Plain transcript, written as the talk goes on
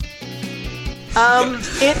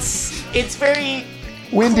It's very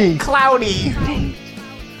windy, cloudy,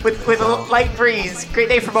 with a light breeze. Great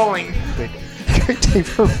day for bowling. Great day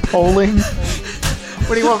for bowling.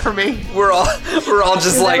 What do you want from me? We're all just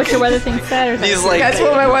Is that what your weather thing said? Or these something? like That's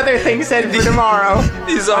what my weather thing said for tomorrow.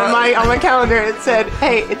 these are on my calendar, it said,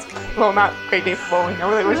 "Hey, it's not great day for bowling." I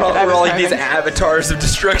really wish we're I all like these avatars of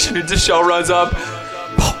destruction. And Deshelle runs up,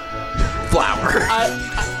 flower.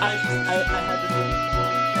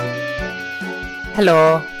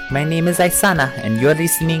 Hello, my name is Isana, and you're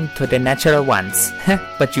listening to The Natural Ones.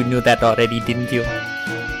 But you knew that already, didn't you?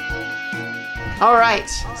 Alright,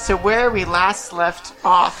 so where we last left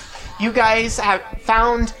off, you guys have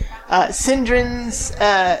found Sindrin's,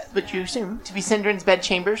 what you assume to be Sindrin's bed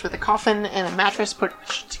chambers with a coffin and a mattress put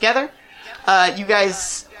together. You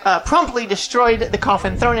guys promptly destroyed the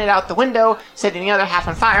coffin, throwing it out the window, setting the other half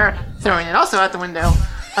on fire, throwing it also out the window.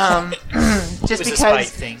 Just because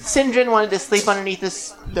Sindrin wanted to sleep underneath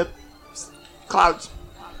the clouds,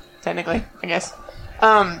 technically, I guess.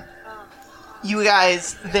 You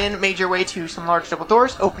guys then made your way to some large double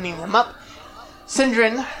doors, opening them up.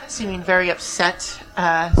 Sindrin, seeming very upset,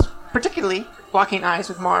 particularly locking eyes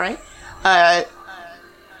with Mare,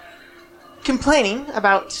 complaining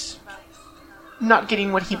about not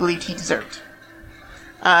getting what he believed he deserved.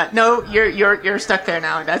 No, you're stuck there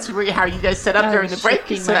now. That's how you guys set up during the break,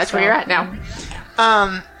 so that's where you're at now.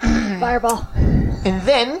 Fireball. And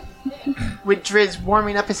then, with Driz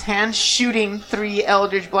warming up his hand, shooting 3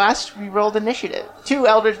 Eldritch Blasts, we rolled initiative. 2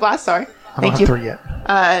 Eldritch Blasts, sorry. I don't have 3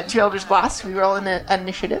 yet. 2 Eldritch Blasts, we roll in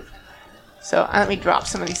initiative. So let me drop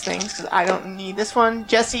some of these things, because I don't need this one.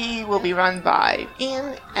 Jesse will be run by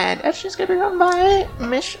Ian, and Etch is going to be run by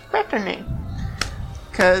Miss Bethany.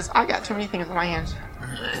 Because I got too many things in my hands.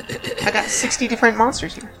 I got 60 different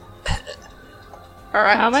monsters here.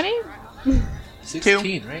 Alright. How many?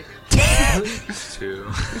 16, right? 2.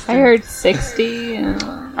 I heard 60.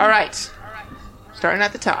 Alright. Starting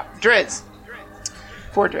at the top. Driz.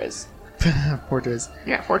 4 Driz. Poor Driz.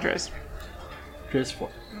 Yeah, 4 Driz. Driz 4.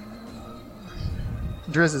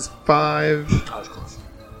 Driz is 5. I was close.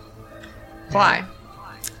 Fly.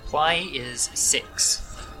 Fly is 6.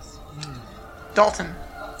 Dalton.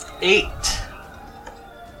 8.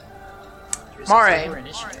 Mare.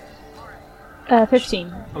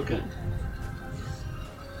 15. Okay.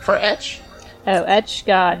 For Etch. Oh, Etch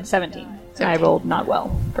got 17. I 17. rolled not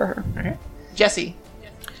well for her. Okay. Jesse.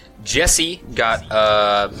 Jesse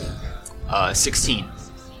got 16.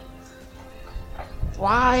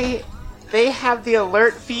 Why they have the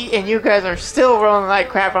alert feat and you guys are still rolling like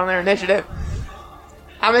crap on their initiative?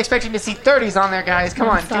 I'm expecting to see 30s on there, guys. Come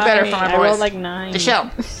on, do better for my boys. I rolled like 9.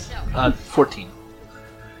 Deshelle. 14.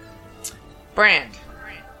 Brand.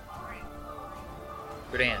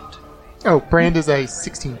 Brand. Oh, Brand is a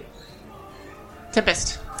 16.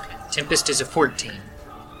 Tempest. Tempest is a 14.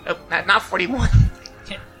 Oh, not 41.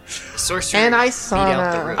 Sorcerer And beat out the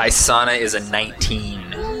Isana. room. Isana is a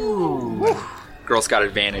 19. Ooh. Girl's got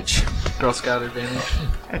advantage. Girl Scout advantage.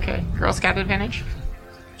 Okay, Girl Scout advantage.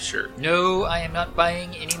 Sure. No, I am not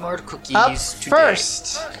buying any more cookies Up today.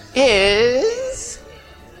 first is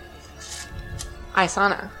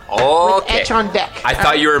Isana. With Okay. Etch on deck. I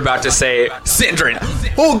thought you were about to say Sindrin.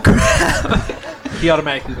 Oh crap. He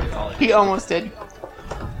automatically would call it. He almost did.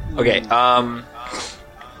 Okay,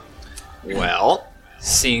 well,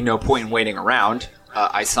 seeing no point in waiting around,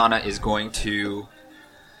 Isana is going to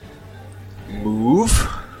move.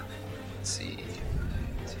 Let's see.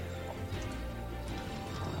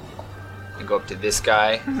 And go up to this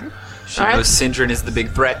guy. She Alright. knows Sindrin is the big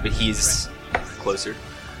threat, but he's closer.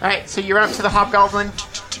 Alright, so you're up to the Hobgoblin.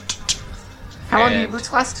 How long do your And-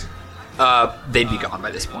 boots last? They'd be gone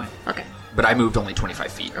by this point. Okay, But I moved only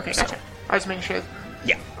 25 feet. okay, so- gotcha. I was making sure.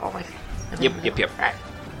 Yeah. All my. Yep.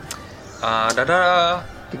 Alright. Da-da.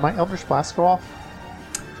 Did my Eldritch Blast go off?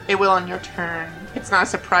 It will on your turn. It's not a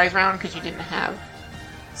surprise round because you didn't have.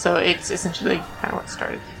 So it's essentially kind of what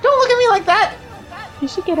started. Don't look at me like that! You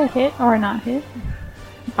should get a hit or not hit.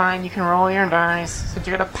 Fine, you can roll your dice since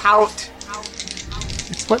you're gonna pout.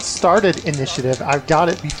 It's what started initiative. I've got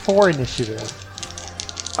it before initiative.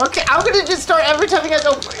 Okay, I'm gonna just start every time you guys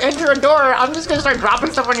enter a door. I'm just gonna start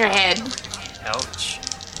dropping stuff on your head. Ouch.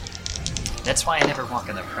 That's why I never walk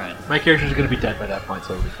in the front. My character's going to be dead by that point,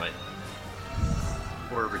 so it'll be fine.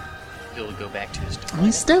 Or he'll go back to his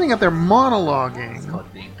He's standing up there monologuing. It's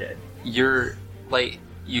called being dead. You're, like,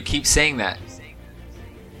 you keep saying that.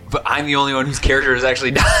 But I'm the only one whose character has actually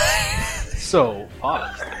died. So,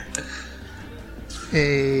 odd.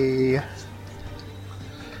 A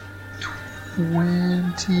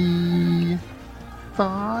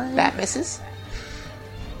 25. That misses.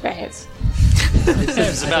 That hits. I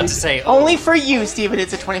was about to say, Only for you, Steven,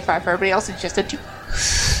 it's a 25. For everybody else, it's just a 2.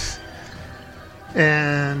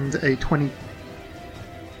 And a 21.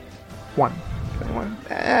 21.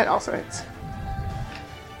 That also hits.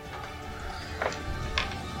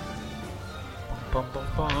 Bum, bum,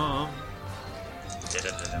 bum.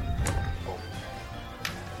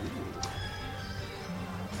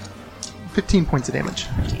 15 points of damage.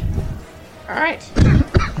 Alright.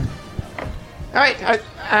 Alright,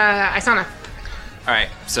 Isana. Alright,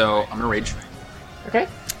 so I'm gonna rage. Okay.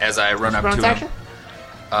 As I run up Bonus to action?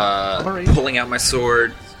 him, pulling out my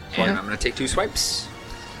sword, and I'm gonna take 2 swipes.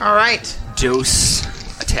 Alright. Dose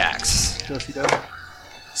attacks. Josie does.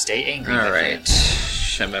 stay angry. All my right.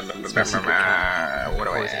 friend. What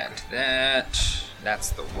do I add to that?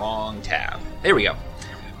 That's the wrong tab. There we go.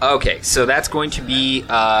 Okay, so that's going to be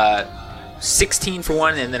 16 for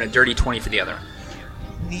one, and then a dirty 20 for the other.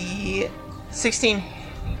 The 16.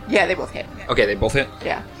 Yeah, they both hit. Okay, they both hit?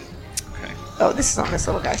 Yeah. Okay. Oh, this is on this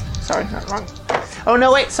little guy. Sorry, not wrong. Oh,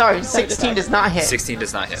 no, wait, sorry. 16 does not hit. 16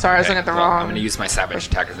 does not hit. Sorry, I was looking at the wrong- I'm going to use my savage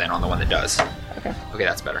attacker then on the one that does. Okay. Okay,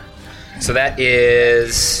 that's better. So that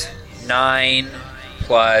is 9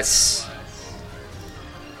 plus...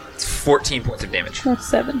 It's 14 points of damage. That's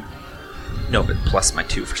 7. No, but plus my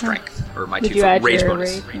 2 for strength. Or my Did 2 you for add rage your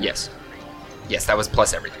bonus. rage? Yes. Yes, that was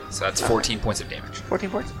plus everything. So that's 14 points of damage. 14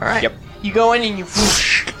 points? Alright. Yep. You go in and you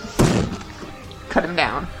whoosh, cut him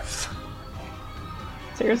down.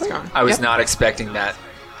 Seriously? It's gone. I was Yep. not expecting that.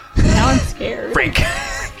 Now I'm scared. Break.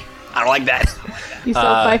 I don't like that. You still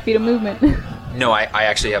have 5 feet of movement. No, I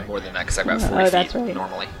actually have more than that because I've got 40 Oh, feet that's right.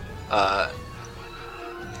 normally.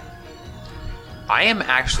 I am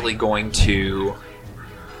actually going to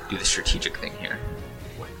do the strategic thing here.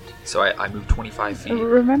 So I move 25 feet,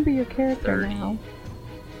 Remember your character 30. now.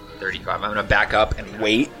 35. I'm going to back up and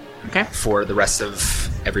wait Okay. for the rest of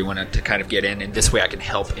everyone to kind of get in, and this way I can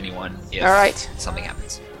help anyone if Alright. something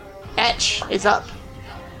happens. Etch is up.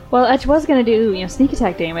 Well, Etch was gonna do, sneak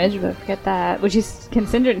attack damage, but forget that. Would you can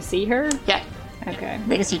Syndrome see her? Yeah, Okay.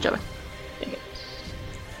 they can see each other.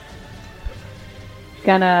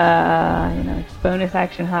 Gonna, bonus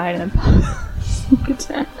action hide and then sneak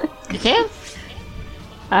attack. You can?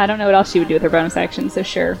 I don't know what else she would do with her bonus action, so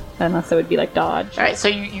sure. Unless it would be like dodge. Alright, so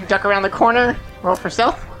you duck around the corner, roll for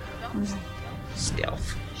stealth,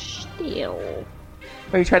 Stealth. Steal.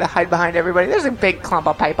 or you try to hide behind everybody. There's a big clump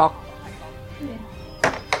of people.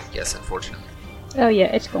 Yes, unfortunately. Oh yeah,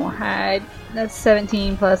 it's gonna hide. That's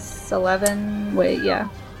 17 plus 11. Wait, yeah.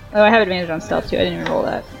 Oh, I have advantage on stealth too. I didn't even roll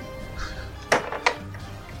that.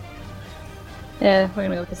 Yeah, we're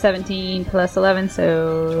gonna go with the 17 plus 11,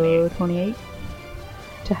 so 28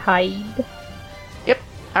 to hide. Yep.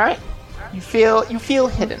 Alright. You feel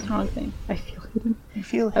hidden. Wrong thing. I feel hidden. You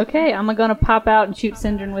feel hidden. Okay, I'm gonna pop out and shoot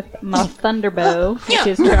Syndrome with my thunderbow, which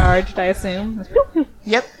is charged, I assume.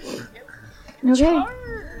 Yep. Okay,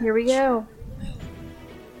 here we go.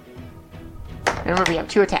 And remember, you have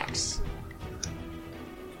 2 attacks.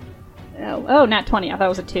 Oh, not 20. I thought it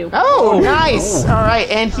was a 2. Oh, nice! Alright,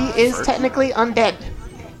 and he is technically undead.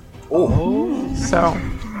 Oh. So,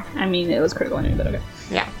 I mean, it was critical anyway, but okay.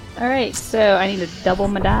 yeah. Alright, so I need to double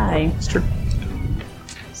my die. It's true.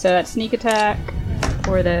 So that's sneak attack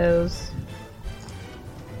for those.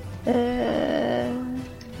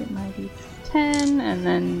 Get my d10 and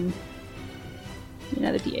then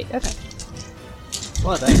another d8. Okay.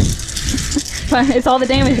 Well, thanks. It's all the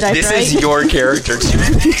damage dice, This right? is your character.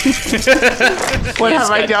 What have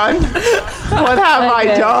I done? What have I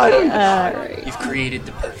Okay. done? Alright. You've created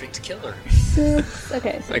the perfect killer. 6.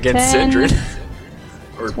 Okay, so Against 10, Sindrin.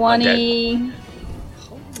 Or 20.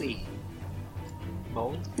 Holy.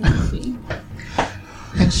 Moan. Let's see.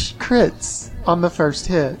 And she crits on the first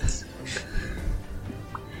hit.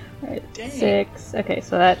 Alright, 6. Okay,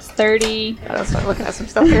 so that's 30. I'll start looking at some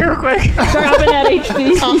stuff here real quick. Dropping that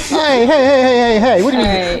HP. Hey, what do you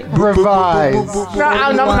mean? Alright. Revise. No,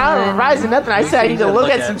 I'm not revising nothing. I said I need to look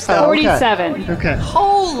at some stuff. 47. Okay.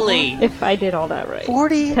 Holy. If I did all that right.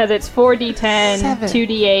 40. Because it's 4d10, Seven.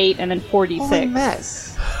 2d8, and then Holy 4d6.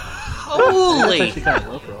 mess. Holy. Actually, kind of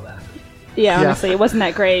low for all that. Yeah, honestly, it wasn't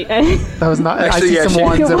that great. it That was not. Actually, I yeah, see some she-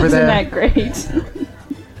 ones over wasn't there. that great.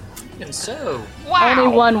 And so.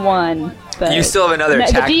 Only 1-1. But You still have another No,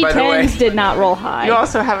 attack, the by the way. D10s did not roll high. You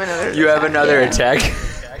also have another. You have another Yeah. attack.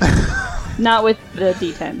 Not with the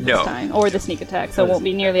D10 No. this time, or the sneak attack, so it won't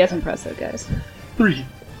be nearly as impressive, guys. 3.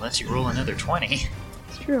 Unless you roll another 20.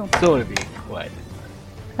 It's true. So it'd be what?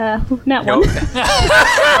 Not Nope. one.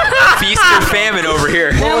 Feast or famine over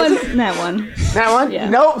here. That one. That one? Yeah.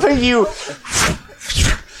 Nope, but you.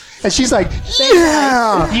 And she's like,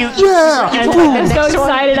 yeah! You Yeah! pull the I'm so next one.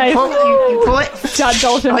 excited I You pull it. shot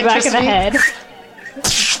Dolph in the back of the head.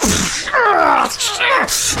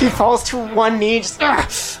 He falls to one knee. Just,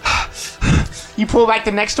 you pull back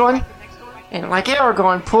the next one, and like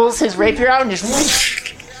Aragorn, pulls his rapier out and just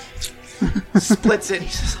splits it. He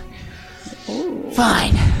says,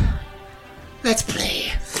 "Fine, let's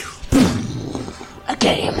play a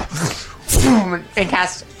game." And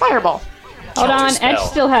casts Fireball. Hold on, spell. Edge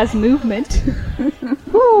still has movement.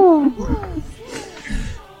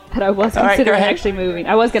 But I was All right, go considering ahead. actually moving.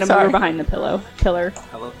 I was going to move Sorry. her behind the pillar.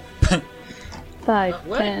 Hello? 5,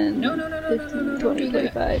 What? 10, No, 15, don't 20, do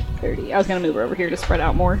that. 25, 30. I was going to move her over here to spread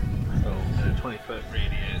out more. So, the 20-foot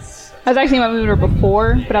radius. I was actually going to move her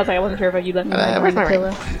before, but I was like, I wasn't sure if you'd let me move where's behind my the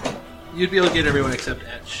ring? pillow. You'd be able to get everyone except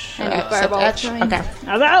Etch. And Except fireball. Etch? fine. Okay.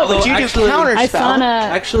 I was out. But you do actually- counter I spell. sauna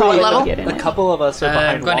Actually, probably level? would get in a it. couple of us are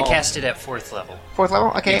behind I'm going to walls. cast it at 4th level. 4th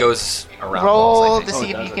level. Okay. It goes around Roll walls, I to think. see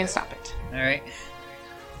if does, you okay. can stop it. All right.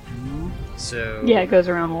 So Yeah, it goes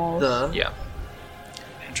around walls. Yeah.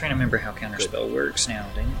 I'm trying to remember how counterspell works now.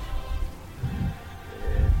 Dang it.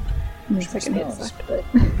 And the second hit sucked, but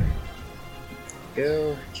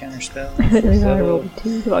Go counterspell. I literally fourth thought I level. rolled a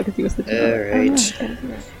 2, so I could see what's the 2. Alright. It'd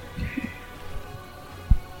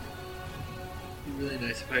be really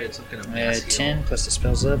nice if I had some kind of 10 plus the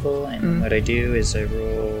spell's level, and what I do is I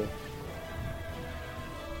roll.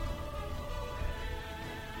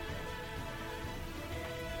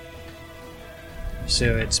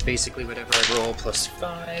 So it's basically whatever I roll plus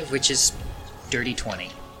 5, which is dirty 20.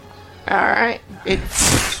 Alright. It.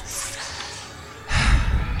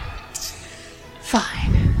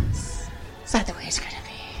 Fine. It's not the way it's gonna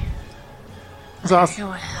be. It's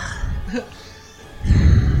awesome.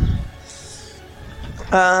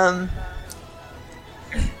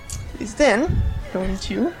 Is then going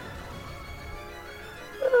to.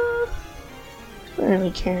 I don't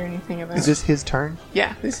really care anything about. Is this his turn?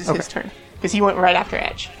 Yeah, this is Okay. his turn because he went right after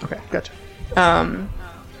Edge. Okay, gotcha.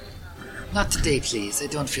 Not today, please. I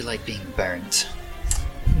don't feel like being burned.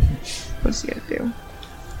 What's he gonna do?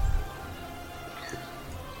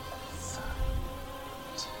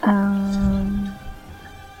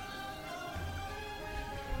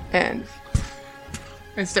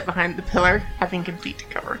 And step behind the pillar, having complete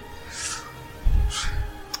cover.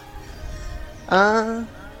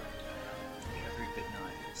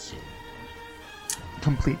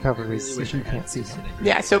 Complete cover is if you can't see him.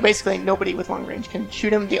 Yeah, so basically nobody with long range can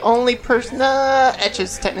shoot him. The only person, Etch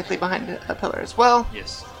is technically behind a pillar as well.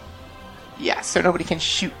 Yes. Yeah, so nobody can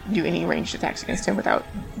do any ranged attacks against him without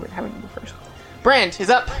having to move first. Brand is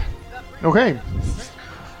up. Okay.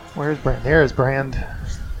 Where's Brand? There's Brand.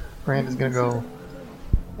 Brand is gonna go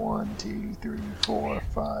 1, 2, 3, 4,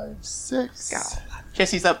 5, 6.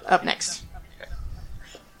 Jesse's up next.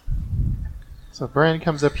 So Brand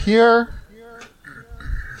comes up here.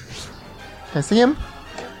 Can I see him?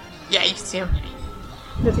 Yeah, you can see him.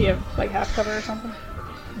 Does he have like half cover or something?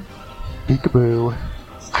 Peekaboo.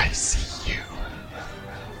 I see you.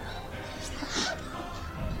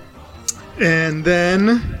 And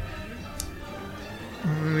then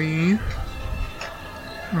we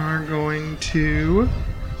are going to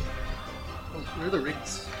Where are the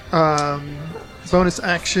rings? bonus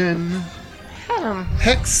action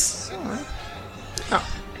Hex.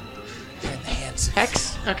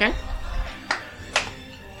 Hex. Okay.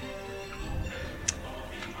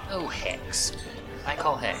 Oh, Hex. I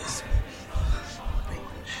call Hex.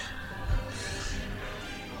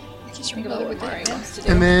 Think about what Mari wants to do.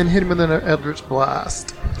 And then hit him with an Eldritch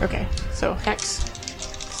Blast. Okay. So Hex.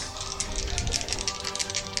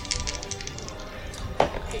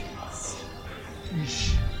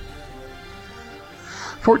 Yeesh.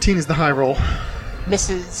 14 is the high roll.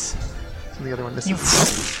 Misses. And the other one You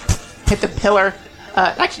misses. hit the pillar.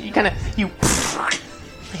 Actually, you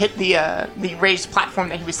hit the raised platform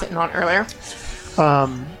that he was sitting on earlier.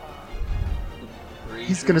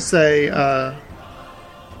 He's gonna say,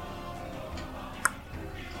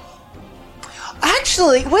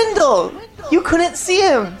 Actually, Wendell, you couldn't see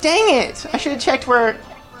him. Dang it! I should have checked where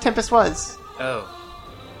Tempest was. Oh.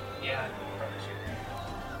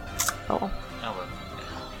 Oh, well. Oh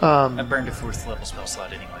well. I um, burned a 4th level spell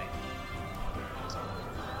slot anyway.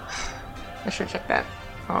 I should have checked that.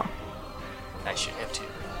 Oh, I should have too.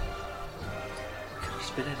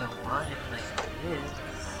 Spin it online like this.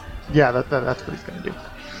 yeah, that's what he's gonna do.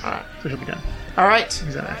 all right. So he'll be done. All right,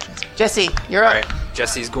 He's on action. Jesse, you're up. Alright,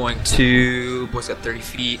 Jesse's going to. Boy's got 30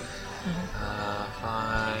 feet. 5,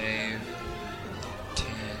 10, 15,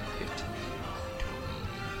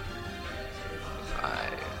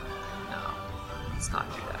 25. No, let's not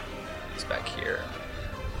do that. It's back here.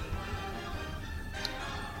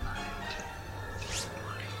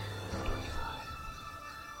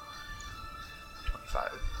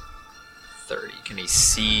 Can he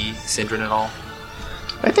see Syndrin at all?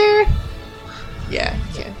 Right there. Yeah,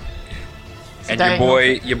 you can. And diagonal.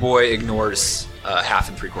 your boy ignores half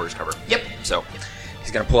and 3/4 cover. Yep. So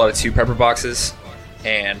he's gonna pull out 2 pepper boxes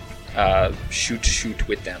and shoot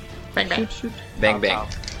with them. Bang bang. Bang bang. Yeah,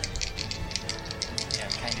 I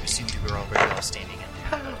kind of assumed you were already all standing in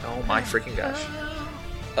there. Oh my freaking gosh.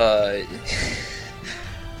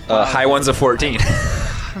 High one's a 14.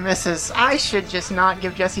 Misses. I should just not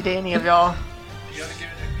give Jesse to any of y'all. You gotta give it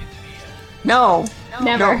to me. No.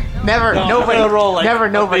 Never. No, never. No, nobody. I'm gonna roll like never.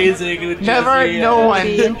 Nobody. amazing with Never. Jesse, No one.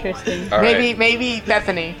 Be interesting. All right. Maybe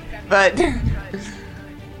Bethany, but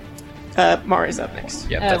Mari's up next.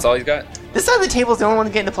 Yep, that's all he's got. This side of the table is the only one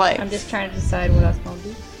getting to play. I'm just trying to decide what I was going to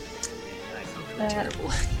do.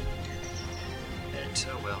 Terrible. And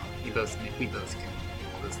oh well, we both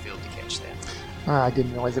failed to catch that. I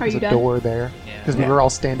didn't realize it Are was you a done? door there Yeah. because we were all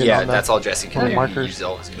standing Yeah, on the. that's all Jesse can on the do. He markers. uses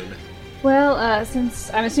all his movement. Well,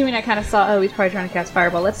 since I'm assuming I kind of saw, he's probably trying to cast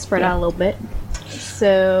Fireball. Let's spread out a little bit.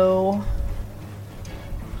 So,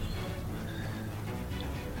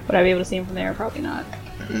 would I be able to see him from there? Probably not.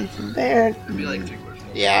 There. It'd be like 3/4.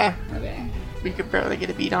 Yeah. Okay. We could barely get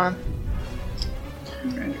a beat on.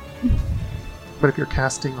 But if you're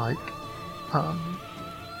casting like a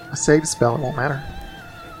save spell, it won't matter.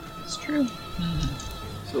 It's true.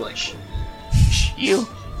 So like, You.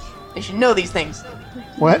 They should know these things.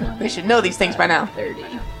 What? They should know these things by now. 30.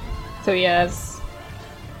 So he has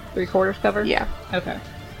 3/4 cover? Yeah. Okay.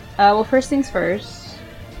 Well, first things first.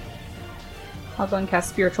 I'll go and cast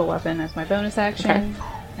Spiritual Weapon as my bonus action.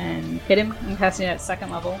 And hit him. I'm casting it at 2nd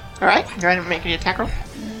level. Alright, go ahead and make an attack roll.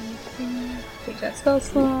 Take that spell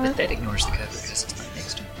slot. But that ignores the cover because it's right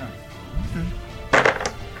next to him.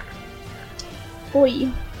 Boy.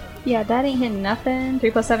 Yeah, that ain't hitting nothing.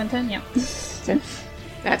 3 plus 7, 10? Yep.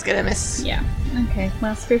 That's gonna miss. Yeah. Okay.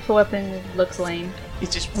 Well, Spiritual Weapon looks lame.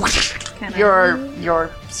 It's just Kinda. your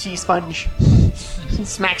sea sponge. He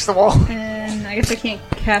smacks the wall. And I guess I can't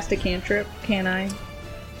cast a cantrip, can I?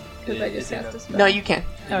 Because I just cast a spell. No, you can.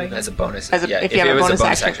 Oh, you As a can. bonus. As a- yeah, if if you have it a was bonus a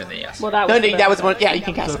bonus action. action, then yes. Well, that No, was that was one. Yeah, you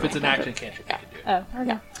can so cast if it. it's an action cantrip, you can do it. Oh,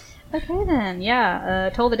 okay. Okay then, yeah.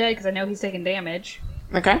 Toll the Dead because I know he's taking damage.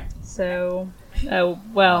 Okay. So,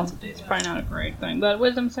 well, it's probably not a great thing, but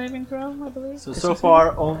Wisdom saving throw, I believe. So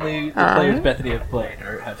far, only the players Bethany have played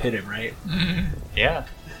or have hit him, right? Yeah.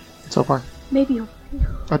 So far, Maybe. a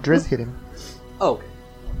Driz hit him. Oh.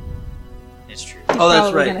 It's true. Oh, that's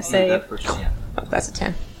probably right. gonna save. That person, yeah. Oh, that's a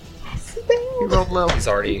 10. You rolled low. He's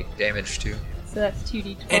already damaged too. So that's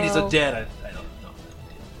 2d12. And he's undead. I don't know.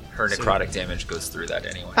 Her necrotic damage goes through that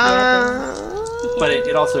anyway. But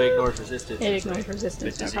it also ignores resistance. It ignores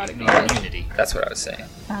resistance. But does necrotic it ignore damage. immunity? That's what I was saying.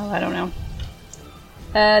 Oh, I don't know.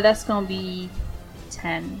 That's gonna be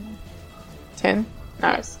 10. 10?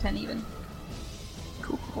 Alright. Yes, 10 even.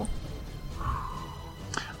 Cool.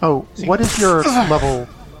 Oh, what is your level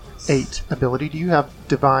 8 ability? Do you have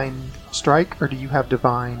Divine Strike, or do you have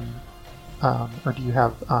Divine,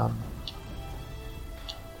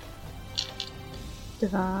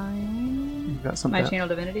 Divine. You've got something. My channel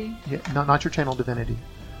divinity. Yeah, not your channel divinity.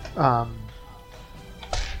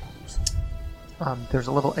 There's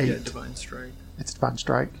a level 8. Yeah, Divine Strike. It's Divine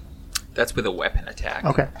Strike. That's with a weapon attack.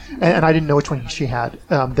 Okay, and I didn't know which one she had.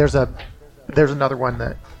 There's another one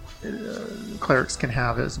that clerics can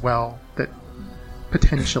have as well that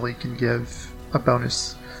potentially can give a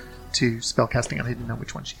bonus to spellcasting. I didn't know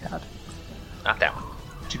which one she had. Not that one.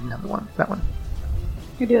 She didn't have that one.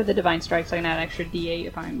 You do have the divine strike, so I can add extra d8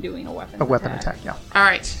 if I'm doing a weapon. A weapon attack, yeah.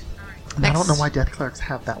 Alright. And I don't know why death clerics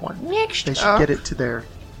have that one. Next They should up get it to their.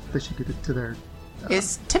 They should get it to their.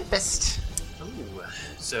 is Tempest. Ooh.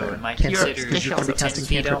 So am I Can't You're- considered because you're gonna be 10 casting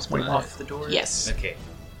feet cantrips out way off the door? Yes. Okay.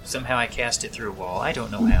 Somehow I cast it through a wall. I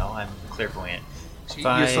don't know how. I'm clairvoyant. You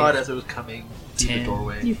saw it as it was coming through 10. the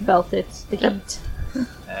doorway. You felt it, the heat.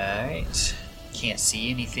 Alright. Can't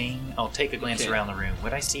see anything. I'll take a glance Okay. around the room.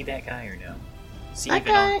 Would I see that guy or no? See That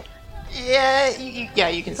even on... guy. Yeah,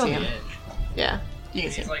 you can It's on see the him. edge. Yeah, you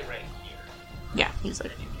can see He's him. like right here. Yeah, he's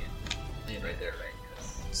like. And you can. And right there, right?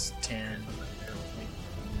 It's 10.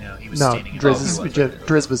 No, he was No, standing in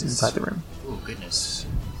Driz was inside the room. Oh, goodness.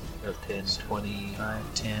 10, 20.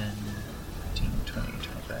 5, 10, 15, 20,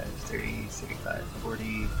 25, 30, 35,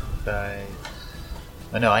 40, 45.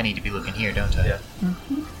 Oh no, I need to be looking here, don't I? Yeah.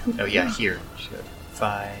 Oh yeah, here.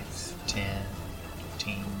 5, 10,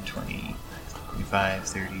 15, 20, 25,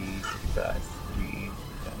 30, 35, 40,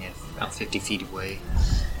 yeah, about 50 feet away.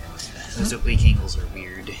 Those oblique angles are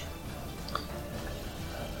weird.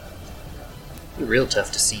 Real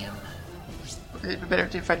tough to see him. It'd be better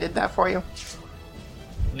if I did that for you.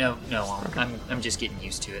 No. I'm just getting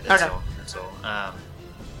used to it. That's Okay. all. That's all.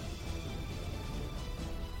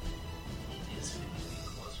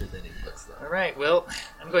 Closer than it looks like. All right. Well,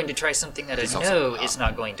 I'm going to try something that I know is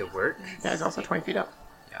not going to work. That is also 20 feet up.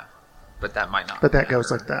 Yeah. But that might not. But that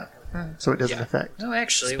goes like that, so it doesn't Yeah. affect. No,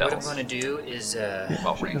 actually, what I'm Spells. going to do is Well,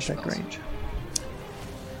 Shouldn't range affect spells. range.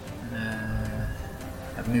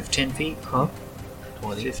 I've moved 10 feet. Huh?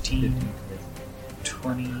 15,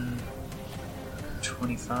 20,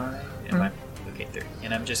 25, and okay, 30.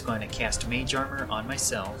 And I'm just going to cast Mage Armor on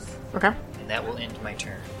myself, Okay. and that will end my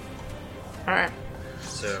turn. Alright.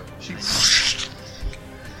 So,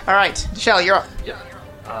 Alright. Michelle, you're up.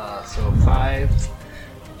 So 5,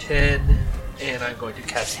 10, and I'm going to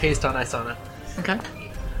cast Haste on Isana. Okay.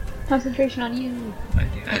 Concentration on you. I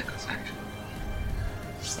do have concentration.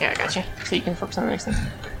 Yeah, I got you. So you can focus on the next thing.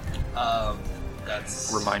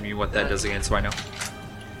 That's Remind me what that does again so I know.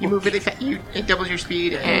 You move it, it doubles your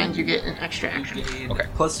speed, and you get an extra action. You gain Okay.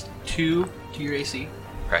 +2 to your AC.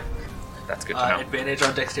 Okay. That's good to know. Advantage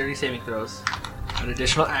on Dexterity saving throws. An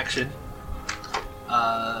additional action.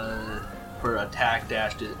 For attack,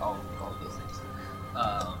 dash, all of those things.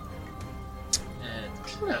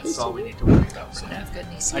 And that's all we need to worry about. So I've got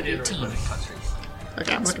an AC I of did 18. already put in concentration.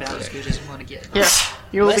 Okay, I'm That's looking about for as it. good as I'm going to get. Yeah.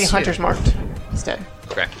 You will be Bless you. Hunter's Marked instead.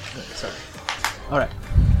 Okay. Sorry. Alright.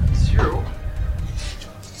 0.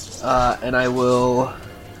 And I will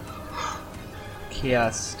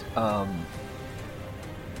cast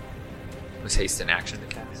Was haste an action to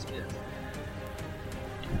cast? Yeah.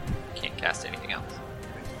 Can't cast anything else.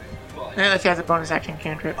 And if you have a bonus action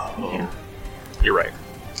cantrip. Yeah. You're right.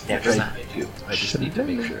 Yeah, I do. I just need to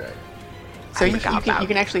make sure So you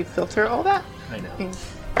can actually filter all that I know. and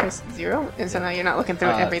press 0, and so now you're not looking through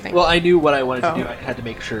everything. Well, I knew what I wanted to Oh. do. I had to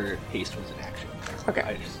make sure haste was an action. Okay.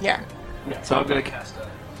 I just, Yeah. yeah. So I'm gonna cast a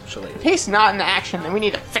Shillelagh. If haste not an action, then we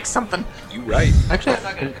need to fix something. You right. Actually, I'm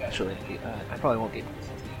not gonna cast Shillelagh. I probably won't get haste,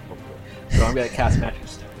 hopefully. So I'm gonna cast Magic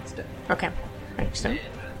Stone instead. Okay. Right, so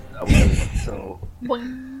So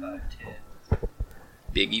Boing.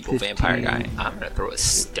 Big evil vampire guy. I'm gonna throw a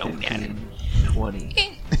stone at him.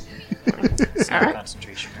 20, Alright.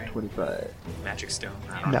 concentration, right? 25. Magic stone.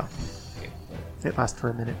 I don't know. No. It lasts for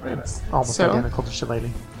a minute. It's almost So- identical to Shillelagh.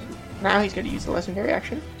 Now he's going to use the legendary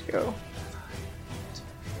action to go.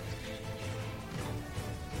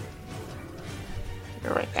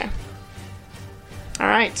 Go right there.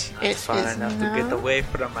 Alright. It is now... away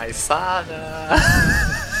from my saga.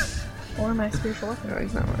 Or my spiritual weapon. No,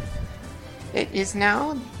 he's not right. It is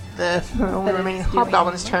now the only remaining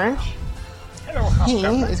hobgoblin's turn. He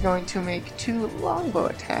is going to make 2 longbow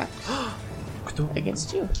attacks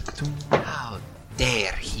against you. How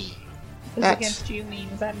dare he? This That's- against you mean,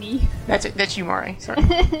 is that me? That's you, Mari. Sorry.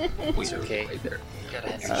 Wait, okay. Right there. Got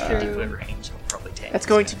 150 foot range, so I'll probably take That's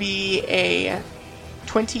going to be a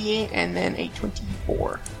 20 and then a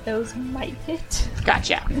 24. Those might hit.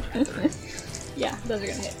 Gotcha. Yeah, those are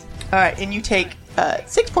gonna hit. All right, and you take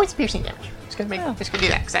 6 points of piercing damage. Just gonna Oh. do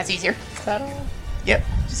that because that's easier. Is that all? Yep,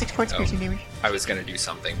 just 6 points of Oh. piercing damage. I was gonna do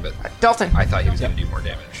something, but Dalton. I thought he was gonna do more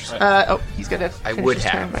damage. So He's gonna. I finish would his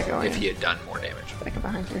turn have by going if he had done more damage. back up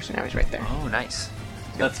behind here. So now he's right there. Oh, nice.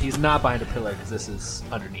 He's not behind a pillar because this is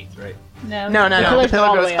underneath, right? No. No. The The pillars go pillar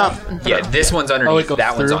all the goes way up. and Yeah, through. this one's Oh, underneath. it goes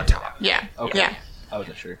That one's through? on top. Yeah. Okay. Yeah. I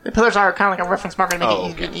wasn't sure. The pillars are kind of like a reference marker to make Oh,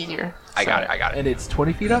 it okay. easier. I got it. And it's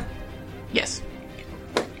 20 feet up? Yes.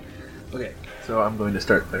 Okay, so I'm going to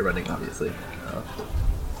start by running, obviously.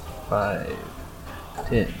 5,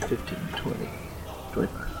 10, 15, 20,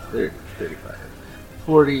 25, 30, 35,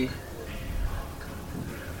 40,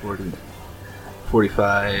 40,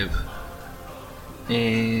 45,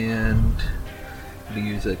 and I'm going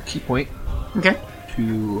to use a key point Okay.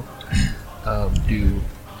 to do,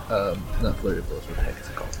 not flurry of blows, what the heck is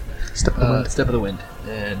it called? Step of the wind. Step of the Wind,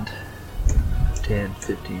 and 10,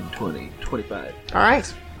 15, 20, 25. All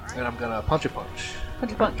right. And I'm going to punch a punch.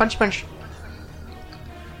 Punch.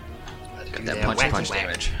 Got that punch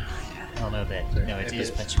damage. I don't know that. No, it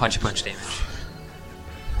is Punch damage.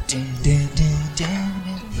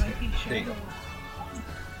 There you go.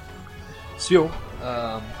 So,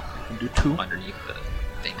 I can do 2. Underneath the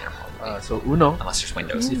thing there, probably. So, uno. Unless there's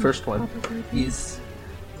windows. The first one is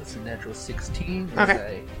it's a natural 16.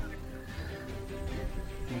 Okay.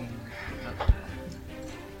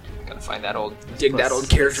 Gotta find that old, dig that old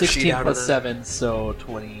character 16 sheet out plus of the... 7, so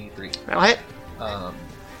 23. That'll hit.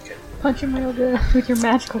 Punch him real good with your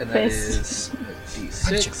magical And that fist. is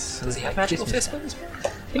D6. Does he have magical fist with his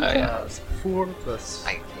Uh, 4 plus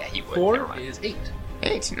yeah, he would. 4 Never mind. is 8.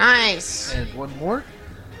 8. Nice. And one more.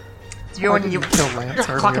 You Why and you didn't kill Lance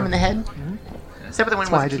clock him earlier? in the head. Except for the one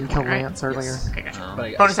That's why I with didn't key kill point, right? Lance earlier. Okay, gotcha. But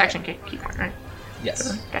I Bonus action key point, right?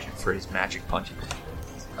 Yes. Gotcha. For his magic punchy.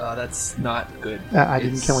 That's not good. I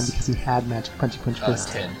didn't kill him because he had magic punchy punch fist.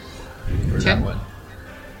 10. For 10? that one.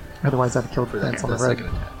 Otherwise, I'd have killed For that, Lance on the the road.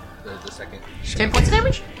 second attack. The second. 10 points of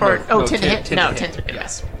damage? Or, No, 10 no, to 10 hit? 10 No, to 10 hit. to hit, Yeah.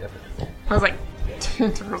 yes. Yep. I was like,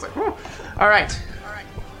 10 to, I was like, whoa. Alright.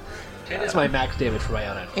 10 is my max damage for my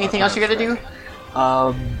own. Anything else you gotta do?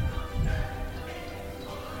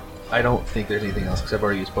 I don't think there's anything else because I've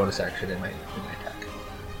already used bonus action in my attack.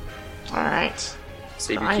 Alright.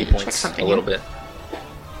 Save I your need key to check points something a little here. bit.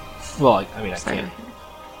 Well, I mean, I Sorry. can't.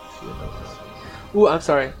 Ooh, I'm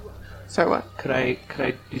sorry. Sorry, what? Could I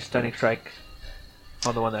do stunning strike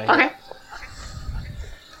on the one that I hit? Okay.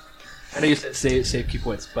 I know you said save key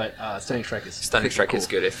points, but stunning strike is Stunning freaking strike cool. is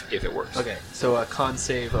good if it works. Okay, so a con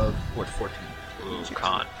save of what 14. Ooh,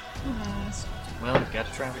 con. Well, you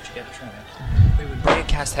gotta try what you gotta try. Wait, when Brian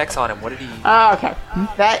cast Hex on him, what did he... Okay.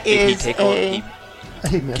 That Did he is take a... He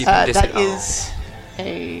He missed. Give- that dis- is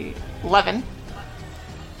a 11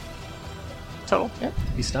 total. Yep.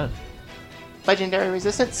 He's stunned. Legendary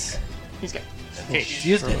resistance. He's good. Okay, He's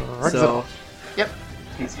used it, Right. so Yep.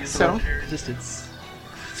 he's used So? legendary resistance.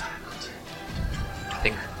 I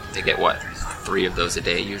think they get, what, 3 of those a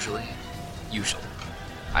day usually? Usually.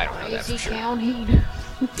 I don't know that for sure.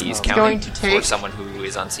 He's counting going to take- for someone who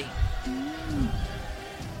is unseen.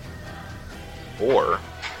 Or,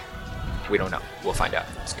 we don't know. We'll find out.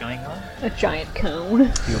 what's going on? A giant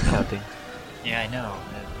cone. You're counting. Yeah, I know.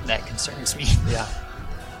 That concerns me. Yeah.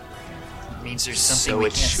 It means there's something So we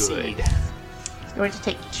it can't should. see. He's going to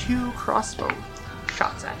take 2 crossbow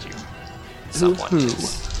shots at you. Someone who?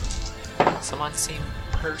 just... Some unseen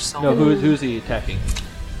person. No, who's he attacking?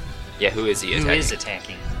 Yeah, who is he Who attacking? is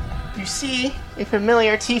attacking? You see a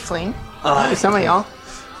familiar tiefling. Some of y'all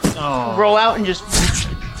Oh, roll out and just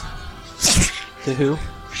To who?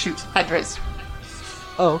 shoot at Driz.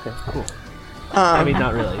 Oh, okay, cool. I mean,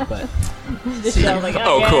 not really, but Just yell like,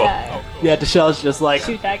 Oh, cool. yeah. yeah, Deshelle's just like,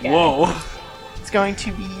 Shoot that guy. whoa. It's going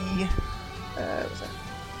to be. What's that?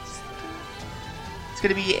 It's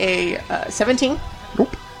going to be a 17.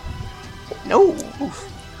 Nope. No. Oof.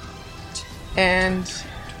 And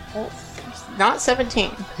not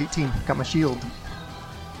 17. 18. Got my shield.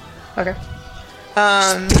 Okay.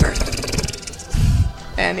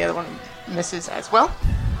 And the other one misses as well.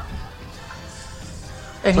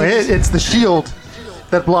 And So it's the shield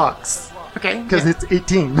that blocks okay. because yeah. it's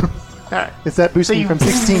 18. Alright. It's that boosting you- from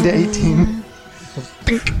 16 to 18.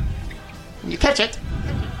 You catch it,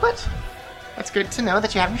 but that's good to know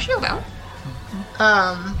that you have your shield out.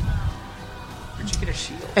 Where'd you get a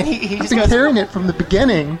shield? And he I've just been goes, carrying it from the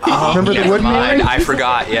beginning. Remember the wood Mind, man? I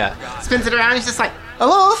forgot, yeah. spins it around. He's just like,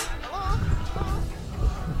 hello,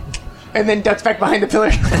 and then ducks back behind the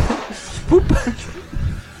pillar.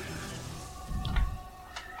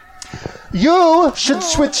 You should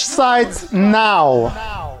switch sides now.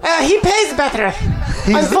 He pays better.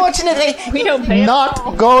 He's Unfortunately, We don't pay him.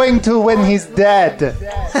 not going to when he's dead.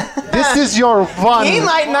 This is your one He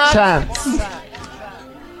might not. chance.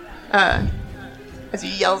 as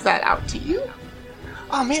he yells that out to you.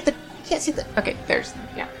 Oh man, you can't see the. Okay, there's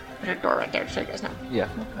a door right there. So you guys know. Yeah.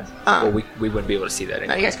 Well, we wouldn't be able to see that No,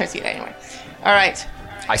 anyway. you guys can't see that anyway. All right.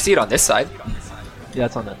 I see it on this side, Yeah,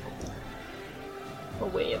 it's on that.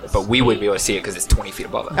 Away of the but we wouldn't be able to see it because it's 20 feet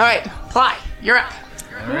above us. All right, Ply, you're up.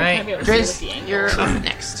 all right. Driz, you're up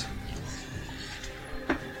next.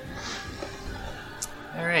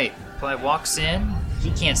 All right. Ply walks in.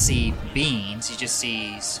 He can't see beans. He just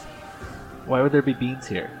sees. Why would there be beans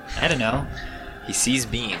here? I don't know. He sees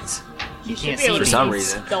beans. He should can't be able see For to some see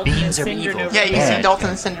reason. Dalton Beans and are Syndrome evil. over Yeah, you there. see Dalton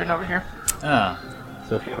and Syndrome over here. Oh.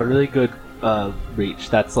 So if you have a really good reach,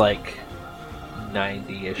 that's like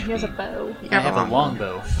 90-ish He has a feet. bow. You I have a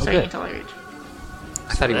longbow. so Okay. you can totally reach.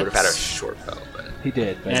 I thought he would have had a That's- short bow, but He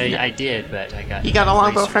did, but I did, but I got. You got a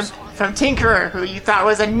longbow from bracers. Tinkerer, who you thought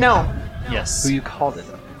was a gnome. Yes. who you called it?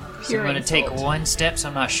 So I'm going to take insult. one step, so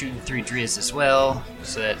I'm not shooting through Driz as well.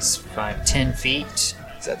 So that's 10 feet.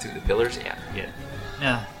 is that through the pillars? Yeah. Yeah.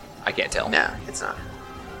 No. I can't tell. No, it's not.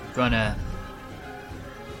 Gonna.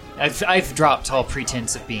 I've dropped all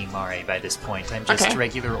pretense of being Mare by this point. I'm just Okay.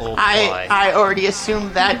 regular old I Fly. already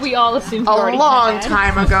assumed that We all assumed a you already long had.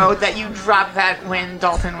 time ago that you dropped that when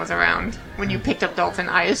Dalton was around. When you picked up Dalton,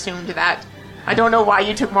 I assumed that. I don't know why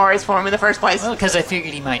you took More's form in the first place. Well, because I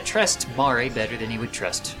figured he might trust Mare better than he would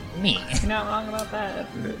trust me. You're not wrong about that.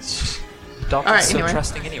 Dalton's Alright, so anyway.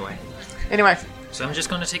 trusting anyway. Anyway, So I'm just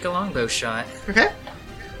going to take a longbow shot. okay.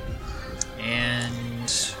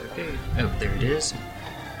 And. Okay. Oh, there it is.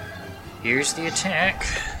 Here's the attack.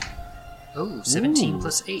 Oh, 17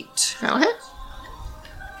 plus 8. That'll hit.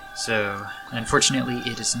 So, unfortunately,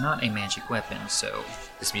 it is not a magic weapon, so...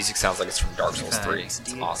 This music sounds like it's from Dark Souls 3.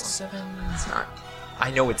 It's awesome. 7. It's not.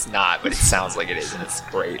 I know it's not, but it sounds like it is, and it's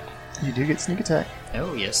great. You do get sneak attack.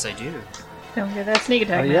 Oh, yes, I do. Don't get that sneak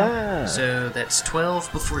attack now. yeah. So, that's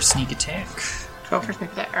 12 before sneak attack. 12 for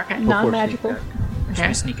sneak attack. Okay. Non-magical. Before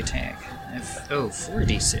Okay. sneak attack.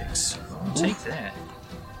 4d6. I'll take that.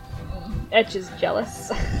 Etch is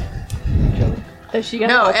jealous. So she got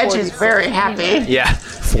No, all Edge is 46 very anyway. happy. Yeah,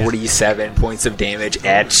 47 points of damage.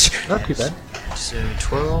 Etch. Not too bad. So,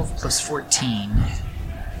 12 plus 14.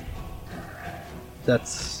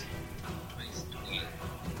 That's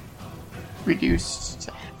Reduced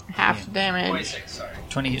to half damage.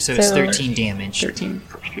 20, so it's So- 13 damage. 13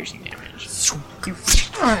 piercing damage.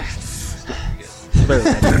 better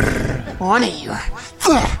than that. One of you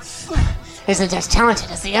isn't as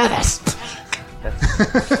talented as the others.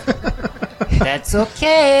 That's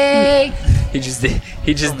okay. He just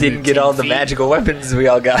didn't get all the magical weapons we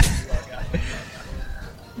all got.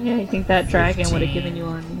 Yeah, you think that dragon would have given you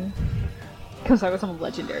one? Comes out with some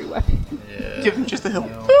legendary weapon. Give him just a hill.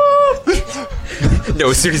 No,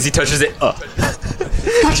 as soon as he touches it,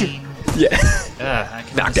 Gotcha. yeah. I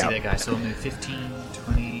can Knocked see out. that guy. So we'll move 15,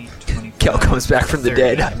 20, 25. Kel comes back from the 30.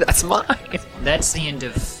 dead. That's mine. That's the end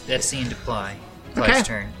of Ply's Okay.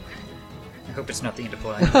 turn. I hope it's not the end of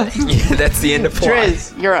Ply. Yeah, that's the end of play.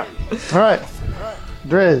 Driz, you're up. All right.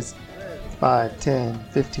 Driz. 5, 10,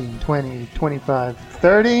 15, 20, 25,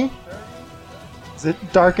 30. Is it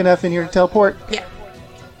dark enough in here to teleport? Yeah.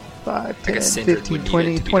 5, a 10, cinder 15, would need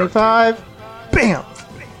 20, it to be 25. Bam!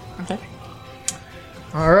 Okay.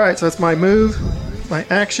 Alright, so that's my move, my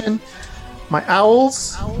action. My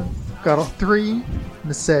owls. Got all 3. I'm going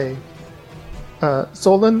to say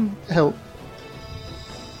Solon, help.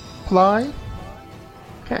 Ply.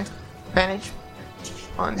 Okay. Advantage.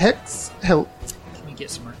 On Hex, help. Can we get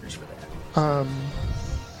some markers for that?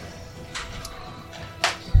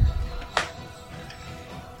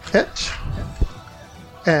 Etch.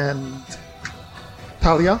 And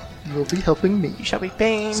Talia, you will be helping me. You shall be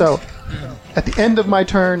banged. So, at the end of my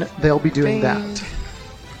turn, they'll be doing Banged. that.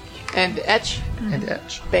 And Etch, And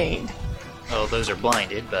Etch. banged. Oh, those are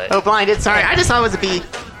blinded, but... Oh, blinded. Sorry, I just thought it was a B.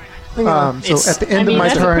 So It's- at the end I mean, of my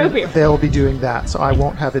that's turn, appropriate. they'll be doing that. So I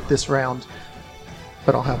won't have it this round,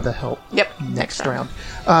 but I'll have the help Yep. next round.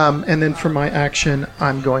 And then for my action,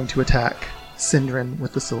 I'm going to attack Syndrin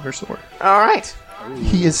with the silver sword. All right.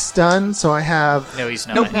 He is stunned, so I have... No, he's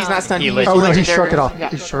not. Nope, he's not stunned. He He's lit- Oh, no, he legendary. struck it off. Yeah.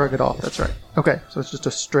 He struck it off, that's right. Okay, so it's just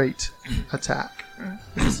a straight attack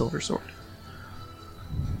with the silver sword.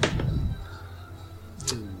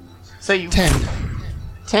 So you 10.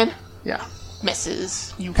 10 Yeah.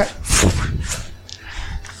 misses. You. Okay.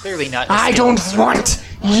 Clearly not. I don't want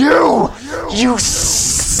you. You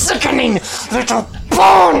sickening little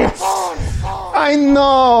bone. I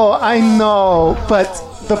know, but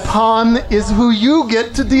the pawn is who you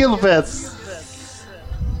get to deal with.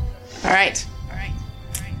 All right.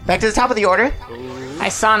 Back to the top of the order.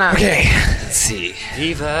 Isana. Okay, let's see.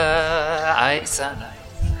 Viva Aisana.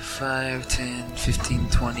 5, 10, 15,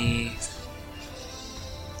 20.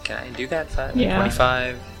 Can I do that? 5, Yeah.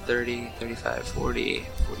 25, 30, 35, 40,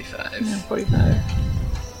 45. 45.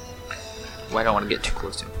 Well, I don't want to get too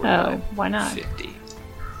close to 45. Oh, why not? 50,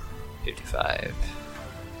 55.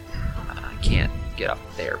 I can't get up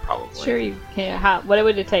there, probably. Sure you can. What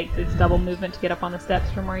would it take? It's double movement to get up on the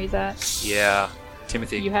steps from where he's at? Yeah.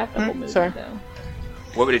 Timothy, You have double movement, sorry. though.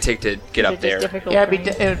 what would it take to get Is up it just there? difficult Yeah, for you?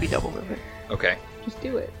 it would be double movement. Okay. Just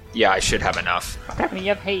do it. Yeah, I should have enough. I mean, you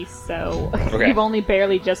have haste, so Okay. you've only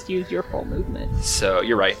barely just used your full movement. So,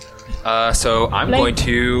 you're right. So, I'm Blake. going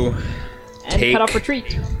to And Take- cut off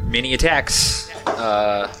retreat. mini attacks.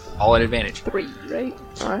 All at advantage. 3, right?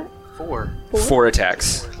 All right. 4. 4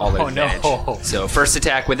 attacks. All at Oh, no. advantage. So, first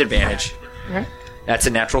attack with advantage. Okay. That's a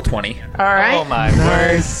natural 20. All right. Oh my word.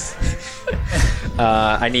 Nice.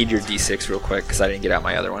 I need your d6 real quick because I didn't get out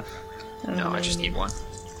my other one. No, I just need one.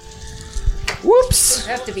 Whoops!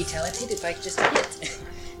 have to be talented if I just hit.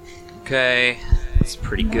 Okay, that's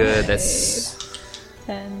pretty good. That's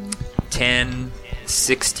 10. 10,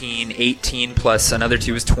 16, 18 plus another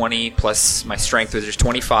 2 is 20 plus my strength, which is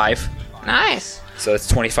 25. Nice. So that's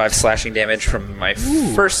 25 slashing damage from my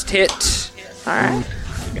first hit. All right.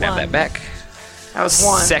 You can have that back. That was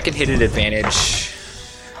 1. Second hit at advantage.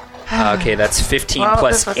 Okay, that's 15 Well,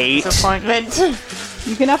 plus this was 8. disappointment.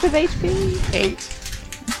 You can up his HP. 8.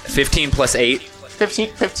 15 plus 8.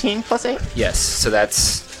 15 plus 8. Yes, so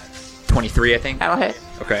that's 23, I think. That'll hit.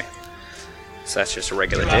 Okay. So that's just a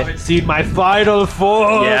regular hit. See my final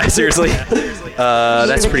form. Yeah, seriously.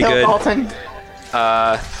 That's pretty Kill good. Dalton.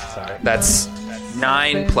 That's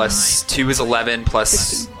 9 plus 2 is 11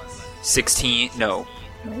 plus 16. No.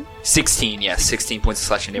 16, yes. 16 points of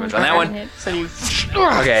slashing damage on that one. So you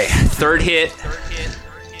Okay, third hit.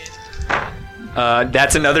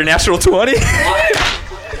 That's another natural 20.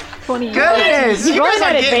 20. goodness, you guys guys are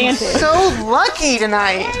had getting advantage. so lucky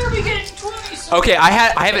tonight. Okay, I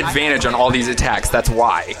have advantage on all these attacks. That's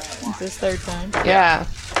why. It's his third time. Yeah.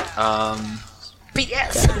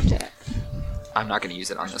 BS. I'm not going to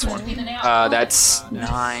use it on this one. That's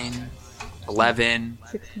 9, 11.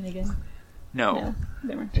 16 again. No.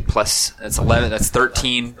 Never. Plus, that's 11. That's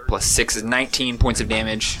 13. Plus 6 is 19 points of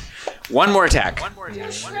damage. One more attack.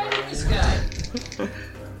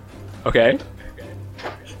 Okay.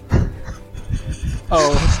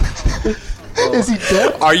 Oh. Is he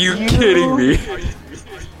dead? Are you kidding me?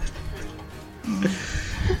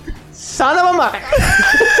 Son of a mother.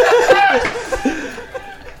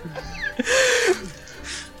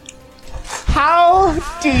 How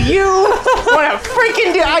do you want to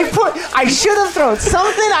freaking do? I should have thrown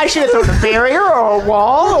something. I should have thrown a barrier or a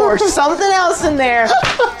wall or something else in there.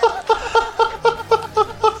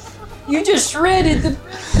 You just shredded the.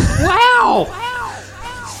 Wow.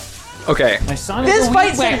 Okay. My son This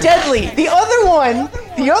fight's deadly. The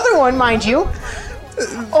other one, mind you,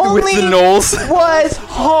 only With the gnolls. was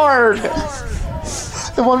hard.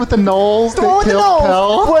 The one with the gnolls The that one with the killed nose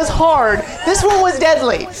Pell? was hard. This one was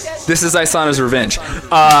deadly. This is Isana's revenge.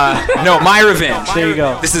 No, my revenge. There you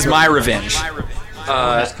go. This is my revenge.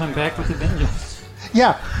 Let's come back with a vengeance.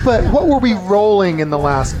 Yeah, but what were we rolling in the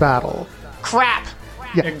last battle? Crap.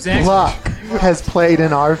 Yeah, Exactly. luck has played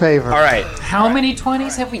in our favor. All right. How many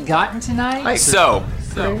 20s have we gotten tonight? So,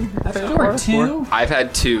 Or 2? I've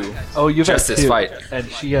had 2. Oh, you've Just had this two, fight.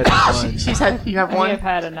 and she had one. You have We one. have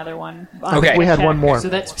had another one. Okay. We had one more. So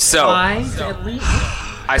that's So- 5 at least.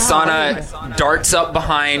 Isana darts up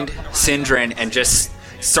behind Sindrin and just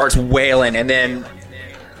starts wailing, and then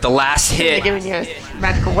the last They're hit, giving you a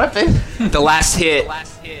magical weapon.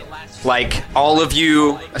 like, all of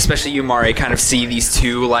you, especially you, Mari, kind of see these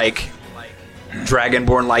two, like,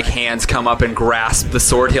 dragonborn-like hands come up and grasp the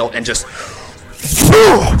sword hilt and just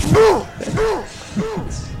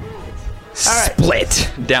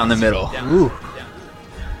split down the middle.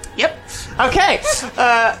 Yep. Okay.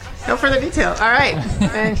 No further detail. All right.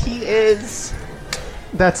 And he is.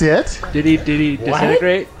 That's it? Did he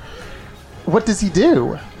disintegrate? What does he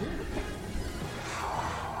do?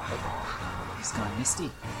 He's gone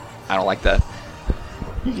misty. I don't like that.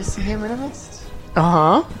 You just see him in a mist.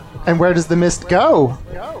 Uh-huh. And where does the mist go?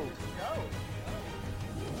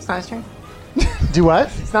 It's not his turn. Do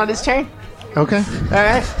what? It's not his turn. Okay. All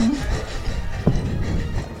right.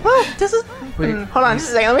 Well, this is. Hold on just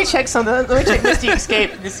a second. Let me check something. Let me check Misty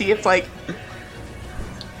Escape to see if, like.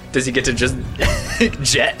 Does he get to just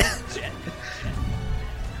jet?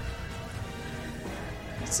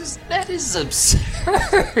 That is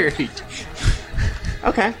absurd.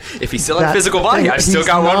 Okay. If he's still in That's physical the body, thing, I've still he's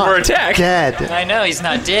got one not more attack. Dead. I know he's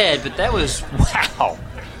not dead, but that was wow.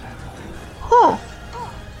 Huh.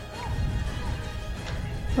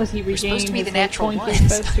 Was he regaining supposed to be his the hit natural points ones,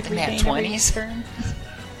 he's supposed to not the nat regain every 20s. turn?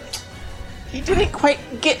 He didn't quite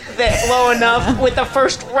get that low enough with the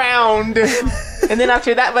first round. And then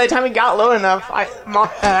after that, by the time he got low enough,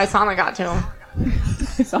 Isana got to him.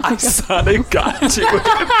 Sonic got to it.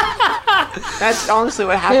 That's honestly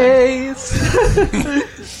what happened.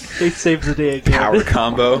 They saved the day again. Power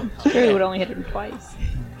combo. Sure, he would only hit him twice.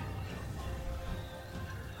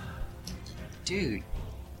 Dude.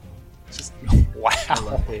 Just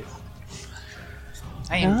wow.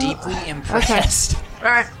 I am deeply impressed. All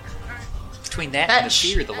right. Between that and the Fetch.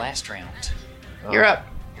 fear the last round. You're up.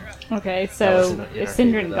 Okay, That so wasn't in is our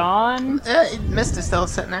favor, Sindrin though. gone? Mist is still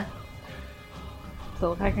sitting there. So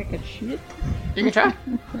look like I could shoot it. You can try.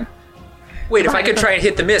 Wait, if I could try and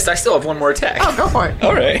hit the mist, I still have one more attack. Oh, go for it.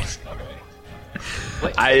 All right.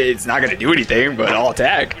 It's not going to do anything, but I'll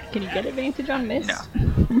attack. Can you get advantage on miss?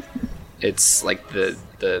 No. It's like the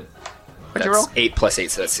What'd you roll? 8 plus 8,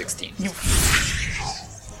 so that's 16.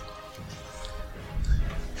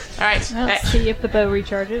 All right. Let's see if the bow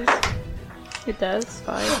recharges. It does.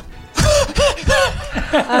 5.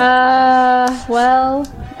 Well,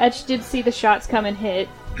 Etch did see the shots come and hit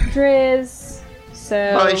Driz,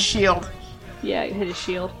 so Oh, his shield. yeah, it hit his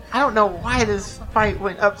shield. I don't know why this fight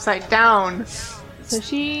went upside down. So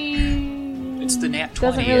she It's the nat 20.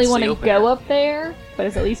 doesn't really it's want the to opener. go up there, but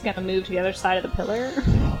is at least going to move to the other side of the pillar,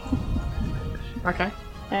 Okay.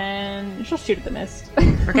 and she'll shoot at the mist.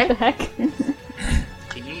 Okay. What the heck?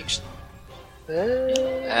 Can you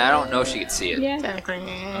I don't know if she could see it. Yeah. Technically.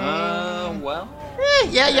 well.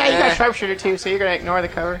 Yeah, you got sharpshooter too, so you're gonna ignore the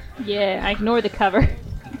cover. Yeah, I ignore the cover.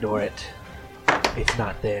 Ignore it. It's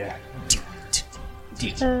not there.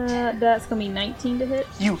 That's gonna be 19 to hit.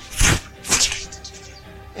 You.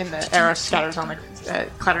 And the arrow scatters on the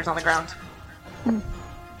clatters on the ground.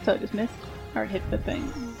 So it just missed? Or it hit the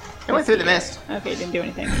thing? It went through the mist. Okay, it didn't do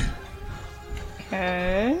anything.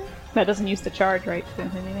 Okay. That doesn't use the charge, right?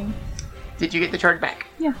 Didn't hit anything. Did you get the charge back?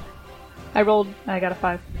 Yeah. I got a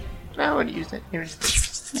 5. No, I would have used it. You were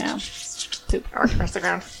just Yeah. arc across the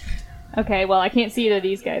ground. Okay, well, I can't see either of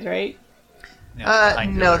these guys, right?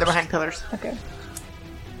 behind No, pillars. they're behind pillars. Okay.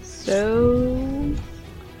 So...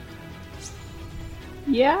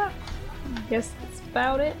 yeah. I guess that's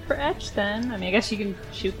about it for Etch, then. I mean, I guess you can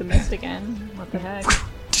shoot the mist again. What the heck?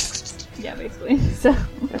 Yeah, basically. So...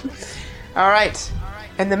 Alright.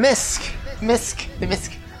 And the Misk.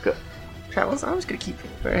 Go. Travels. I'm just gonna keep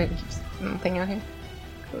the thing out here.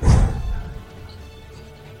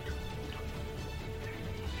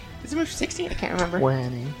 Does it move 60? I can't remember.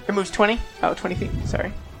 20. It moves 20? Oh, 20 feet.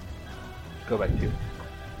 Sorry. Go back to.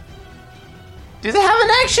 Does it have an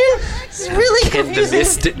action? This is really And the confusing.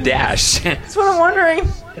 mist dash. That's what I'm wondering.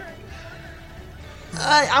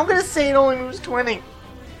 I'm gonna say it only moves 20.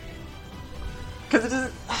 Because it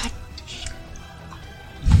doesn't...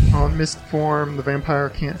 On mist form, the vampire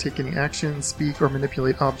can't take any action, speak, or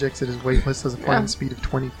manipulate objects. It is weightless, has a flying speed of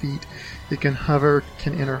 20 feet. It can hover,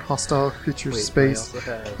 can enter hostile creatures' space,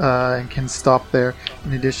 and can stop there.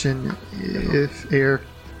 In addition, if air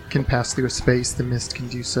can pass through a space, the mist can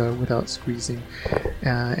do so without squeezing,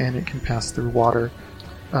 and it can pass through water.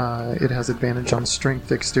 It has advantage on strength,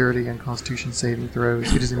 dexterity, and constitution saving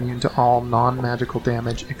throws. It is immune to all non-magical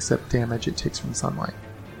damage except damage it takes from sunlight.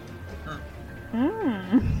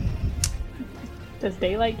 Does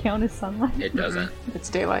daylight count as sunlight? It doesn't. It's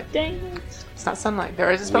daylight. Dang it. It's not sunlight.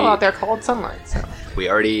 There is a spell out there called sunlight. So. We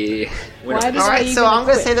already went Why over did this. I Alright, so even I'm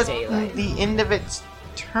gonna say equip that's daylight? the end of its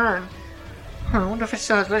turn. I wonder if it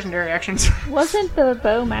still has legendary actions. Wasn't the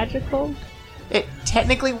bow magical? It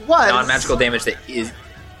technically was. Non-magical damage that It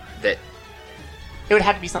would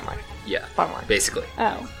have to be sunlight. yeah, Bottom line. basically.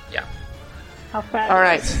 Oh. Yeah. How fast?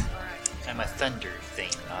 Alright. I'm a thunder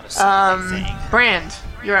thing, not a something thing. Brand,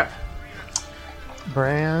 you're up.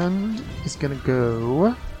 Brand is gonna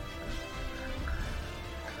go.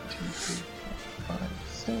 2, 3, 4, 5,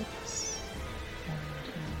 6.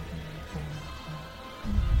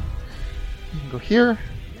 You can go here,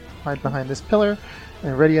 hide behind this pillar,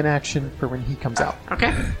 and ready an action for when he comes out.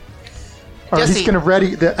 Okay. Or Jesse. he's gonna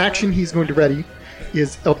ready. The action he's going to ready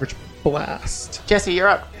is Eldritch Blast. Jesse, you're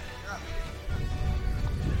up.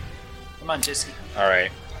 Come on, Jesse. All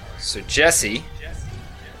right. So Jesse,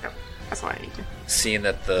 That's what I need to. seeing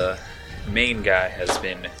that the main guy has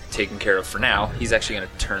been taken care of for now, he's actually going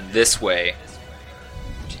to turn this way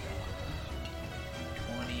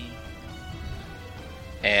 20.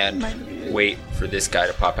 and wait for this guy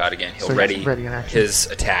to pop out again. He'll So he's ready ready in action. his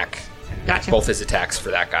attack, Gotcha. both his attacks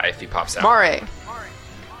for that guy if he pops out. Mare.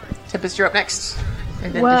 Tempest, you're up next.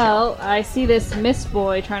 And then Well, I see this mist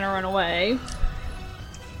boy trying to run away.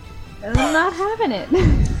 I'm not having it.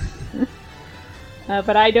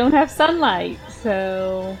 But I don't have sunlight,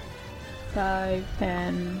 so 5,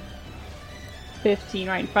 10, 15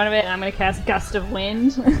 right in front of it, and I'm going to cast Gust of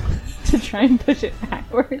Wind to try and push it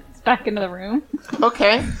backwards, back into the room. Bishop.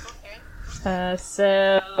 Okay.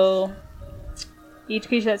 So each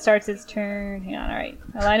creature that starts its turn, hang on, alright.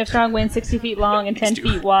 A line of strong wind 60 feet long and 10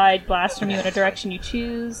 feet wide blasts from you in a direction you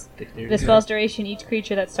choose. The spell's duration, each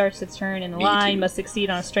creature that starts its turn in the line must succeed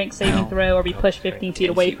on a strength saving throw or be pushed 15 feet 10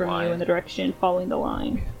 away feet from wide. you in the direction following the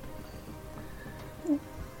line.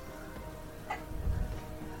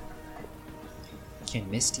 Can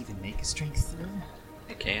Mist even make a strength throw?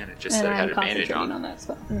 It can. It just And said it had I'm advantage concentrating on. on that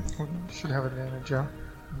spell. Should have advantage, yeah.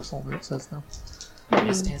 That's all that it says now.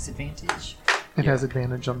 Mist has advantage. It has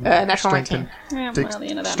advantage on natural strength 19. Yeah, Dex- well, the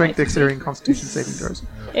end of that strength, might- dexterity, and constitution saving throws.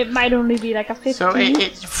 It might only be like a 15. So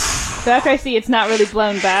it So after I see it's not really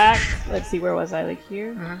blown back, let's see, where was I? Like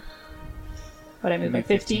here? What I moved by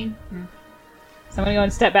 15? So I'm going to go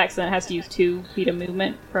and step back, so then it has to use 2 feet of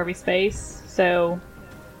movement for every space. So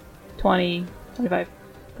 20, 25,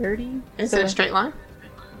 30? Is So it a straight line?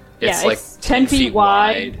 It's Yeah, like it's 10 feet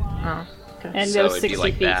wide. Oh. And So goes it'd be 60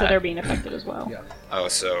 like feet, so that. they're being affected as well. Oh,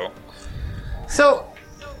 so So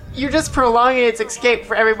you're just prolonging its escape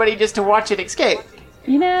for everybody just to watch it escape.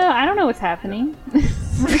 You know, I don't know what's happening.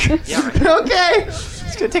 Okay.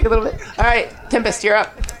 It's gonna take a little bit. All right, Tempest, you're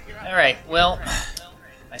up. All right. Well,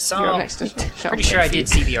 I You're saw. up next. Pretty sure I did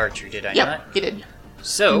see the archer, did I Yep, not? you did.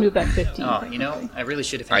 So, Move back 15. oh, you know, I really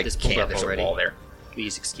should have had I this pulled can't. up There's already. a wall there.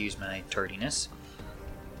 Please excuse my tardiness.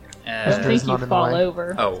 I don't think not you in the fall way.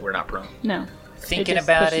 over. Oh, we're not prone. No. Thinking just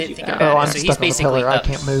about pushes it, you thinking back. Oh, about I'm it. So stuck he's on the basically pillar, I up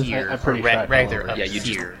can't move. here, I'm pretty or sure I rather fell over. up Yeah, you just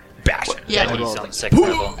here. bash it. Yeah. Like he's rolled on the a- second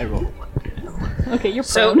level. I rolled a 1. Okay, you're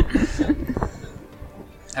So- prone.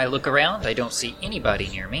 I look around. I don't see anybody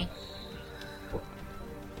near me.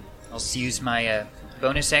 I'll use my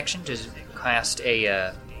bonus action to cast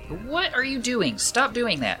a. What are you doing? Stop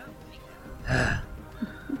doing that.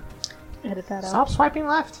 Edit that out. Stop swiping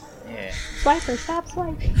left. Yeah. Swiper, stop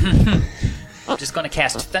swiping. I'm just gonna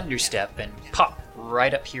cast Thunderstep and pop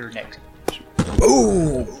right up here next.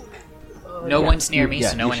 Ooh! No one's near me,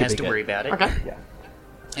 Yeah, so no you one should has be to good. worry about it. Okay. Yeah.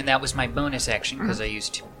 And that was my bonus action because I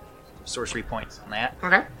used 2 sorcery points on that.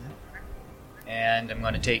 Okay. And I'm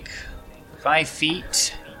going to take 5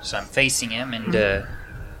 feet, so I'm facing him, and I'm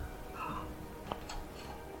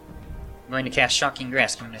going to cast Shocking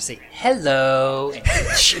Grasp. I'm going to say hello, and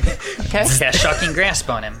Okay. cast Shocking Grasp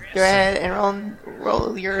on him. Go ahead and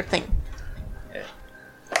roll your thing.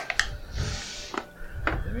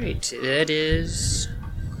 Alright, that is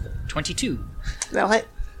 22. That'll hit.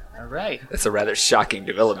 Alright. That's a rather shocking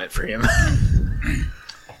development for him.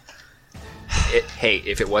 Hey,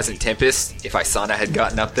 if it wasn't Tempest, if Isana had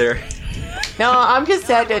gotten up there, No, I'm just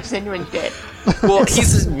sad that Sinwin's dead. well,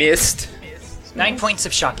 he's missed. 9 points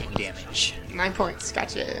of shocking damage. 9 points.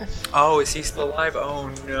 Gotcha. Oh, is he still alive? Oh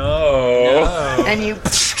no! And you.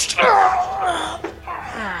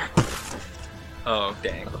 Oh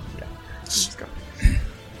dang!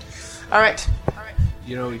 All right.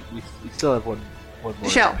 You know, we still have one more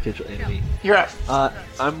Michelle. potential enemy. You're up.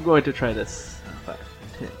 I'm going to try this. 5,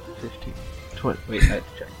 10, 15, 20. Wait, I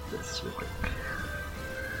have to check this real quick.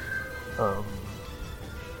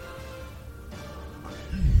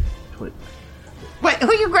 20. Wait, who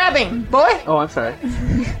are you grabbing, boy? Oh, I'm sorry.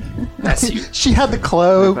 That's you. She had the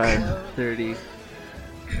cloak. 25, 30.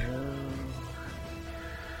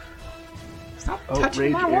 Stop Oh, touching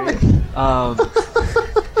rage my area. woman.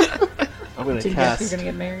 I'm going So to you guess cast. you're gonna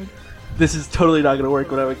get married? This is totally not going to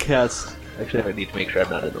work. What I would cast. Actually, I need to make sure I'm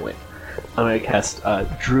not in the way. I'm going to cast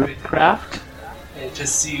Druidcraft and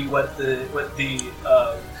just see what the what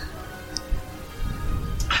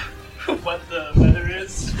the weather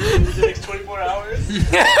is in the next 24 hours.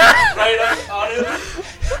 Right up on it.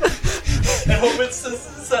 And hope it's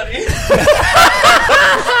sunny.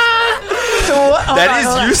 So what? hold That on, is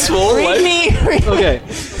hold on. useful. Read me. Okay.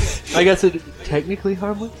 I guess it's technically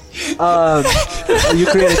harmless. You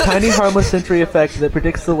create a tiny harmless sentry effect that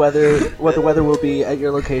predicts what the weather will be at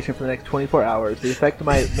your location for the next 24 hours. The effect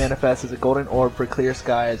might manifest as a golden orb for clear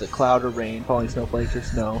skies, a cloud or rain, falling snowflakes or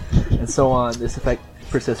snow, and so on. This effect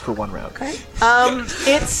persists for 1 round.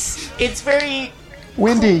 It's very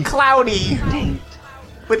Windy. cloudy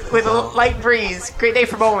with a light breeze. Great day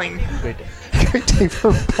for bowling. Great day. Great day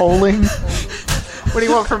for bowling. What do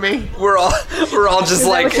you want from me? We're all just Is that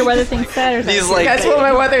like what your weather thing said? Or these something? like That's what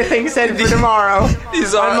my weather thing said for tomorrow.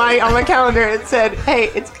 these are on my calendar, it said, "Hey,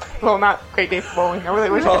 it's not great day for bowling." I really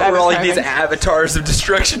wish I could we're all like have these avatars of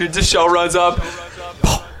destruction, and Dishelle runs up.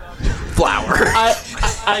 Flower. I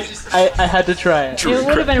had to try it. It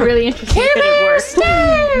would have been really interesting if it had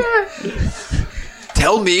worked.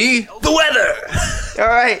 Tell me the weather. All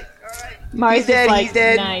right, Mars he's dead. is like, He's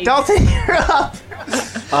dead. nice. Dalton, you're up.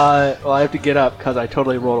 Well, I have to get up because I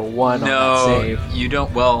totally rolled a 1 on that No, save. you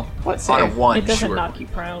don't. Well, What on a save? 1, It doesn't sure. knock you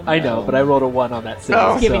prone. I know, though. but I rolled a 1 on that save.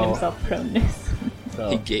 Oh. He's giving so- himself proneness. so-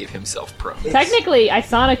 He gave himself prone. Technically,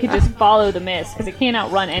 Isana could just follow the mist because it can't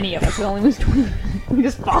outrun any of us. It only moves 20. We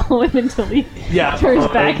just follow him until he Yeah. turns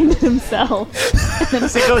back into himself.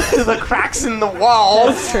 As it goes through the cracks in the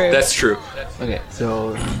walls. That's true. That's true. Okay,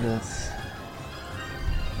 so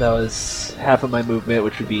that was half of my movement,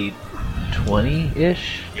 which would be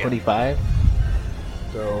 20-ish, 25.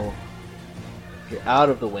 So you're out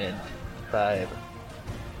of the wind. 5.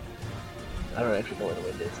 I don't actually know where the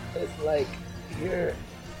wind is. It's like here.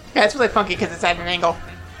 Yeah, it's really funky because it's at an angle.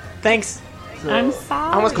 Thanks. So I'm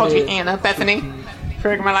sorry. I almost called you Okay. Anna, Bethany, 15, for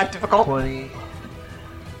making my life difficult. 20.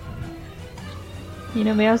 You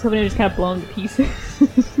know, maybe I was hoping it just kind of blown to pieces.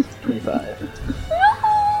 25.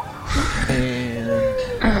 And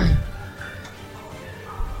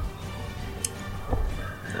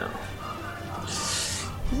no.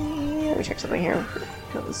 Let me check something here.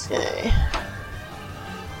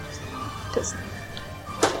 Does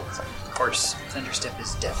Of course, Thunderstep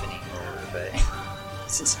is deafening, but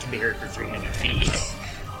since it can be heard for 300 feet.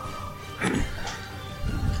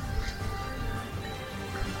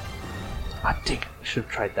 I think I should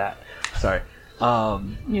have tried that. Sorry.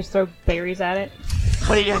 You just throw berries at it.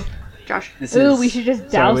 what are you doing, Josh? This Ooh, is, we should just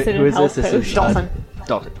sorry, douse it who in is health this? This is potions. Dolphin.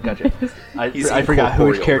 Dalton. Gotcha. He's I forgot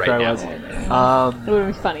which incorporeal character right I was. It would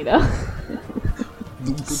be funny though.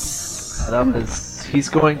 He's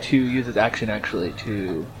going to use his action actually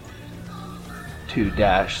to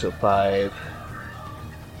dash. So 5,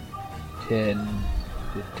 10,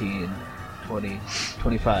 15, 20,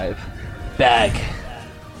 25. Bag.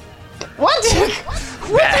 What? What's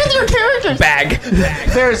with your characters? Bag.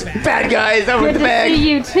 There's bad guys over Good the to bag.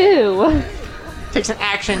 see you too. Takes an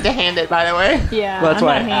action to hand it, by the way. Yeah, Well, that's I'm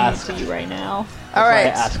why not I handing asked. it to you right now. All right. I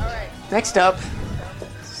asked. Next up,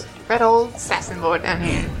 red old assassin boy down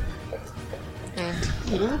here. And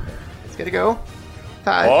he's gonna go.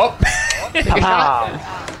 Oh. Take a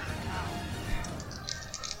shot.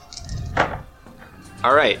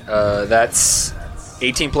 All right. That's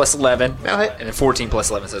 18 plus 11, That'll hit. and then 14 plus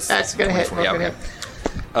 11. So That's gonna hit. 24. Yeah, Gonna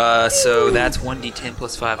okay. So that's 1d10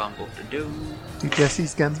 plus 5 on both to do. Do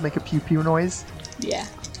Jesse's guns make a pew pew noise? Yeah.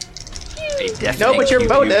 A deafening No, but your pew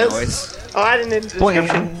bow pew does. noise. Oh, I didn't need the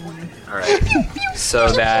description. All right.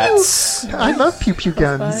 So that's I love pew pew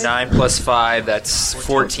guns. 9 plus 5. That's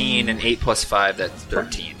 14, and 8 plus 5. That's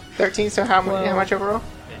 13. 13. So how much overall?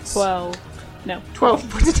 12. No.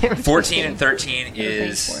 12. What's the damage? 14 and 13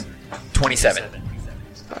 is 27.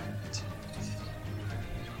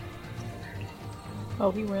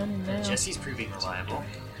 Oh, he running now. Jesse's proving reliable.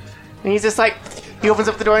 And he's just like, he opens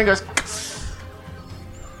up the door and goes,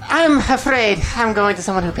 I'm afraid I'm going to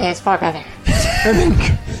someone who pays far better. And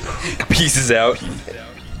then Pieces out.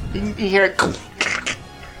 you hear it. So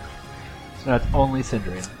that's only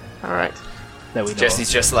Syndrome All right. that we know.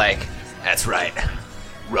 Jesse's just like, that's right.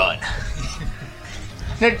 Run.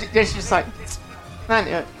 No, Jesse's just like, I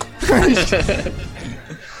knew it.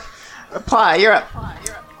 Apply, you're up.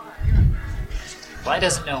 Bly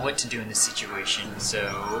doesn't know what to do in this situation,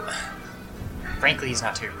 so frankly, he's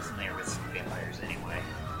not terribly familiar with vampires anyway.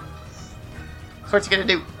 So what's he gonna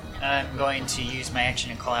do? I'm going to use my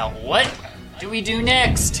action and call out, what do we do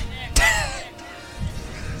next?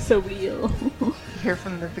 So real. You hear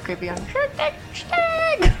from the great beyond, should take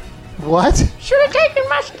stag! What? Should have taken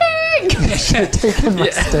my stag! Should have taken my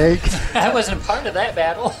steak. I wasn't a part of that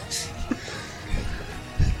battle.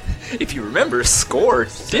 If you remember, Score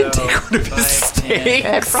did take one of his 5, 10. stakes.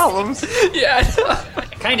 Had problems. Yeah, I know. I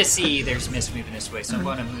kind of see there's Mist moving this way, so I'm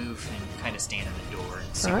going to move and kind of stand in the door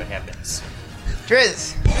and see what happens.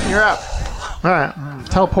 Driz, you're up. Alright,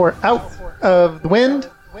 teleport out of the wind.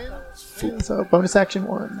 So bonus action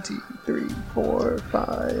 1, 2, 3, 4,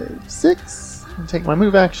 5, 6. And take my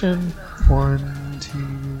move action. 1,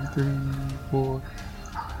 2, 3, 4,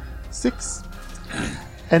 6.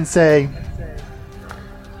 And say,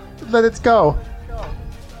 let it go.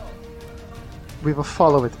 We will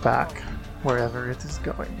follow it back wherever it is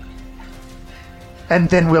going. And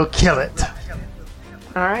then we'll kill it.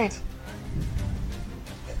 All right.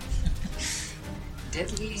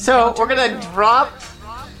 Deadly So we're gonna drop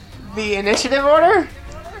the initiative order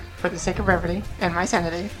for the sake of brevity and my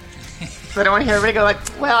sanity. So I don't want to hear everybody go like,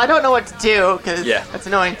 "Well, I don't know what to do," because Yeah. that's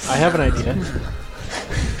annoying. I have an idea.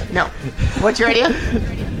 No. What's your idea?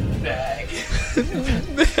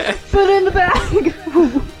 Put it in the bag.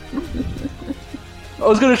 I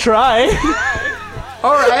was gonna try.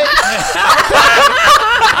 All right.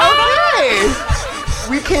 Okay.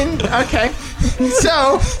 We can. Okay.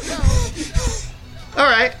 So. All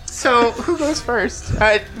right. So who goes first?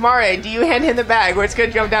 Mare, do you hand him the bag? We're just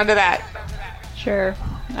gonna jump down to that. Sure.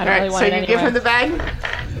 I All don't right. really So want it you anyway. give him the bag.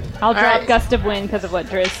 I'll drop right. Gust of Wind because of what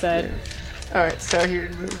Driz said. All right. So here,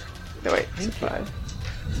 move. No wait.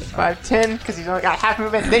 5, 10, because he's only got half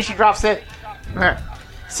movement. Then she drops it. All right.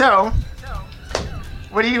 So,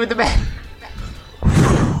 what do you do with the bag?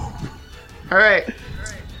 All right.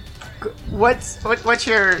 What's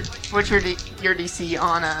your DC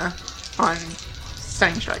on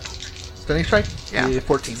stunning strike? Stunning strike? Yeah.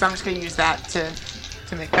 14. So I'm just gonna use that to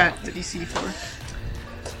make that the DC for.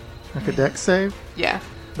 Like a dex save Yeah.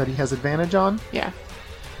 that he has advantage on. Yeah.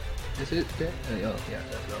 Is it? Oh, yeah,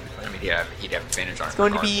 that'll be fine. I mean, yeah, he'd have advantage on it. It's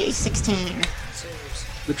going to be a 16.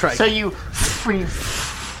 The trike. So you.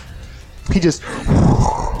 He just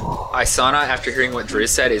Isana, after hearing what Driz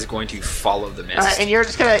said, is going to follow the mist. All right, and you're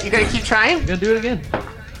gonna keep trying. I'm gonna do it again.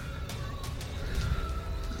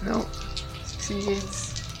 No.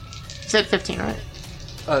 Succeeds. You said 15, right?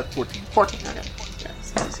 14. 14, okay. Yeah,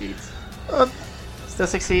 still succeeds. Still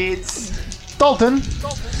succeeds. Dalton.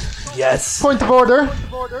 Yes. Point of order.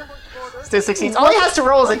 Still succeeds. All he has to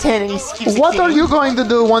roll is a 10 and he keeps succeeding. What are you going to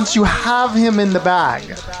do once you have him in the bag?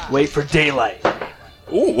 Wait for daylight.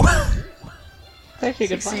 Ooh. That's actually a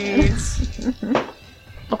good plan. Succeeds.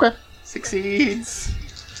 Okay. Succeeds.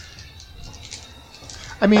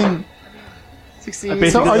 I mean, Succeed. I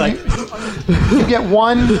basically So are like you get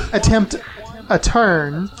one attempt a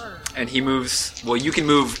turn. And he moves. Well, you can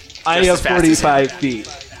move. Just I as have fast as him. 45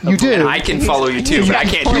 feet. You do. And I can follow you too, but I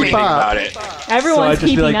can't do anything about it. Everyone's just be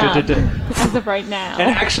keeping like, up duh, duh, as of right now. And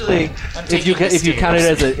actually, if you count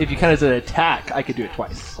it as an attack, I could do it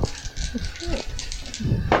twice.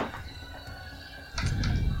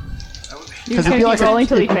 He's going to keep rolling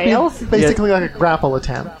till he fails. Basically like a grapple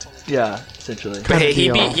attempt. Yeah, essentially. But hey,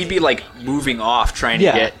 deal. he'd be like moving off, trying to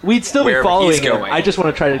Yeah, get. we'd still be wherever following he's him. going. I just want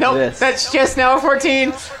to try to do Nope, this. that's just now a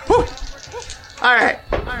 14. Whew. All right.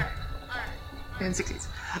 And succeeds.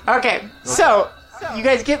 Okay, so you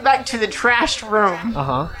guys get back to the trashed room,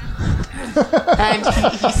 and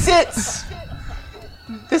he sits.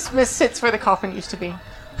 This miss sits where the coffin used to be.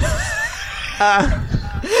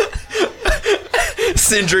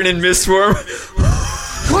 Sindrin in mistform.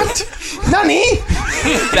 What? Nani?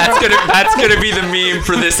 That's gonna be the meme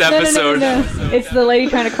for this episode. No. It's the lady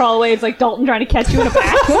trying to crawl away. It's like Dalton trying to catch you in a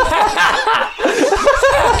back.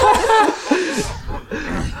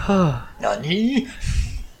 Nani?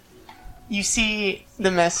 You see the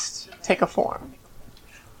mist take a form.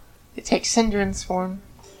 It takes Sindrin's form,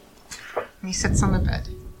 and he sits on the bed.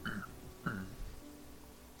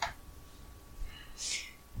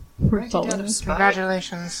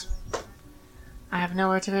 Congratulations. I have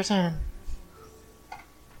nowhere to return.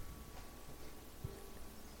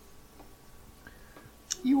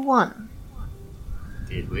 You won.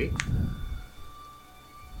 Did we?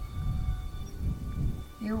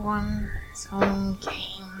 You won some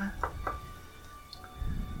game.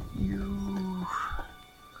 You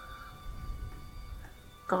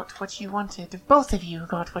got what you wanted. Both of you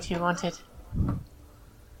got what you wanted.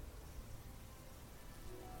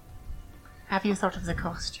 Have you thought of the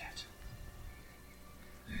cost yet?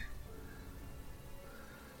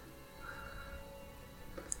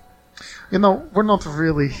 You know, we're not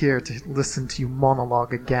really here to listen to you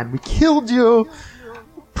monologue again. We killed you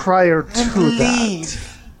prior to that.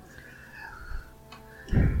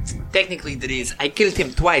 Technically, there is. I killed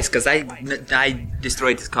him twice because I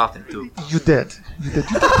destroyed his coffin too. You did.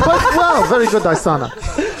 But, well, very good, Isana.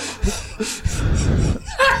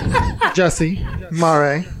 Jesse,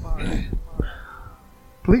 Mare,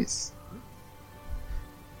 please.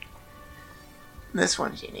 This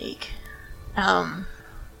one's unique.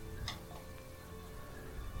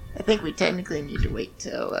 I think we technically need to wait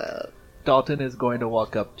till, Dalton is going to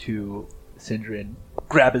walk up to Sindrin,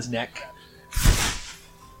 grab his neck,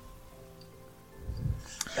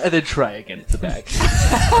 and then try against the bag.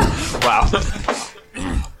 Wow.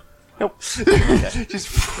 nope.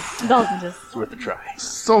 Dalton just... It's worth a try.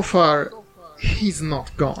 So far, he's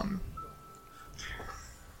not gone.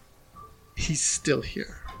 He's still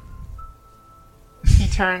here. He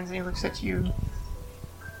turns and he looks at you.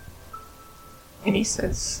 And he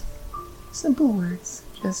says, simple words,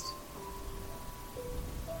 just,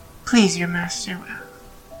 please your master well.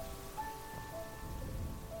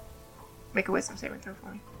 Make a wisdom saving throw for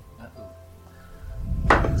me.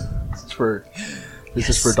 This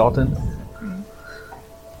is for Dalton. Mm-hmm.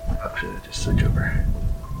 Oh, should I just switch over?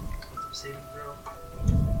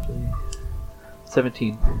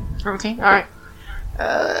 17. 17? Alright.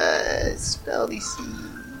 Spell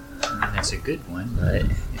DC. That's a good one, but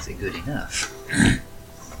is it good enough?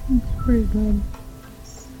 Pretty good.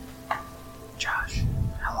 Josh,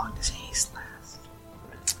 how long does haste last?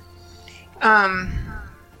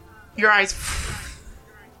 Your eyes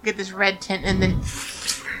get this red tint and then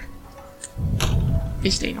they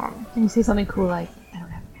stay normal. And you say something cool like, I don't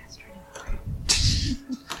have a master anymore.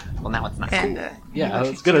 Well, now it's not. And, Yeah, I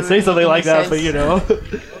was gonna say something like that, but you know.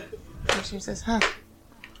 And she says, huh.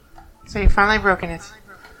 So you've finally broken it.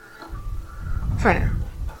 For now.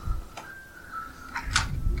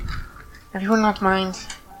 If you will not mind,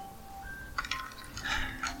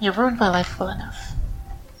 you've ruined my life well enough.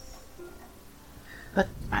 Let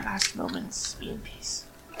my last moments be in peace.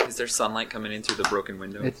 Is there sunlight coming in through the broken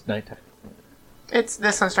window? It's nighttime. It's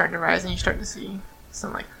the sun's starting to rise, and you start to see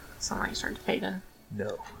sunlight starting to fade in.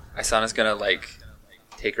 No. Isana's gonna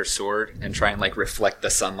take her sword and try and reflect the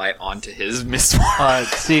sunlight onto his mistform.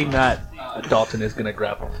 Seeing that, Dalton is gonna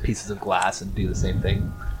grab pieces of glass and do the same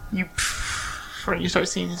thing. When you start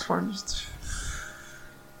seeing his form, just...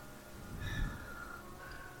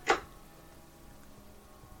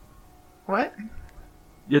 What?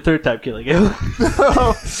 Your third time killing him.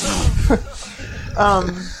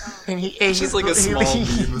 And he's just like a small beam of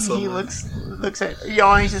he sunlight. looks at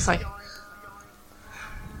y'all and he's just like,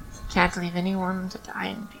 can't leave anyone to die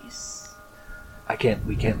in peace.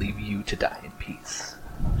 We can't leave you to die in peace.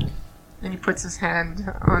 Then he puts his hand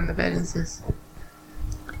on the bed and says,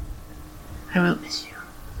 I will miss you.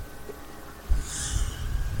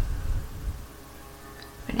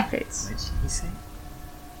 And he fades. What did he say?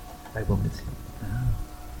 I will miss you.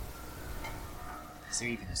 Is there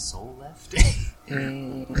even a soul left? Is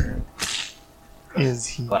he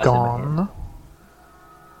Glass in my gone?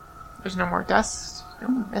 There's no more dust. No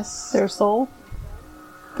more mist. Their soul?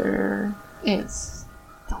 There is.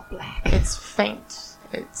 It's all black. It's faint.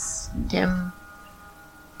 It's dim.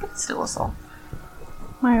 But it's still a soul.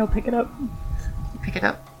 Mario, pick it up. You pick it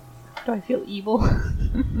up. Do I feel evil?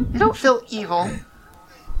 You don't feel evil.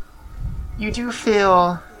 You do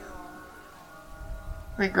feel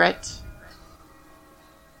regret,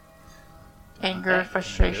 anger,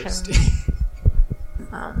 frustration,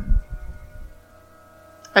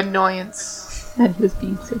 annoyance, And he was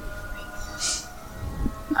being so.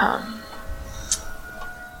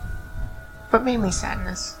 but mainly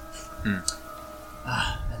sadness.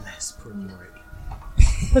 Alas, poor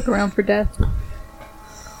Yorick. Look around for death.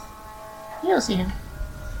 You don't see him.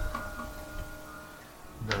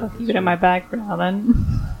 I'll keep it in my bag for now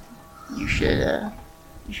then. You should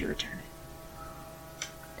return it.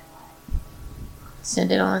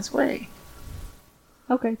 Send it on its way.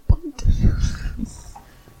 Okay.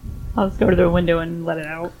 I'll just go to the window and let it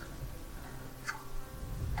out.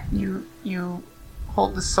 You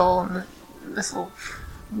hold the soul and the missile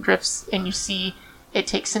drifts, and you see it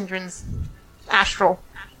take Sindrin's astral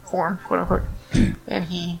form, quote unquote, and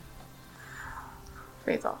he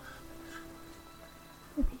fades off.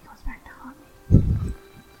 Maybe he goes back to haunt me.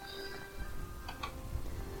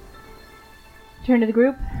 Turn to the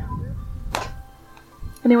group.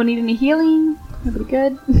 Anyone need any healing? Nobody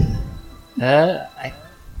good? I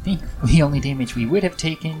think the only damage we would have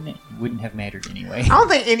taken wouldn't have mattered anyway. I don't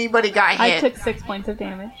think anybody got I hit. took 6 points of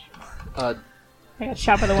damage. Uh, I got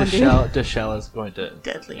shot by the one dude. Deshell is going to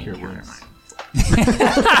Deadly cure encounter. wounds.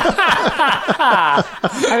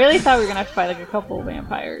 I really thought we were gonna have to fight like a couple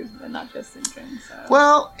vampires, and not just Sindrin. So.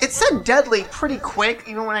 Well, it said deadly pretty quick,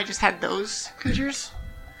 even when I just had those creatures.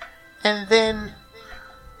 And then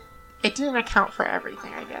it didn't account for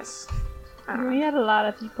everything, I guess. I don't know. We had a lot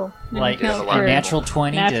of people. Like Didn't a account for- natural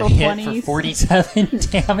 20 natural to hit 20s. for 47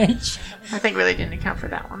 damage. I think really didn't account for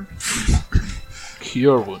that one.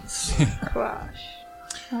 Cure wounds. Gosh.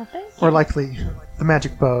 Oh, thank you. Or likely the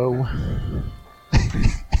magic bow.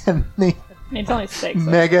 And the I mean, it's only 6. so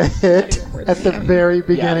mega it's hit not even worth at the it. very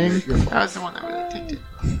beginning. That was the one that really ticked it.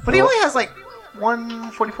 But he only has like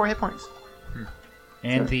 144 hit points.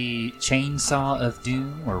 And the chainsaw of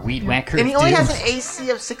doom, or weed whacker And he of only doom. has an AC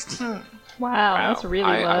of 16. Wow, that's really low.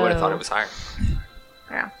 I would have thought it was higher.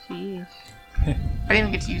 Yeah. Jeez. I didn't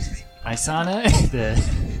even get to use it. Isana, the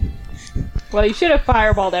Well, you should have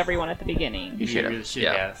fireballed everyone at the beginning. You should have. really should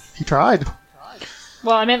Yeah. have. He tried.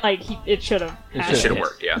 Well, I meant like it should have. It It should have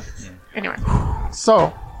worked, yeah. Anyway. So,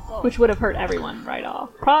 Which would have hurt everyone right off.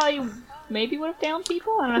 Probably, maybe would have downed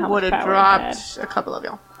people. I don't know how Would much have power it had. dropped a couple of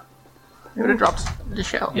y'all. It would have dropped the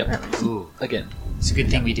shell. Yep. at least. Ooh, Again. it's a good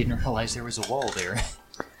thing we didn't realize there was a wall there.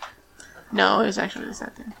 No, it was actually a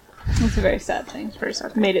sad thing. It's a very sad thing. It's very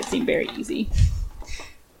sad thing. Made it seem very easy.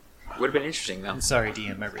 Would have been interesting, though. I'm sorry,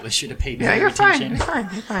 DM. I really should have paid Yeah, more you're fine. attention. You're fine.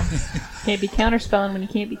 You're fine. Can't be counterspelling when you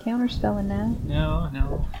can't be counterspelling now.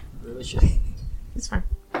 No, really should. It's fine.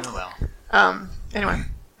 Oh well. Anyway.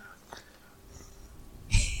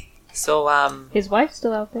 So, His wife's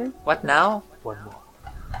still out there. what now? One more.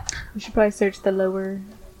 We should probably search the lower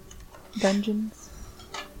dungeons.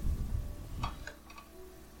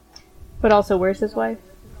 But also, where's his wife?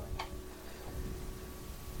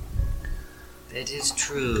 That is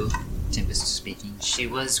true, Tempest speaking. She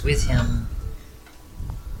was with him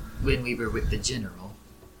when we were with the general.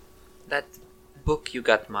 That book you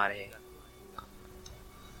got, Mare.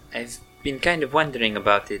 I've been kind of wondering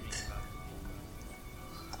about it.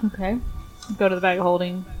 Okay. Go to the bag of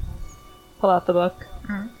holding. Pull out the book.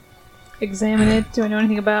 Examine it. Do I know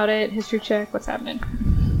anything about it? History check. What's happening?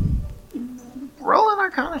 Roll an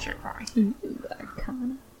Arcana check for me.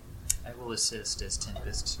 Arcana. I will assist as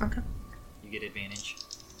Tempest. Okay. You get advantage.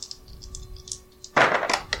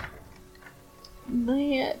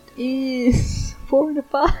 That is 4 to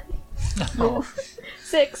 5. Oh,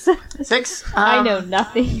 6. 6. I know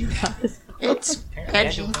nothing about this book. It's apparently I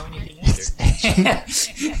edgy. don't know anything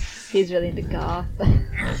either. He's really into goth.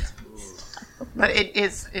 But it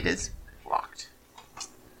is locked.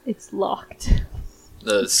 It's locked.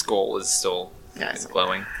 The skull is still Yeah, it's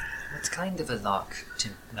glowing. What kind of a lock?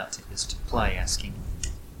 Not Tempest. Ply asking.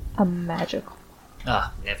 A magical,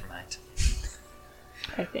 Ah, never mind.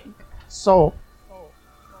 I think. so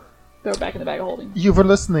Throw it back in the bag of holding. you were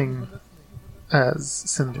listening as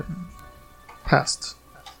Cinder passed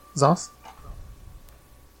Zos.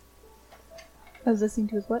 I was listening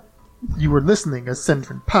to his what? You were listening as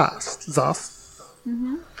Sindrin passed, thus.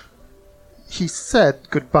 Mm-hmm. He said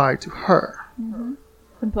goodbye to her. Mm-hmm.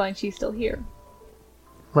 Implying she's still here.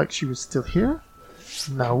 Like she was still here?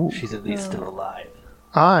 No. She's at least still alive.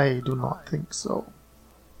 I do not think so.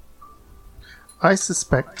 I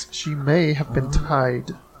suspect she may have been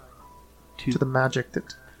tied to the magic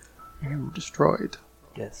that you destroyed.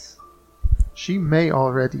 Yes. She may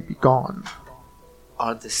already be gone.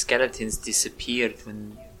 All the skeletons disappeared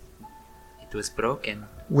when it was broken.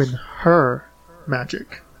 When her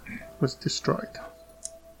magic was destroyed.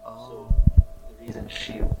 Oh. The reason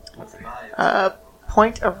she was alive.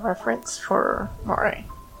 Point of reference for Moray.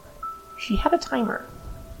 She had a timer.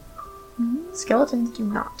 Skeletons do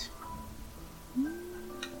not.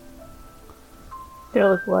 Did it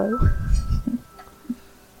look low?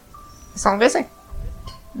 Song busy.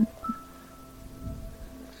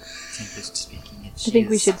 Tempest speaking. If I she think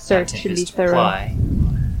we is should search at and be Tempest thorough. reply,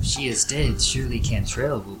 if she is dead, surely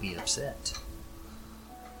Cantrell will be upset.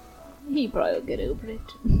 He probably will get over it.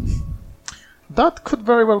 That could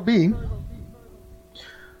very well be.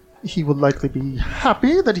 He will likely be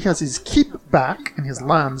happy that he has his keep back and his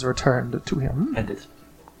lands returned to him. And it's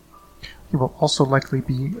He will also likely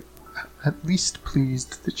be at least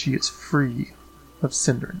pleased that she is free of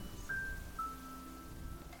Sindrin.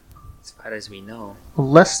 As far as we know.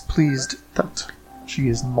 Less pleased that she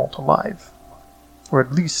is not alive. Or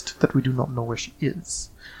at least that we do not know where she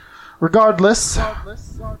is. Regardless,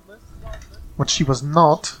 what she was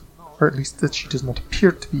not, or at least that she does not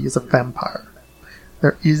appear to be, is a vampire.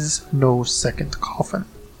 There is no second coffin.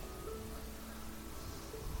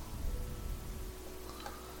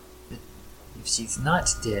 If she's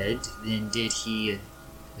not dead, then did he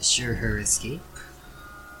assure her escape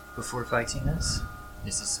before fighting us?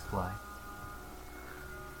 This is Supply.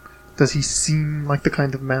 Does he seem like the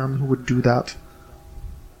kind of man who would do that?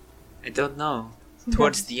 I don't know.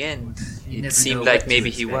 Towards the end, You it never seemed know like what to maybe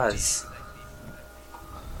he expect. was.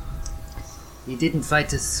 He didn't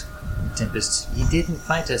fight us, Tempest. He didn't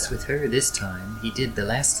fight us with her this time. He did the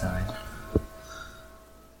last time.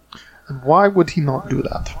 And why would he not do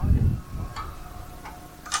that?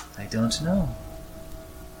 I don't know.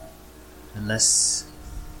 Unless,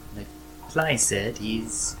 like Fly said, he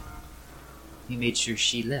made sure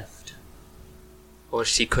she left. Or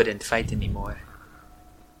she couldn't fight anymore.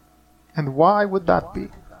 And why would that be?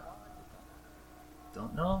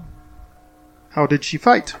 Don't know. How did she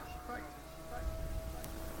fight?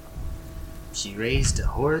 She raised a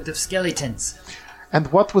horde of skeletons.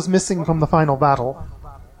 And what was missing from the final battle?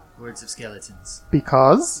 Hordes of skeletons.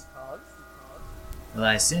 Because? Well,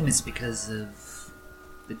 I assume it's because of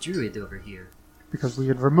the druid over here. Because we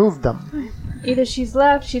had removed them. Either she's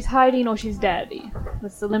left, she's hiding, or she's dead.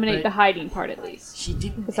 Let's eliminate Right. the hiding part at least. She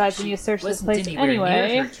didn't. Besides, when she you search this wasn't place anywhere anyway.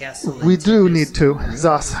 near her castle We in do Tempest. need to,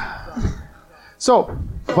 thus. So,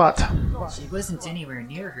 what? She wasn't anywhere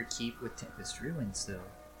near her keep with Tempest ruins, though.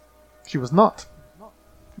 She was not.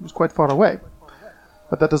 She was quite far away.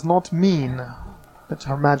 But that does not mean that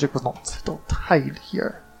her magic was not still tied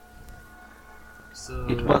here. So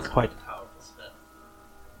it was quite a powerful spell.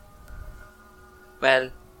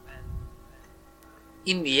 Well,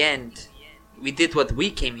 in the end, we did what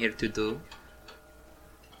we came here to do.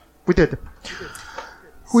 We did.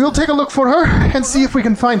 We'll take a look for her and see if we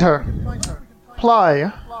can find her.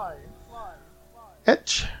 Ply,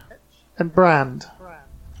 Etch, and Brand.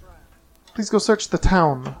 Please go search the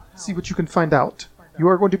town. See what you can find out. You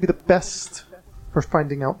are going to be the best for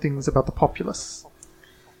finding out things about the populace.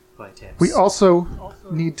 We also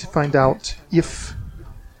need to find out if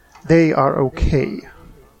they are okay.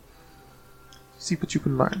 See what you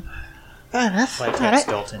can learn. Fair enough. Fly Alright.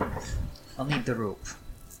 Dalton. I'll need the rope.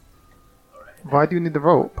 Why do you need the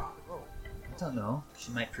rope? I don't know.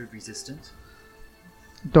 She might prove resistant.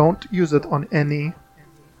 Don't use it on any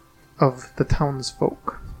of the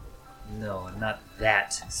townsfolk. No, I'm not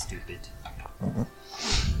that stupid.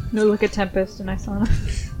 No, look at Tempest and Isana.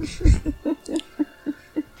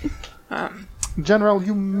 General,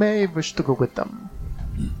 you may wish to go with them.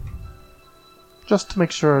 Just to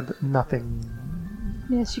make sure that nothing...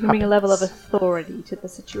 Yes, you can bring a level of authority to the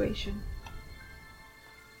situation.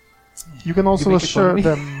 You can also make it assure funny.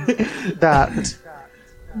 them that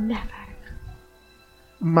Never.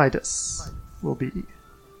 Midas will be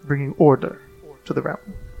bringing order to the realm.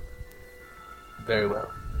 Very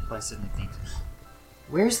well. Why suddenly think?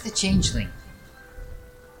 Where's the changeling?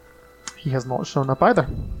 He has not shown up either.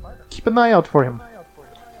 Keep an eye out for him.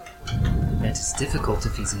 That is difficult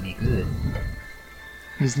if he's any good.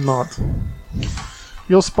 He's not.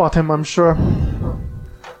 You'll spot him, I'm sure.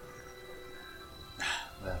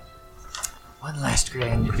 Well, One last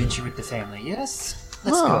grand adventure with the family. Yes,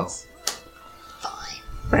 let's Oh. go.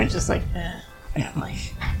 Brand's just like, family.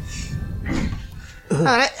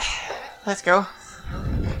 Alright, let's go.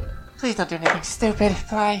 Please don't do anything stupid.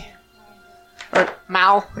 Bye. Or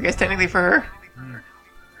Mal, I guess technically for her.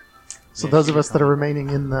 So those of us that are remaining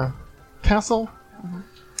in the castle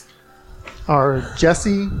are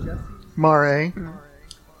Jesse, Mare,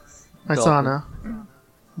 Isana,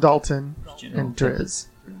 Dalton, and Driz.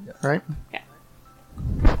 Right?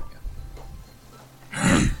 Yeah.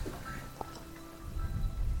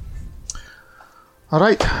 All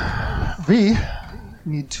right. We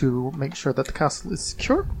need to make sure that the castle is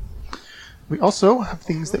secure. We also have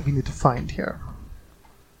things that we need to find here.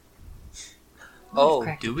 Oh,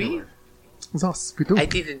 do we? Yes, we do. I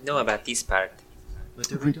didn't know about this part.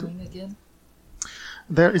 What are we doing again?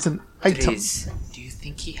 There is an item, Triz, do you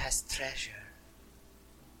think he has treasure?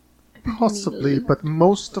 possibly, but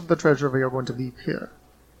most of the treasure we are going to leave here.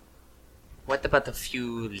 What about a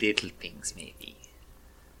few little things, maybe?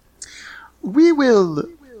 We will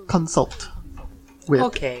consult with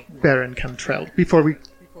Okay. Baron Cantrell before we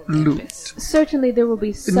loot. Certainly, there will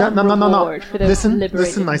be some No. reward for those Listen,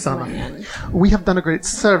 liberated Isana. land. We have done a great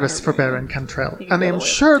service for Baron Cantrell, and I am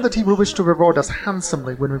sure that he will wish to reward us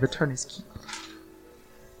handsomely when we return his keep.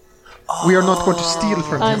 We are not going to steal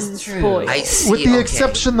from him. Unspoiled. I see. With the okay.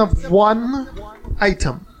 exception of one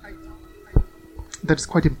item that is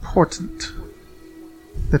quite important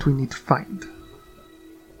that we need to find.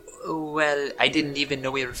 Well, I didn't even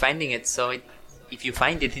know we were finding it, so if you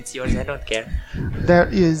find it, it's yours. I don't care. There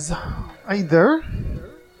is either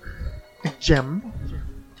a gem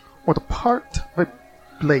or the part of a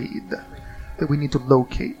blade that we need to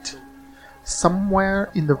locate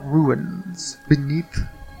somewhere in the ruins beneath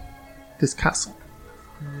this castle.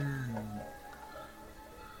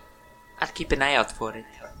 I'll keep an eye out for it.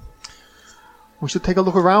 We should take a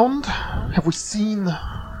look around. Have we seen...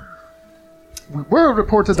 We were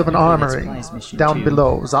reported of an armory supplies mission down too.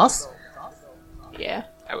 below Zas. Yeah.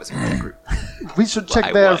 I was in that group. We should check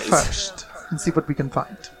I there was. first and see what we can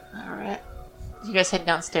find. Alright. You guys head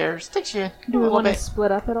downstairs. Takes you a Do we little want to bit.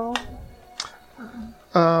 split up at all?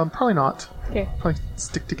 Probably not. Okay. Probably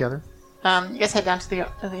stick together. You guys head down to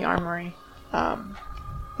the armory.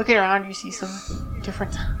 Looking around, you see some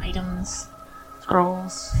different items,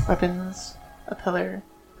 scrolls, weapons, a pillar,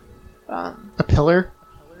 A pillar?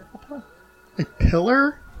 A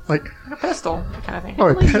pillar? Like, a pistol, that kind of thing. oh, a I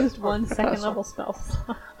only pillar. used one second level spell.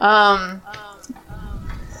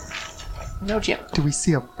 No gem, Do we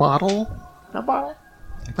see a bottle? no bottle.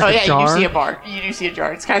 Like Oh a yeah, jar? you do see a bar. You do see a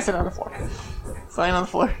jar. It's kind of sitting on the floor. It's lying on the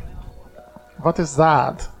floor. What is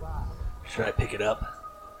that? Should I pick it up?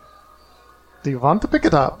 Do you want to pick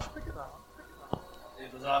it up?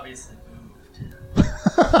 It was obviously moved.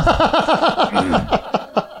 Although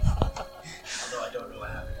I don't know what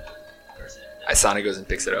happened. Isana goes and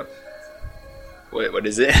picks it up. What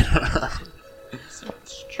is it? It's a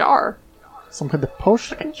jar, Some kind of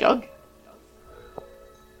potion? like a jug.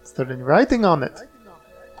 Is there any writing on it?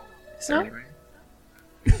 Is there any writing?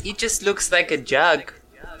 It just looks like a jug.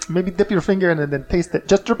 Maybe dip your finger in it and then taste it.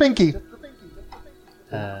 Just your pinky.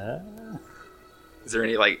 Is there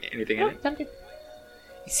anything in it? It's empty.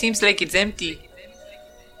 It seems like it's empty.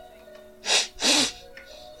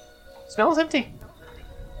 Smells empty.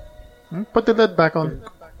 Put the lid back on.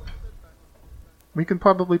 We can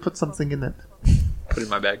probably put something in it. Put it in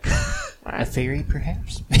my bag. A fairy,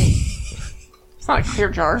 perhaps? It's not a clear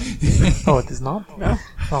jar. Oh, it is not? No.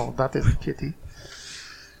 Oh, that is a pity.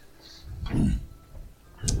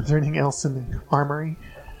 Is there anything else in the armory?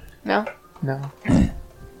 No. No.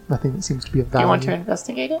 Nothing that seems to be of Do you value. want to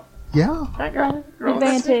investigate it? Yeah. Alright, go ahead. Roll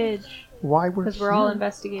investigate. Advantage. Why we're Because we're all here.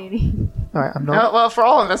 investigating. Alright, I'm No, not. well, for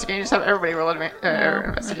all investigating, just have everybody roll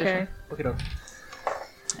investigation. Okay. Look it up.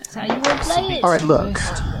 That's how you will play it. Alright, look.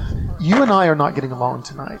 You and I are not getting along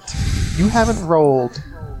tonight. You haven't rolled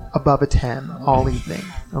above a 10 all evening,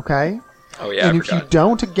 okay? Oh yeah, And I if you forgot.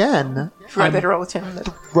 don't again, If you want I'm to roll a 10, then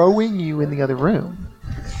throwing you in the other room.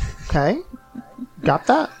 Okay? Got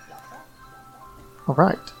that?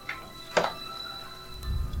 Alright.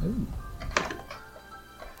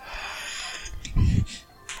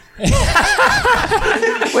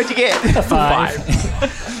 what'd you get?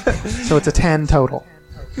 So it's a 10 total.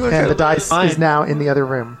 And the dice Fine. is now in the other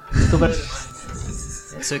room.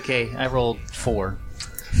 It's okay. I rolled 4.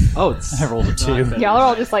 Oh, it's I rolled a 2. Y'all are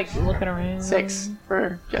all just like looking around. 6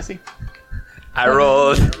 for Jesse. I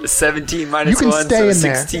rolled a 17 minus You can 1, stay so in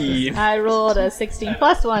there. 16. I rolled a 16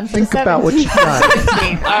 plus 1 for Think 17. about what you've done.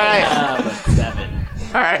 Alright, 7.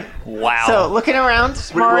 alright. Wow. So, looking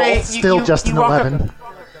around, Mare, Still just you an walk 11. Up,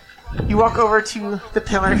 You walk over to the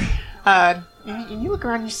pillar. And you look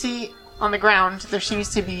around. You see on the ground there seems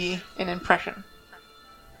to be an impression.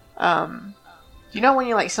 You know when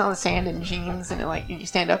you like sit on the sand in jeans and like you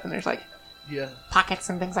stand up and there's like pockets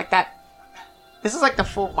and things like that. This is like the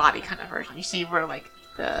full body kind of version. You see where like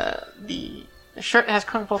the shirt has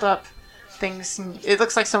crumpled up. Things. It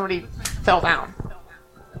looks like somebody fell down.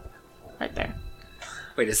 Right there.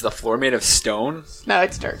 Wait, is the floor made of stone? No,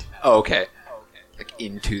 it's dirt. Oh, okay. Like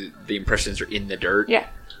into the impressions are in the dirt. Yeah.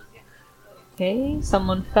 Okay,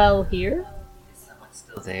 someone fell here. Someone's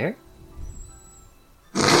still there.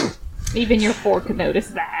 Even your four could notice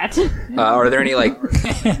that. Are there any like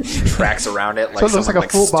tracks around it? Like So it looks someone, like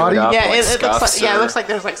a full stood body? Up, Yeah, like, it looks like scuffs it or- looks like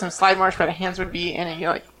there's like some slide marks where the hands would be, and then you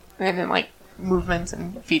like, and then like movements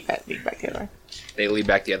and feet that lead back the other way. They lead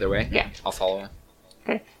back the other way. Yeah. I'll follow them.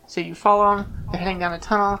 Okay, so you follow them. They're heading down a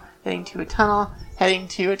tunnel, heading to a tunnel, heading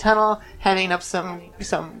to a tunnel, heading up some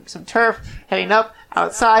turf, heading up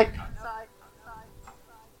outside.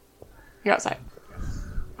 You're outside,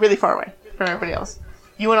 really far away from everybody else.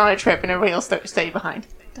 You went on a trip, and everybody else stayed behind.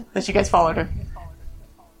 Unless you guys followed her.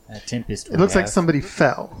 Tempest. It looks like somebody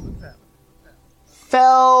fell.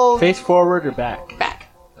 Fell Face forward or back?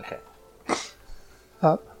 back. Okay.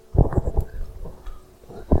 Up.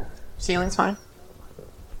 Ceiling's fine.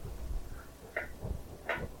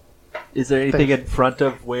 Is there anything in front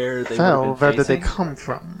of where they Fell. would have Where been did they facing? come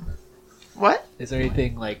from? What? Is there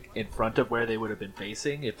anything like in front of where they would have been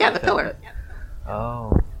facing? If Yeah, they the fell pillar. that-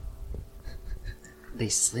 Oh. They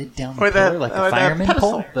slid down Or the pillar like or a fireman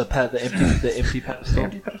pedestal. pole. The empty pedestal.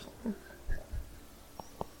 Empty pedestal.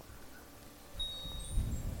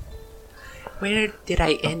 Where did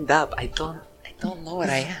I end up? I don't know where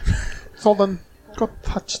I am. Solden, go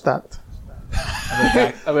touch that.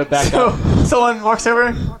 I went back So up. someone walks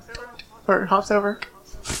over, or hops over,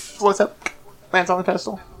 floats up, lands on the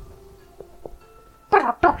pedestal.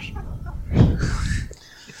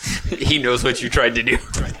 He knows what you tried to do.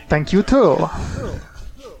 Thank you too.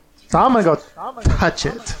 So I'm gonna go touch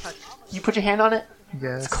it. You put your hand on it.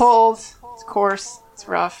 Yes. It's cold. It's coarse. It's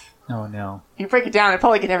rough. Oh no. You break it down, it'll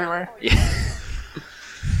probably get everywhere.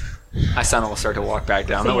 Asana will start to walk back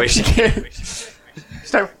down the way she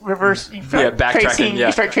Start reverse. You start backtracking, tracing. yeah.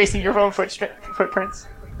 You start tracing your own footprints.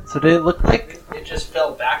 So did it look like it just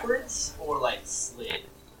fell backwards or like slid?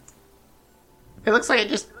 It looks like it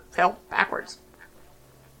just fell backwards.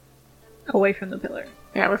 Away from the pillar.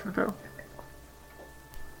 Yeah, away from the pillar.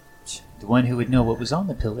 The one who would know what was on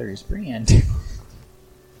the pillar is Brand.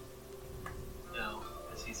 No,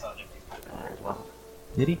 because he saw different as well.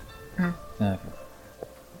 Did he? Okay.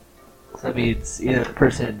 So that means either the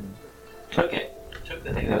person took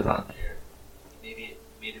the thing that was on there, maybe it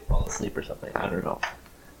made him fall asleep or something. I don't know.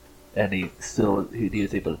 And he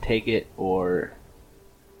was able to take it, or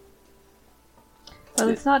Well,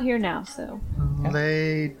 it's not here now, so.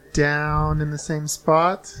 Lay down in the same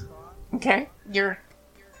spot. Okay, you're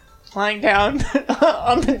lying down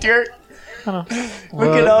on the dirt.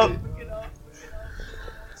 Look it up.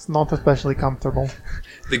 It's not especially comfortable.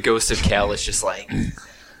 The ghost of Cal is just like,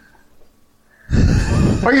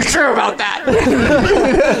 Are you sure about that?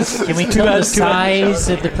 Can we tell the size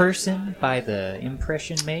of the person by the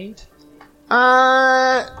impression made?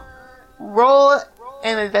 Roll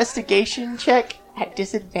an investigation check at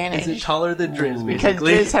disadvantage. is it taller than Driz? Because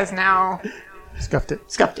Basically, Driz has now Scuffed it.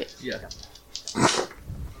 scuffed it. yeah.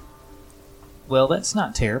 Well, that's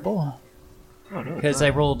not terrible. Because I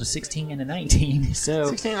rolled a 16 and a 19, so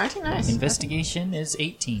 16, 19, nice. investigation is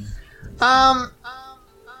 18.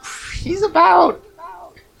 He's about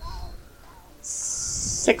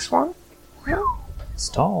 6'1". It's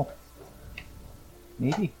tall.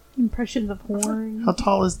 Maybe. Impressions of horn. How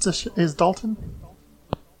tall is Dalton?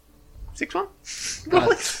 6'1".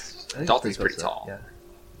 Dalton's pretty tall. Yeah.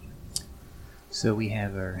 So we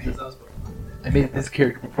have our... I made this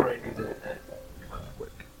character before I knew that.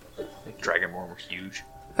 Dragonborn were huge.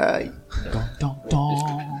 Dong, dong,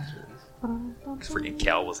 dong. Freaking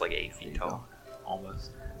Cal was like 8 feet tall.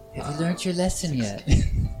 Almost. Have you learned your lesson yet?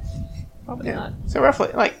 Probably Yeah. not. So roughly,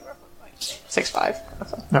 like 6'5".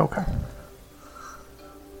 That's all. No, okay.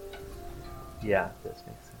 Yeah, this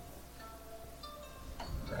makes sense.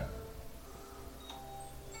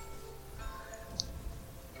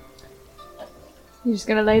 You're just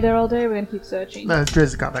gonna lay there all day? We're gonna keep searching.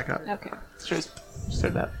 Driz got back up. Okay. Just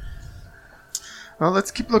stood up. Well,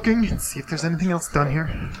 let's keep looking and see if there's anything else done here.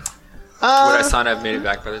 Would Asana have made it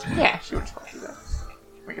back by this point? Yeah, she would follow you back.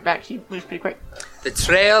 Bring it back. She moves pretty quick. The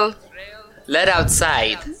trail led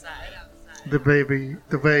outside. The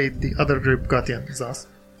way the other group got in is us.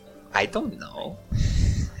 I don't know.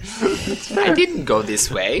 I didn't go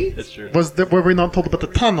this way. That's true. Were we not told about the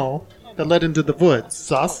tunnel that led into the woods,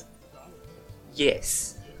 Sauce?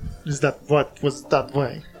 Yes. Is that what was that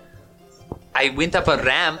way? I went up a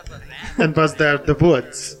ramp. And was there the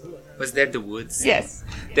woods? Was there the woods? Yes.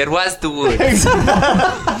 There was the woods.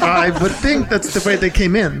 I would think that's the way they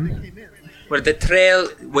came in. Where the trail,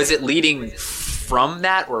 was it leading from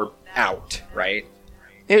that or out, right?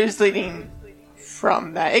 It was leading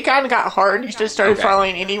from that. It kind of got hard. You just started Okay.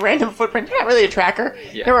 following any random footprint. You're not really a tracker.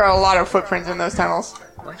 Yeah. There were a lot of footprints in those tunnels.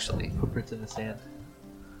 Actually. Footprints in the sand.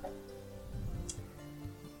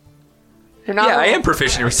 You're not Yeah, I am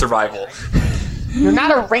proficient with survival. You're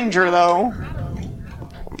not a ranger, though.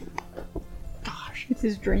 It's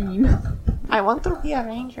his dream. I want to be a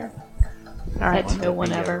ranger. All right. That's no one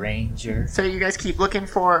Be a ever. ranger. So you guys keep looking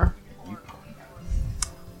for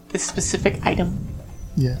this specific item.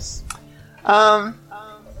 Yes.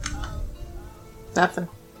 Nothing.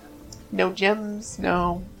 No gems.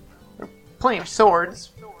 No. There are plenty of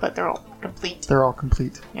swords, but they're all complete. They're all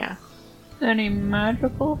complete. Yeah. Any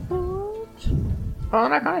magical food? Well,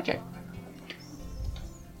 an arcana check.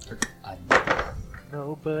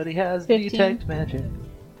 Nobody has 15. detect magic.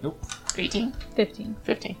 18. 15.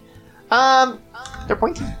 15. They're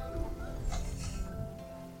pointy.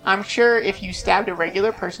 I'm sure if you stabbed a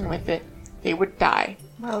regular person with it, they would die.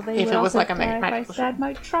 Well, they If would it was also like a die if I magical stabbed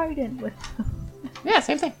my trident with. Yeah,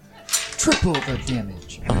 same thing. Triple the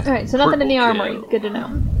damage. Alright, so nothing in the Triple armory. kill. Good to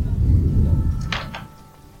know.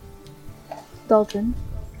 Dalton,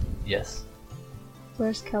 Yes.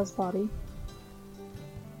 where's Kel's body?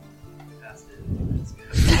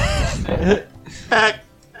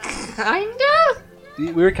 Kinda?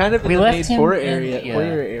 We were kind of in We the left main him foyer in area. the,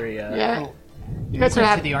 Foyer area. Yeah. Oh, You guys would went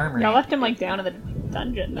have to the armory. Y'all left him like down in the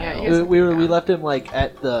dungeon. Yeah, though. you guys- We left him like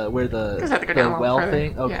at the where the Just have to go down a little well further.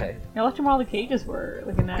 thing. Yeah. Okay. Y'all left him where all the cages were,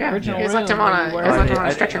 like in that Yeah, original you guys room. left him on where a- you were. you guys left him on a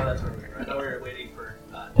I stretcher. didn't know that's where we were. I thought we were waiting for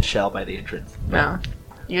Michelle by the entrance. No.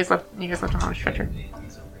 You guys left him on a stretcher.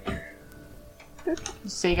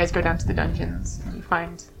 So you guys go down to the dungeons and you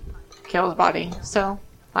find Kale's body. So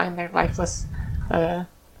lying there lifeless.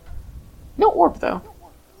 No orb though.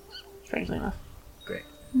 Strangely enough.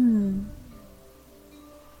 Hmm.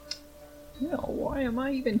 No, why am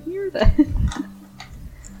I even here then?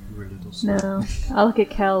 You were a little slow. No. I'll look at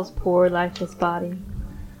Kel's poor, lifeless body.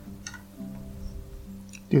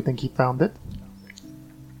 Do you think he found it?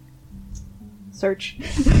 Search.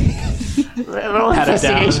 Roll Pat it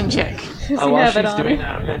down. investigation check. Does he While have she's it on doing him?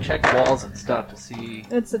 that, I'm gonna check walls and stuff to see.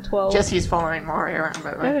 It's a 12. Jesse's following Mario around,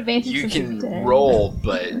 by the I have way. advantage You since he's can dead. roll,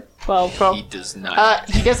 but 12. 12. he does not.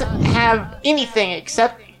 He doesn't have anything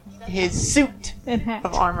except his suit And hat.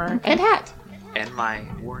 of armor and hat. And my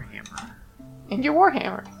warhammer. And your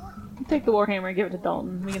warhammer. Take the warhammer and give it to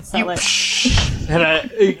Dalton. We can sell You it. And I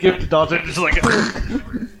give it to Dalton just like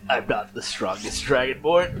I'm not the strongest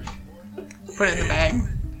dragonborn. put it in the bag.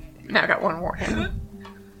 Now I got one warhammer.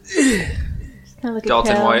 Kinda look at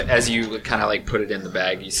Dalton, Kel. as you kind of like put it in the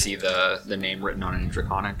bag, you see the name written on it in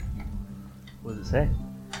Draconic. What does it say?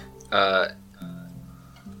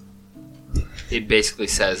 It basically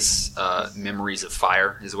says Memories of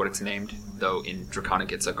Fire is what it's named, though in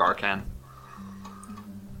Draconic it's a Garkan.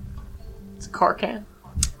 It's a Karkan.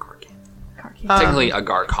 Technically a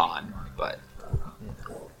Garkon, but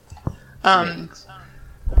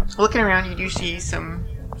Looking around, you do see some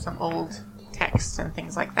old texts and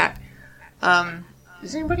things like that.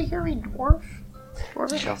 Does anybody here read dwarf?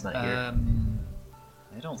 Dwarvish? Michelle's not here.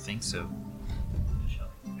 I don't think so.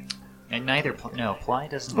 And neither. No, Ply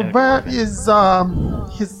doesn't know. Where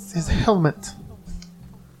Dwarven. is his helmet?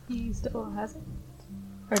 He still has it?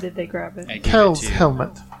 Or did they grab it? I gave Kel's it to,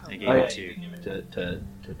 helmet. I gave Oh, it yeah. to.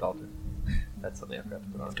 To Dalton. That's something I forgot to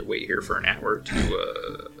put on. to wait here for an hour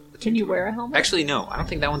to. Can you wear a helmet? Actually, no. I don't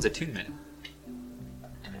think that one's attunement.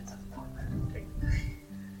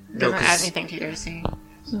 Doesn't add 'cause anything to your AC.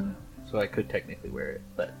 So I could technically wear it,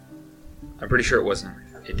 but I'm pretty sure it wasn't.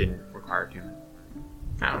 It didn't require attunement.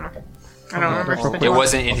 I don't know. I don't remember. It's been It too long.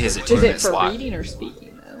 wasn't in his Is attunement it for slot. reading or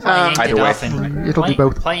speaking, though? Ply yanked either it way. off and It'll be Ply-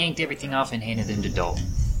 both. Ply yanked everything off and handed it to Dalton.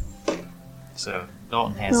 So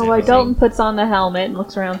Dalton has So while everything. Dalton puts on the helmet and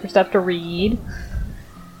looks around for stuff to read,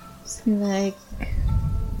 just be like,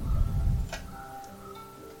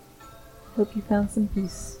 hope you found some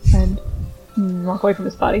peace, friend. Walk away from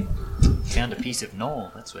his body. Found a piece of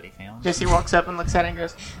knoll. That's what he found. Jesse walks up and looks at it and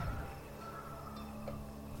goes,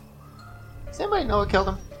 does anybody know what killed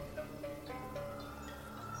him?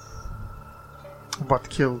 What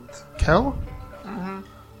killed Kel?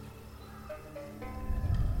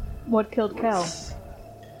 What killed Kel?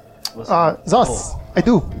 Thus, I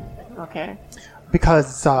do. Okay.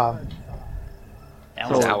 because So,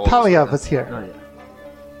 Talia was here. oh,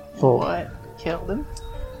 yeah. So, What killed him?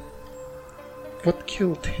 what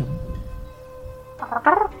killed him?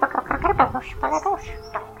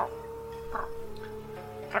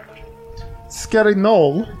 Scary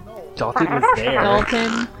Knoll. Dalton was there.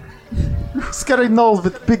 Dalton. Scary Knoll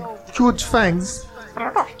with big, huge fangs.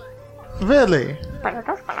 Really?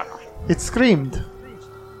 It screamed.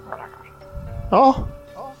 Oh?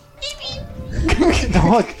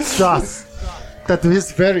 No, thus. That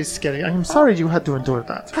is very scary. I'm sorry you had to endure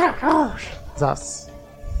that. Thus.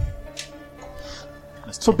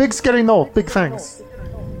 So big scary Knoll, big fangs.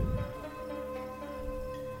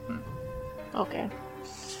 Okay.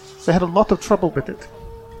 They had a lot of trouble with it.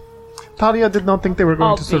 Talia did not think they were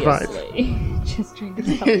going to survive. Obviously. Just drink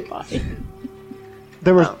his health body.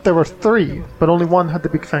 There were 3, but only one had the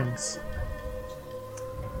big fangs.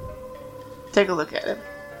 Take a look at it.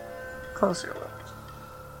 Closer look.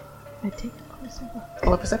 I take a closer look.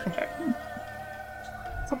 Roll a perception check.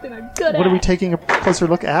 Something I'm good What at. are we taking a closer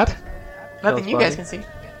look at? Nothing you guys can see.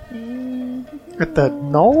 At the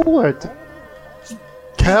Knoll or at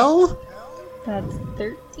Kel? That's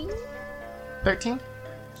 13? 13?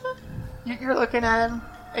 You're looking at him,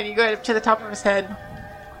 and you go up to the top of his head.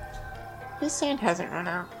 His sand hasn't run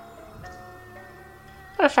out.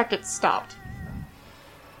 What effect it stopped?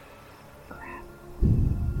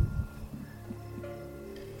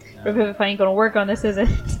 If I ain't gonna work on this, is it?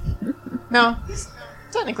 No, he's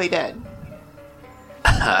technically dead.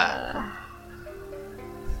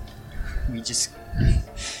 We just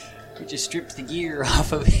stripped the gear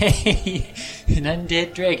off of an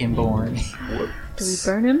undead dragonborn. Do we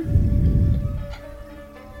burn him?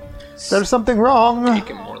 There's something wrong. Take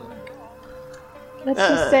him more. Let's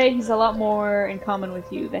just say he's a lot more in common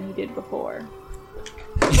with you than he did before.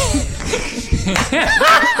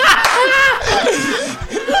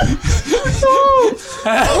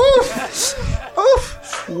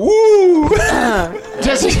 Woo!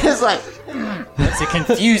 Just like, That's a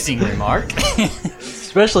confusing remark.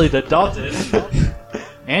 Especially to Dalton.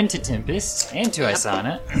 And to Tempest, and to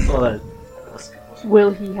Isana. Well,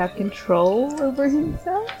 Will he have control over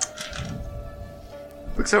himself?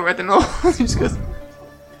 looks over at the knoll. He just goes,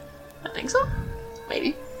 I think so.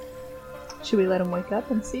 Maybe. Should we let him wake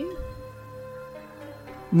up and see?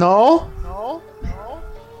 No?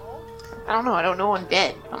 I don't know. I don't know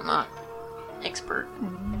undead. I'm not expert.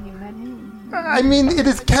 You met him. I mean, it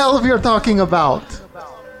is Kel we are talking about.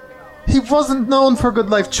 He wasn't known for good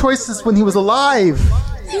life choices when he was alive.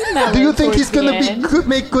 Do you think he's gonna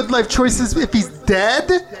make good life choices if he's dead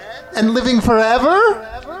and living forever?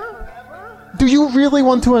 Do you really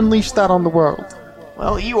want to unleash that on the world?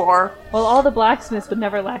 Well, you are. Well, all the blacksmiths would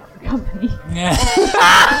never lack for company.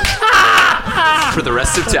 For the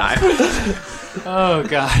rest of time. Oh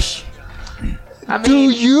gosh. I Do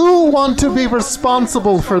mean, you want to be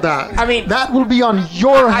responsible for that? I mean- that will be on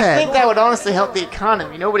your I head. think that would honestly help the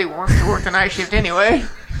economy. Nobody wants to work the night shift anyway.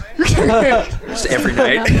 Just every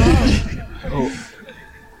night.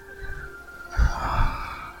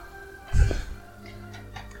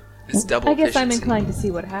 It's double I guess I'm efficiency. inclined to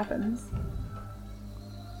see what happens.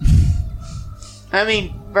 I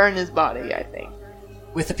mean, burn his body, I think.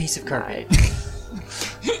 With a piece of carpet.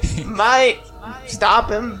 Might stop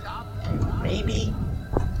him. Maybe.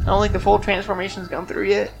 I don't think the full transformation's gone through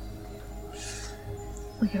yet.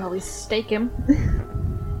 We could always stake him.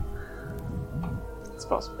 It's a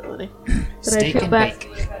possibility. But I Steak feel and bad bake.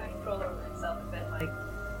 if he had control over himself a bit like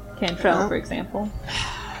Cantrell, for example.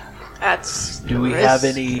 That's do we risk. have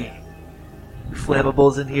any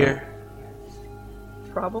flammables in here?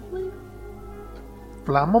 Probably.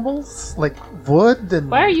 Flammables? Like wood and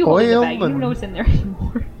Why are you holding the oil bag? You don't know and... what's in there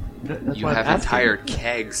anymore. That's You why I'm have asking. entire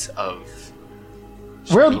kegs of.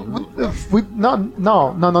 we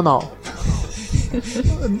no.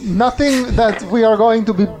 Nothing that we are going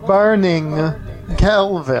to be burning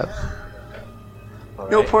Kelvin.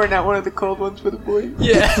 No pouring out one of the cold ones for the boy.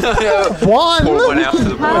 Yeah. One? Pour one out for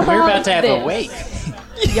the How boy. We're about to have this? a wake.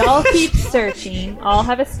 Y'all keep searching. I'll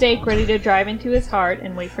have a stake ready to drive into his heart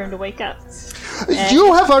and wait for him to wake up. And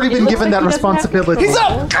You have already it been looks given like that he doesn't have responsibility.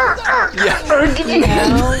 control. You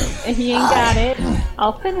know, if he ain't got it,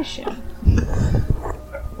 I'll finish him.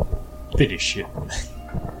 Finish it.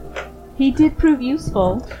 He did prove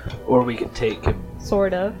useful, Or we could take him.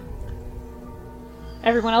 sort of.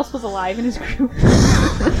 Everyone else was alive in his group.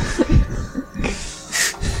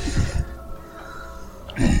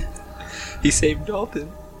 He saved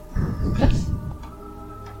Dalton.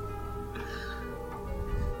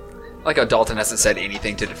 Like how Dalton hasn't said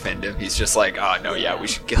anything to defend him. He's just like, oh no, yeah, we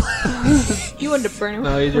should kill him. You wanted to burn him.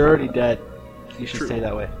 No, he's already dead. You should stay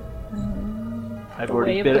that way. I've The way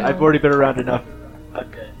already of the been around enough.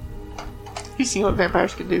 Okay. You've seen what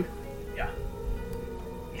vampires can do. Yeah.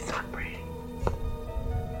 It's not pretty.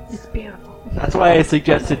 It's beautiful. That's why I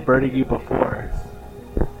suggested burning you before.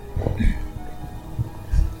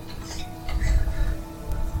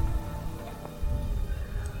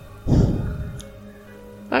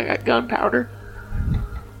 I got gunpowder.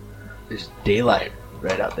 There's daylight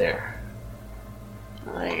right out there.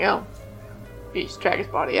 There you go. You just drag his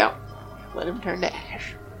body out. Let him turn to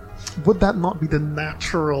ash. Would that not be the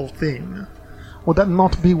natural thing? Would that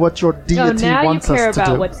not be what your No, deity now you wants care us to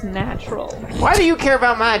about do? what's natural. Why do you care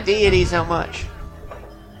about my deity so much?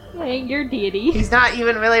 It ain't your deity. He's not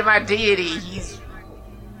even really my deity. He's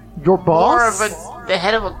Your more of boss? the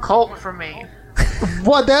head of a cult for me.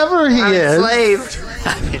 Whatever he I'm is. enslaved.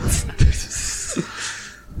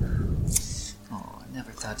 Oh, I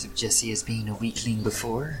never thought of Jesse as being a weakling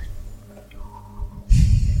before.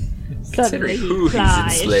 Suddenly Who he he's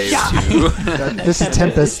flies. enslaved Shot. to. This is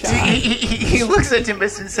Tempest. He looks at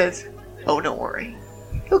Tempest and says, "Oh, don't worry.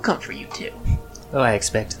 He'll come for you too." Oh, I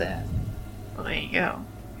expect that. Well, there you go.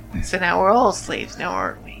 So now we're all slaves now,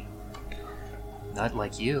 aren't we? Not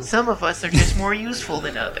like you. Some of us are just more useful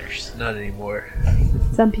than others. Not anymore.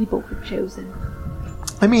 Some people were chosen.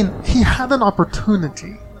 I mean, he had an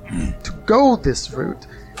opportunity to go this route,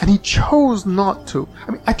 and he chose not to.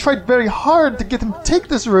 I mean, I tried very hard to get him to take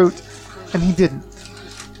this route, and he didn't.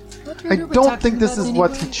 I don't think this is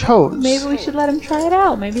what he chose. Maybe we should let him try it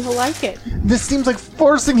out. Maybe he'll like it. This seems like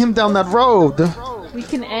forcing him down that road. We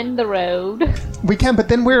can end the road. We can, but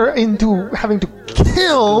then we're into having to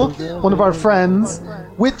kill one of our friends,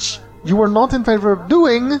 which you were not in favor of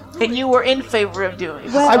doing. And you were in favor of doing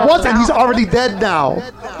it. I wasn't. He's already dead now.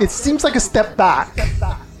 It seems like a step back.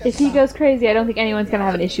 If he goes crazy, I don't think anyone's going to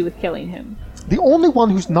have an issue with killing him. The only one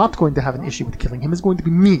who's not going to have an issue with killing him is going to be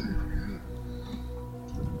me.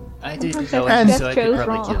 I didn't Okay, know and- him, so I could chose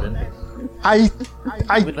probably wrong. kill him.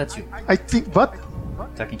 I Would let you. think what?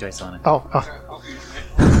 Talking to Isana. Oh,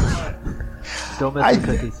 Don't mess with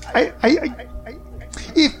cookies.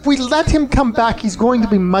 if we let him come back, he's going to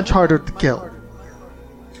be much harder to kill.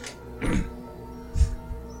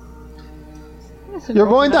 You're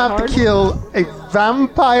going to have to kill a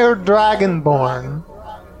vampire dragonborn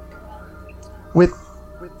with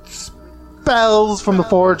spells from the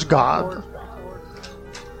Forge God.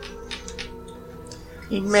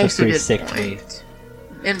 He makes a pretty good sick point.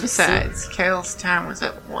 And besides, Kale's time was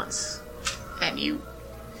up once, and you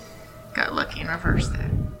got lucky and reversed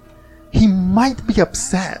that. He might be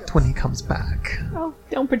upset when he comes back. Oh,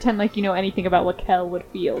 don't pretend like you know anything about what Kel would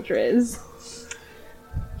feel, Driz.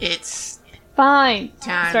 It's Fine.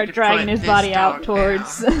 Time Start to dragging put his this body out dog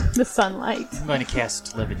towards the sunlight. I'm going to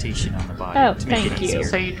cast levitation on the body. Oh, to make thank it you. easier.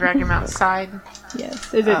 so you drag him outside.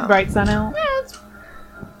 Yes. Is it bright sun out?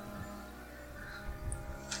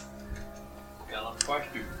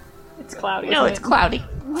 It's cloudy. No, isn't it's it? cloudy.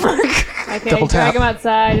 Okay, Double drag tap. him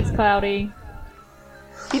outside. It's cloudy.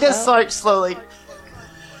 He does start slowly.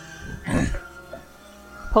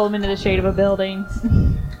 Pull him into the shade of a building.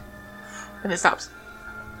 And it stops.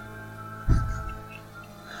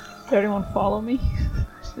 Does anyone follow me?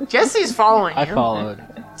 Jesse's following you. I followed.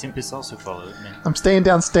 Tempest also followed me. I'm staying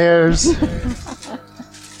downstairs.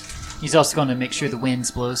 He's also going to make sure the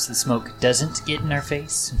winds blow so the smoke doesn't get in our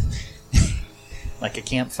face. Like a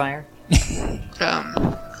campfire.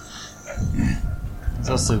 He's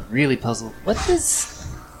also really puzzled. What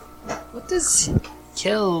does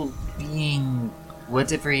Kel being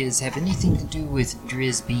whatever he is have anything to do with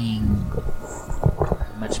Driz being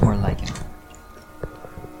much more like him?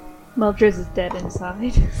 Well, Driz is dead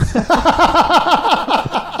inside.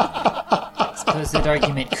 I suppose that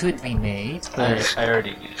argument could be made, but I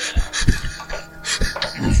already.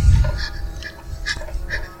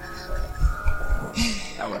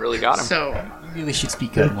 That one really got him. So, you really should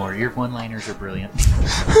speak up more. Your one-liners are brilliant.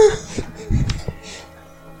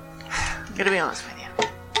 I'm gonna be honest with you.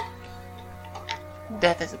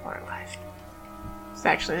 Death is a part of life. It's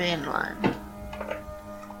actually the end line.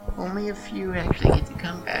 Only a few actually get to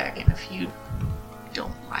come back, and a few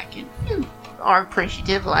don't like it. You are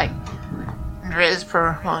appreciative, like Driz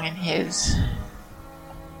prolonging his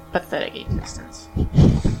pathetic existence.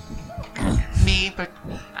 Me, but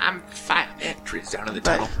I'm fine with it. Trees down in the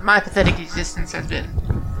tunnel. But my pathetic existence has been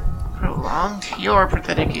prolonged. Your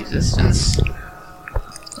pathetic existence.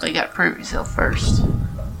 Well, you gotta prove yourself first.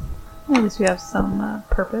 At least we have some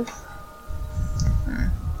purpose.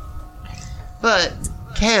 But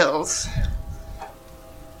Kales,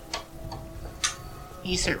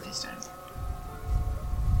 he served his time.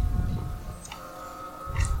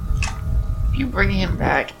 If you bring him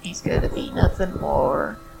back, he's gonna be nothing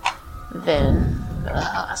more than a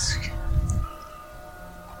husk.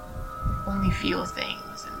 Only feel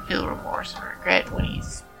things and feel remorse and regret when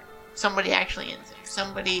somebody actually ends it.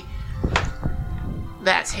 Somebody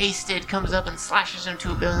that's hasted comes up and slashes him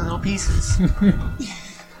to a billion little pieces.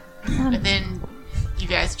 And then you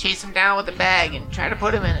guys chase him down with a bag and try to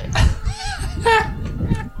put him in it.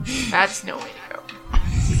 That's no way to go.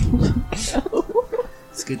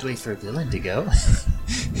 It's a good way for a villain to go.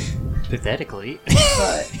 Pathetically.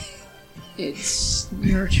 But it's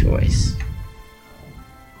your choice.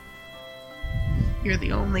 You're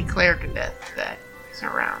the only cleric of death that is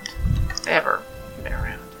around. Ever been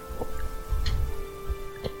around.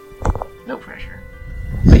 No pressure.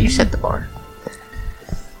 But you set the bar.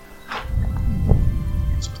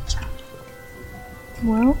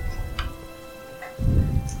 Well,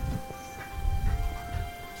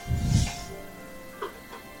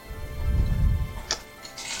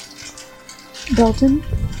 Dalton,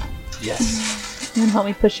 Yes, you want to help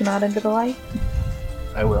me push him out into the light?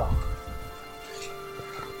 I will.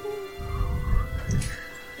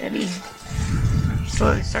 And he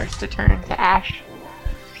slowly starts to turn to ash.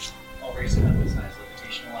 I'll raise him up as high as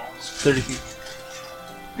levitation allows. 30 feet.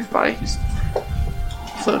 His body just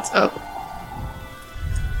floats up.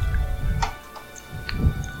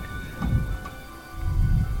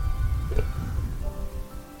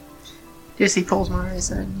 Jesse pulls Mara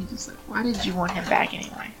aside and he's just like, why did you want him back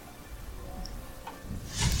anyway?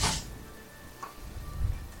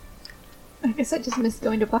 I guess I just miss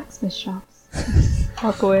going to blacksmith shops.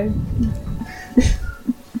 Walk away.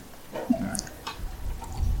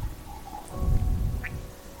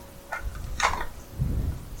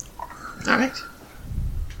 Alright.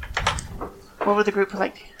 What would the group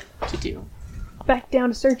like to do? Back down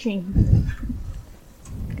to searching.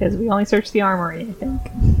 Because we only searched the armory, I think.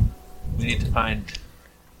 We need to find.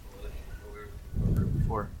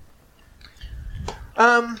 Before.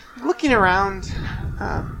 Looking around,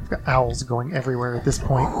 The owls going everywhere at this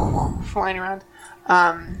point. flying around.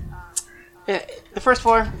 The first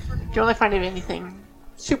floor, you don't really find anything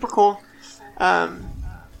super cool.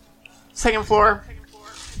 Second floor,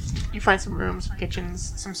 you find some rooms, some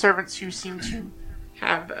kitchens, some servants who seem to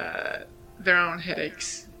have their own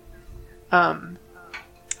headaches.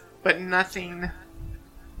 But nothing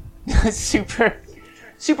super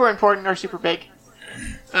important or super big.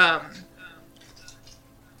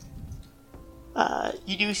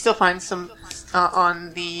 You do still find some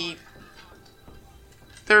on the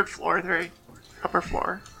third floor, the very upper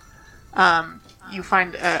floor. You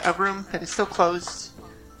find a room that is still closed.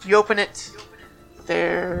 You open it.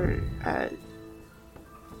 There's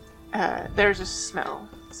a smell.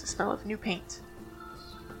 It's the smell of new paint.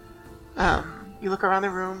 You look around the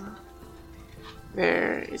room.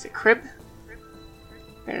 There is a crib.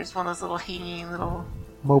 There's one of those little hanging little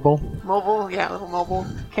Mobile. little mobile.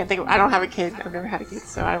 Can't think of. I don't have a kid. I've never had a kid,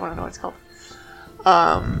 so I want to know what it's called.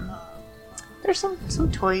 There's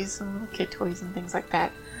some toys, some little kid toys and things like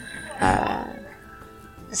that.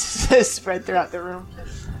 Spread throughout the room.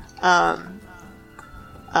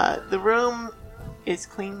 The room is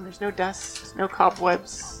clean. There's no dust, no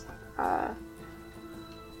cobwebs.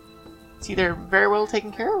 It's either very well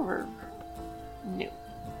taken care of or new.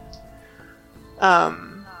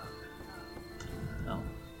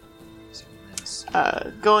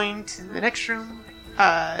 Going to the next room,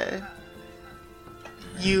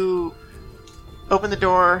 you open the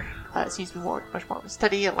door. It seems to be much more of a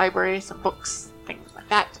study, a library, some books, things like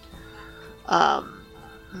that.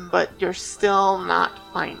 But you're still not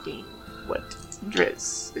finding what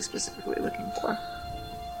Driz is specifically looking for.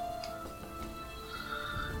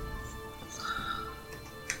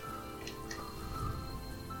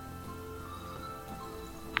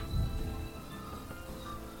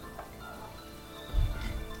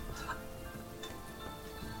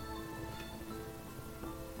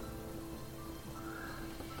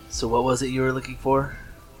 So what was it you were looking for?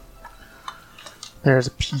 There's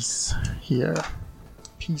a piece here.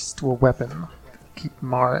 Piece to a weapon. Keep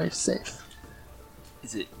Mare safe.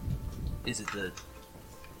 Is it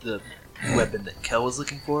the weapon that Kel was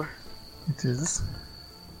looking for? It is.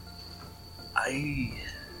 I'm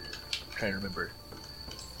trying to remember.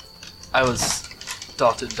 I was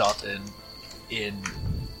Dalton in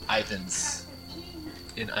Ivan's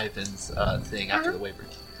thing after the waiver.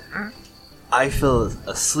 I fell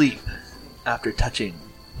asleep after touching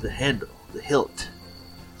the handle, the hilt,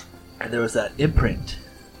 and there was that imprint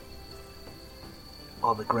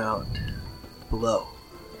on the ground below.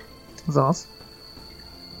 Zos.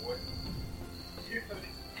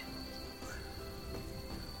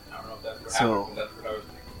 So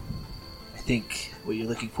I think what you're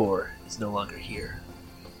looking for is no longer here.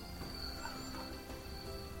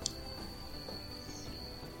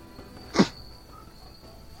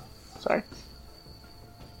 Sorry.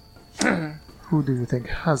 Who do you think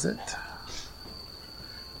has it?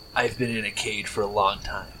 I've been in a cage for a long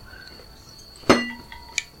time.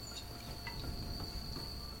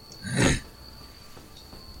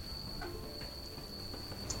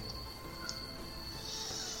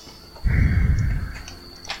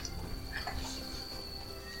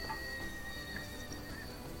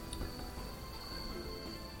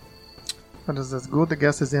 That is as good a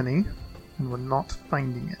guess as any, and we're not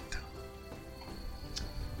finding it.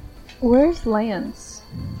 Where's Lance?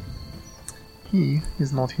 He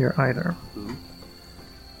is not here either.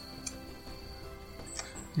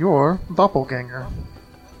 Your doppelganger.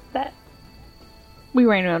 That. We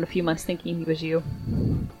ran around a few months thinking he was you.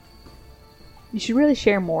 You should really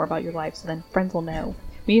share more about your life so then friends will know.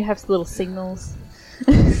 We need to have little signals.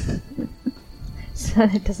 So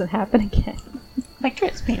that it doesn't happen again. Like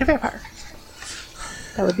Tris, being a vampire.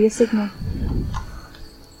 That would be a signal.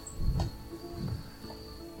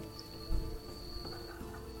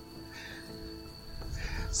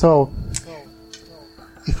 So,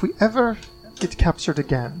 if we ever get captured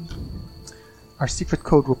again, our secret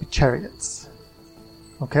code will be chariots.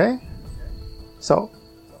 Okay? So,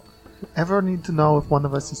 if you ever need to know if one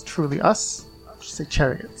of us is truly us, just say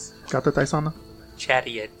chariots. Got that, Isana?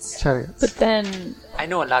 Chariots. Chariots. But then, I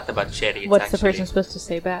know a lot about chariots. what's the actually. person supposed to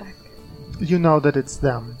say back? You know that it's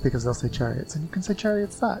them because they'll say chariots, and you can say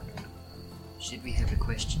chariots back. Should we have a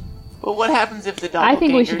question? But what happens if the I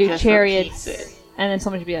think we doppelganger should do just chariots, repeats it? and then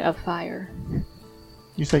someone should be a fire.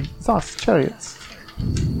 You say, it's us, chariots.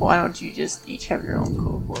 Why don't you just each have your own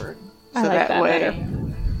code word? So I like that way,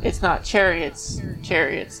 better. it's not chariots,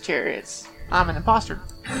 chariots, chariots. I'm an imposter.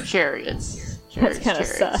 Chariots, That's chariots, kind of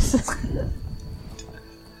chariots. sus.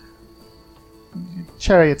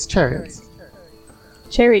 Chariots, chariots.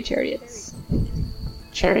 Chariots.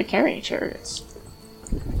 Chariot carrying chariots.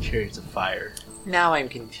 Chariots of fire. Now I'm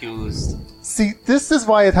confused. See, this is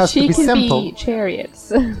why it has She to be can simple. be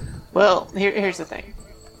chariots. Well, here's the thing.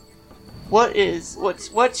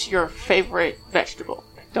 What's your favorite vegetable?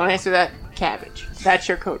 Don't answer that. Cabbage. That's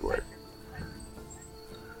your code word.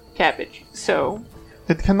 Cabbage. So,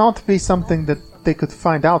 It cannot be something that they could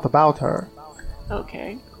find out about her.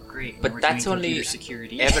 okay. Great. But now we're that's doing only computer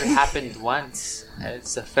security. ever happened once.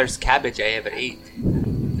 It's the first cabbage I ever ate.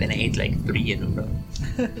 Then I ate like 3 in a row.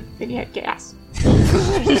 Then you had gas.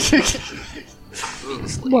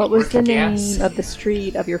 What was the name Yes. of the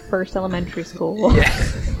street of your first elementary school?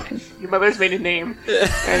 Your mother's maiden name.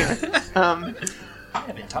 Anyway, I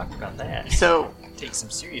haven't talked about that. so Take some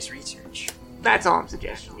serious research. that's all I'm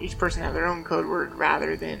suggesting. Each person have their own code word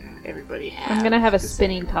rather than everybody have. I'm gonna have a the same.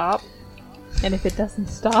 spinning top, and if it doesn't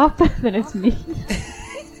stop, then it's me.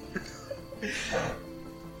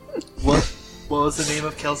 What was the name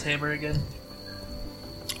of Kel's hammer again?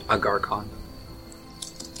 Agarkon.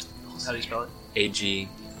 How do you spell it? A-G,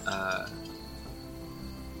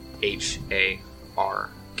 H-A-R-K-A-A.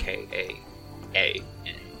 A-A-N?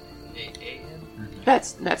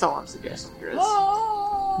 That's all I'm suggesting, Chris.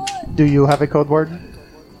 Do you have a code word?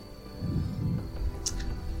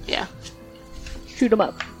 Yeah. Shoot 'em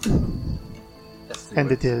up. That's the And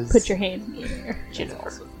word. it is Put your hands in the air.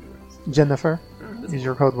 Jennifer. Jennifer is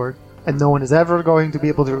your code word. And no one is ever going to be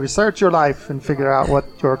able to research your life and figure out what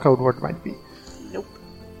your code word might be. Nope.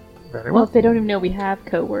 Very Well, well. if they don't even know we have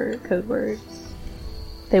code words,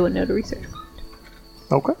 they wouldn't know to research.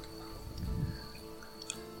 Okay.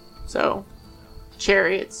 So,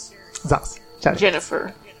 chariots. Zas. Chariots.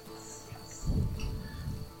 Jennifer.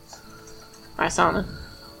 Isana.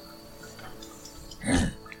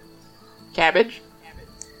 Cabbage.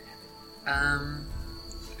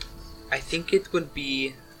 I think it would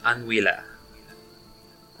be Anwila.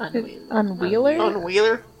 Unwheeler. Unwheeler?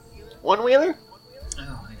 Unwheeler? One-wheeler?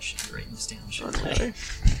 Oh, I should be writing this down, shouldn't Unwheeler.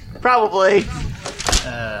 Probably.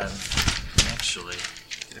 I? Actually,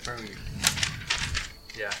 if I were you.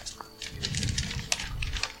 Yeah.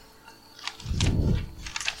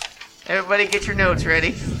 Everybody get your notes ready.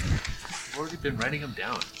 I've already been writing them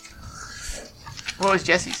down. What was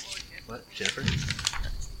Jesse's? What? Jennifer?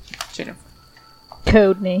 Jennifer.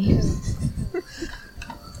 Code names.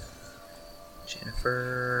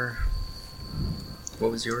 Jennifer.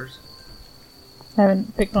 What was yours? I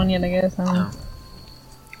haven't picked one yet, I guess. I don't know.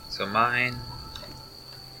 So mine.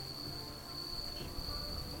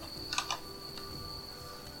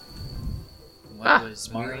 What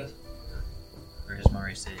was Mari? Or has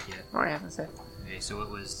Mari said it yet? Or I haven't said. Okay, so what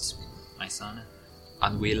was Isana?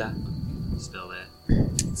 Anwila. spell that?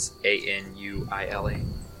 It's Anuila.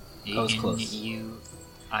 was close.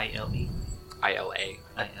 Anuile. ILA.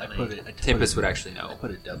 I put it. Tempest would actually know I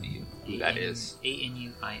put a W. who that is.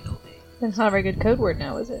 Anuila. That's not a very good code word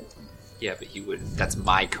now, is it? Yeah, but he would. That's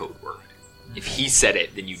my code word. If he said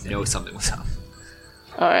it, then you'd know something was up.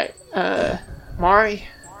 Alright, Mari.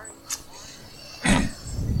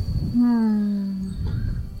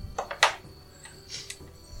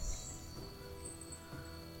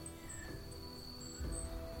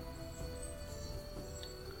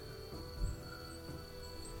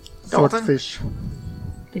 Dalton? Swordfish.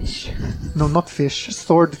 Fish. No, not fish.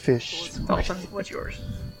 Swordfish. Dalton, what's yours?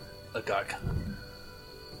 A gag.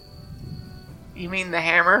 You mean the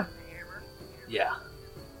hammer? Yeah.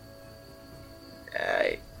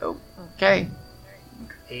 Okay.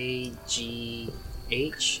 AGH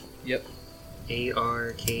Yep.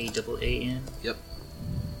 ARKAAN. Yep.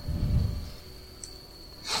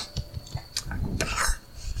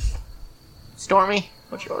 Stormy,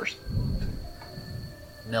 what's yours?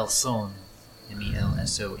 Melson.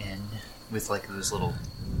 MELSON. With like those little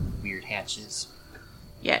weird hatches.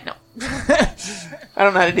 Yeah, no. I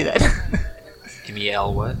don't know how to do that.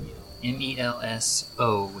 MEL what?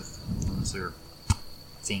 MELSO with those are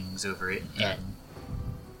things over it. N.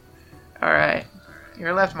 Alright.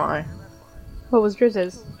 You're left, Mari. What was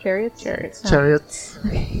Drizz's? Chariots? Chariots. Chariots.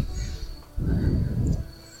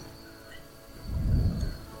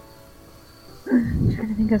 I'm trying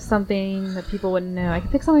to think of something that people wouldn't know. I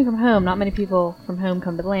could pick something from home. Not many people from home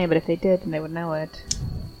come to the land, but if they did, then they would know it.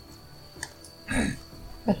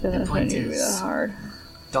 I feel that's point going to be is- that hard.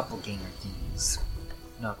 Doppelganger things.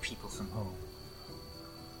 Not people from home.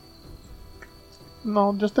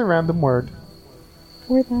 No, just a random word.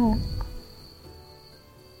 Where's that?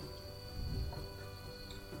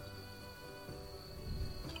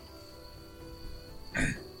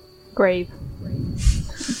 Grave.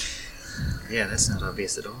 Yeah, that's not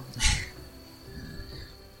obvious at all.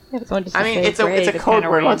 Yeah, if someone just I mean, says it's a grave, code kinda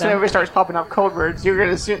word. Once random. whenever it starts popping up code words, you're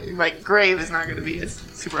gonna assume like grave is not gonna be as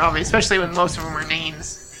super obvious, especially when most of them are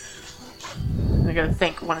names. You're gonna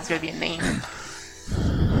think one is gonna be a name.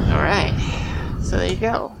 All right, so there you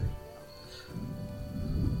go.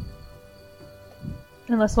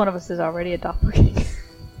 Unless one of us is already a doppelganger.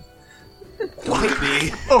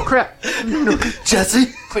 Oh crap!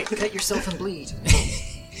 Jesse. Quick, cut yourself and bleed.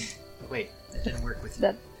 Wait, that didn't work with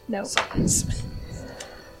That no. silence.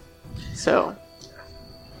 So,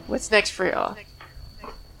 what's next for y'all?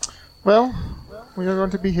 Well, we are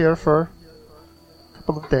going to be here for a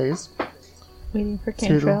couple of days Waiting for till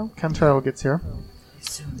Cantrell. Cantrell gets here. I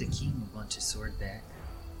assume the king will want his sword back.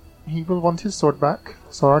 He will want his sword back,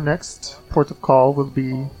 so our next port of call will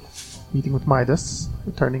be meeting with Midas,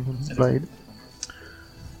 returning him his blade.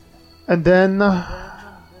 And then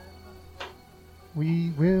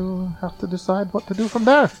we will have to decide what to do from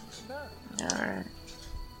there. All right.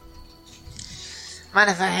 Mind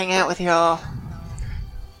if I hang out with y'all?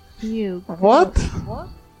 You. What?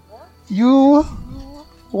 You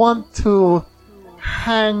want to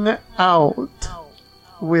hang out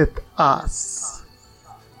with us?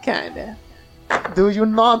 Kinda. Do you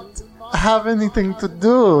not have anything to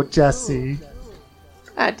do, Jesse?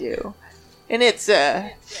 I do, and it's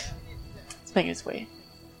making its way.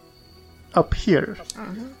 Up here.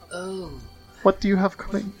 Oh, What do you have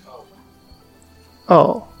coming?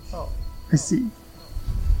 Oh, I see.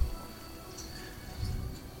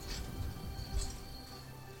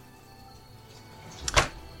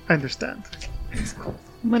 I understand.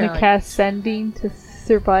 I'm gonna Kinda cast Sending to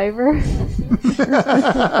Survivor. All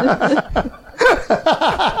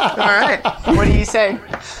right. What do you say?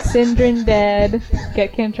 Sindrin dead.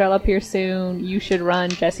 Get Cantrell up here soon. You should run.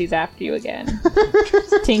 Jesse's after you again.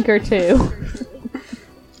 Tinker too.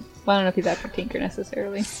 Well, I don't know if he's after Tinker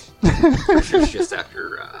necessarily. It's just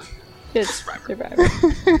after. Just Survivor.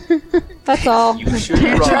 That's all. You should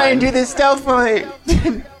Try and do this stealthily.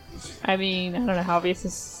 I mean, I don't know how obvious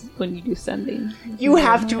this is when you do Sending. You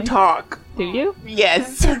have to talk. Do you?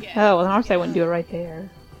 Yes. Oh, well, then obviously I wouldn't do it right there.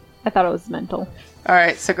 I thought it was mental. All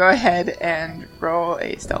right. So go ahead and roll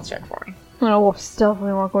a stealth check for me. I'm gonna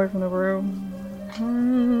stealthily walk away from the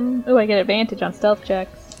room. Oh, I get advantage on stealth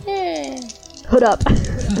checks. Hood up.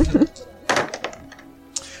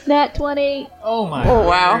 Nat 20. oh my! Oh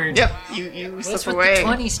wow. word. Yep. You What's slip with away. the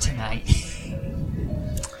 20s tonight?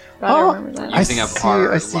 I remember that. Using up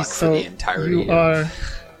our I see. luck for So the entirety you are of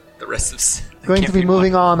the rest of the going to be campaign.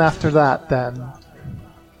 moving on after that, then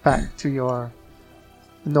back to your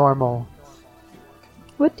normal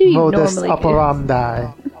What do you modus normally do?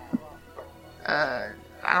 operandi. I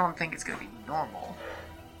don't think it's gonna be normal.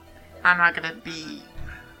 I'm not gonna be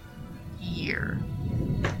here.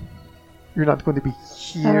 You're not going to be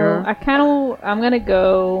here. I'm gonna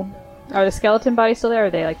go. Are the skeleton bodies still there, or are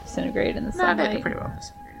they like disintegrated in the No, sunlight? they're pretty well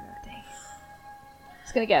disintegrated.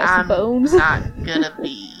 It's gonna get us I'm some bones. not gonna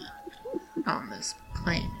be on this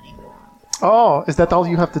plane anymore, Oh, is that all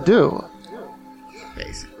you have to do?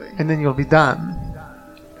 basically. And then you'll be done.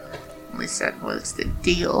 We said was the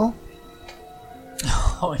deal.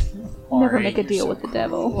 Never make a deal with the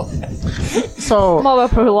devil. So, I'm all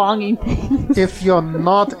about prolonging things. if you're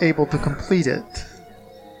not able to complete it,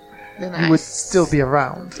 Then you I would still be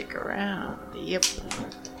around. stick around. Yep.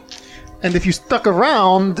 And if you stuck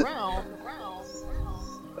around,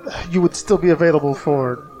 you would still be available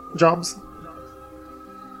for jobs.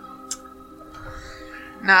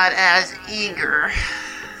 Not as eager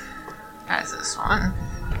as this one.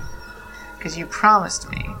 Because you promised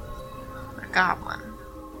me a goblin.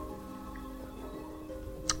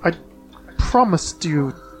 I promised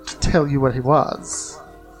you to tell you what he was.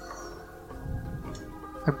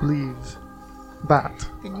 I believe that.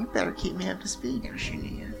 Then you better keep me up to speed,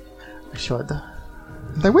 Krishunia. I should.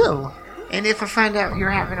 And I will. And if I find out you're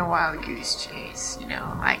having a wild goose chase,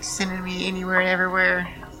 like sending me anywhere and everywhere,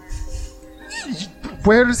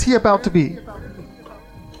 Where is he about to be?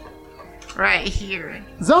 right here.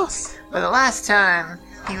 Thus. But the last time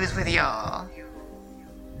he was with y'all,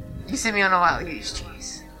 he sent me on a wild goose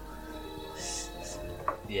chase.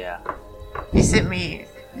 Yeah. He sent me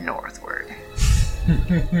northward.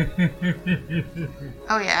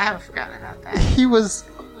 Oh yeah, I haven't forgotten about that. He was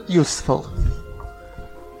useful.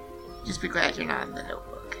 Just be glad you're not in the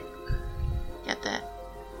notebook. Get that?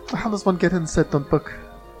 How does one get in said notebook?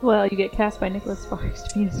 Well, you get cast by Nicholas Sparks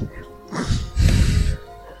to be Israel.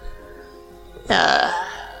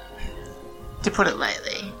 To put it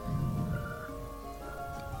lightly,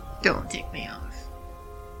 don't take me off.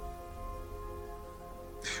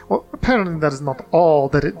 Well, apparently that is not all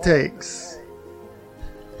that it takes.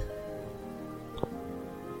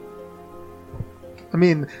 I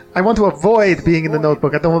mean, I want to avoid being in the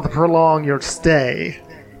notebook. I don't want to prolong your stay.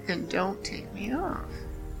 Then don't take me off.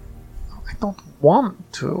 I don't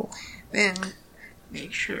want to. Then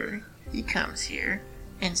make sure he comes here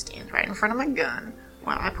and stands right in front of my gun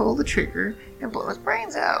while I pull the trigger and blow his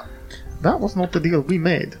brains out. That was not the deal we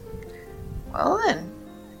made. Well then,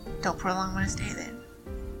 don't prolong my stay then.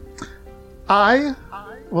 I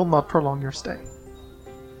will not prolong your stay.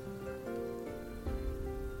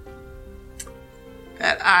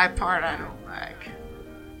 That I part I don't like.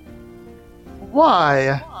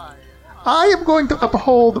 Why? I am going to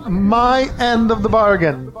uphold my end of the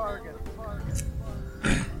bargain.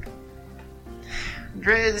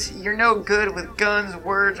 Driz, you're no good with guns,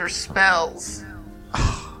 words, or spells.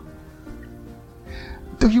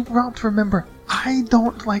 Do you not remember? I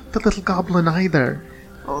don't like the little goblin either.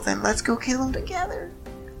 Well then let's go kill him together.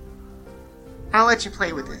 I'll let you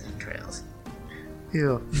play with his entrails.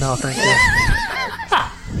 Ew, no thank you.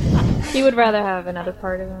 He would rather have another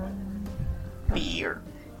part of him. Beer.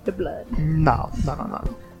 The blood. No.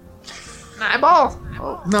 Eyeball.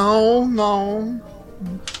 Oh, No.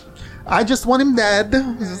 I just want him dead.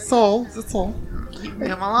 That's all. keep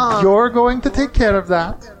him along. You're going to take care of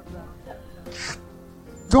that.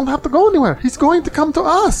 Don't have to go anywhere. He's going to come to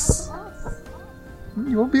us.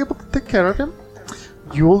 You'll be able to take care of him.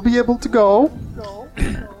 You'll be able to go.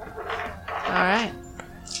 Alright.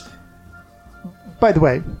 By the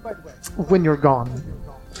way, when you're gone,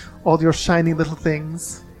 all your shiny little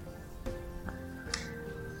things,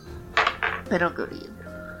 They don't go to you.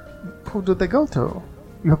 who do they go to?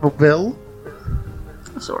 You have a will?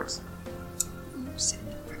 Of sorts.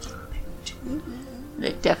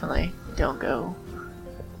 They definitely don't go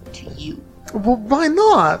to you. Well, why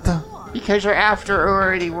not? Because you're after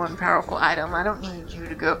already one powerful item. I don't need you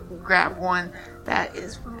to go grab one that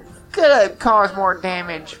is gonna cause more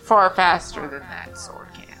damage far faster than that sword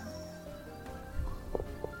can.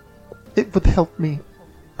 It would help me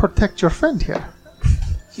protect your friend here.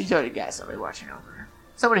 She's already got somebody watching over her.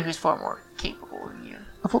 Somebody who's far more capable than you.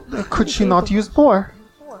 Well, could she not use more?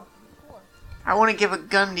 I want to give a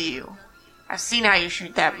gun to you. I've seen how you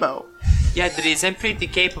shoot that bow. Yeah, Driz, I'm pretty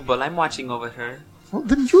capable. I'm watching over her. Well,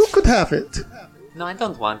 then you could have it. No, I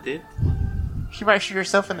don't want it. She might shoot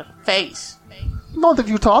herself in the face. Not if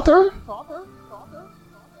you taught her.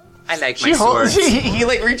 I like She my holds. swords. He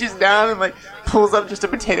like reaches down and like pulls up just a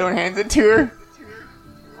potato and hands it to her.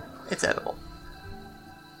 It's edible.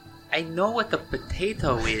 I know what a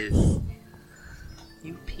potato is.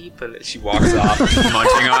 You people. She walks off,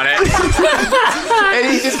 munching on it.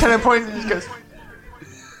 And he just kind of points and just goes,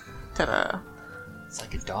 ta-da. It's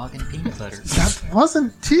like a dog and peanut butter. That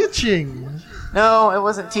wasn't teaching. No, it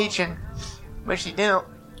wasn't teaching. But she didn't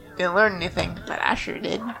learn anything. But I sure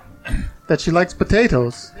did. That she likes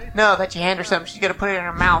potatoes. No, that you hand her something, she's gonna put it in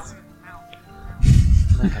her mouth.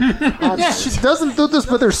 She doesn't do this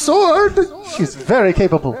with her sword. She's very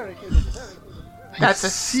capable. That's a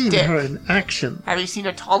Seen stick. her in action. Have you seen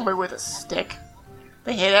a toddler with a stick?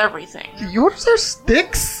 They hit everything. Yours are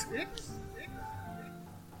sticks?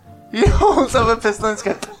 He holds up a pistol and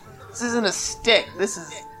goes, "This isn't a stick. This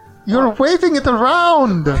is." You're waving it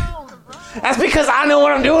around. That's because I know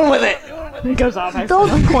what I'm doing with it. It goes off.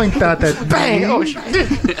 Don't point that at Bang! me. Oh shit!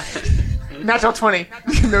 Natural 20.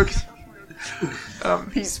 No,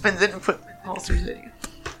 he spins it and holsters it.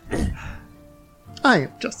 I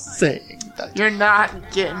am just saying that. You're not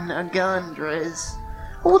getting a gun, Driz.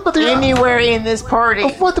 What about your Anywhere in this party.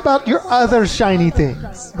 What about your other shiny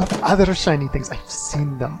things? Other shiny things. I've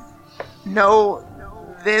seen them. No,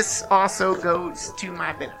 this also goes to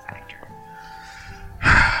my benefactor.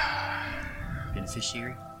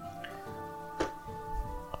 Beneficiary?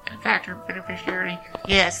 Benefactor, beneficiary.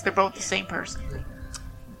 Yes, they're both the same person.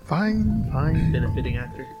 Fine, fine. Benefiting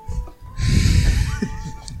actor.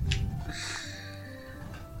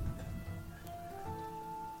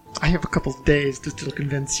 I have a couple days to still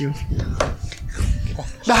convince you.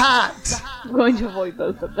 The hat! I'm going to avoid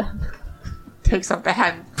both of them. Takes up the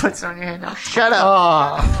hat and puts it on your head. Now shut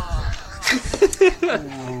up.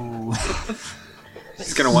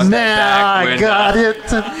 He's gonna want that Nah, back I when got it.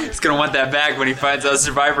 he's gonna want that back when he finds out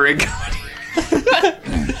Survivor ain't coming.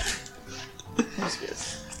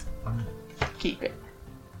 Keep it.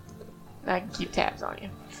 I can keep tabs on you.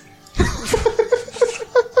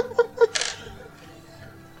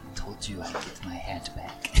 Told you I'd get my hat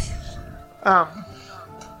back.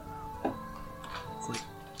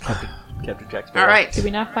 Captain Jack Sparrow. All right. Did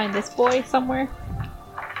we not find this boy somewhere?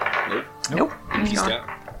 Nope. He's got.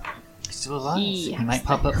 He's still alive. Yeah. He might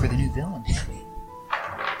pop up for the new villain.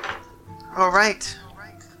 All right.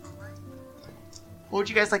 What would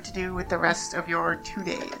you guys like to do with the rest of your 2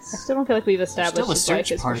 days? I still don't feel like we've established Still a his wife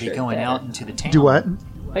search is for party sure going dead. out into the town. Do what?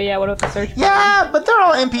 Oh yeah, what about the search party? Yeah, but they're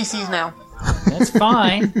all NPCs now. That's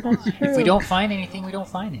fine. That's true. If we don't find anything, we don't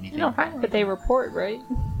find anything. You don't find But they report, right?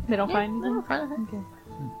 They don't find They anything? don't find anything.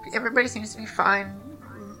 Okay. Everybody seems to be fine.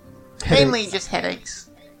 Mainly just headaches.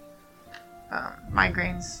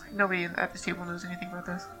 Migraines. Nobody at this table knows anything about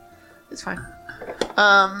this. It's fine.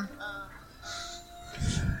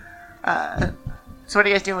 So what are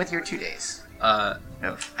you guys doing with your 2 days?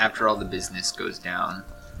 After all the business goes down,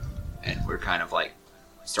 and we're kind of like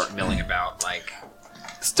start milling about, like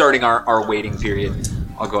starting our waiting period,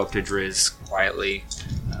 I'll go up to Driz quietly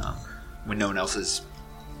when no one else is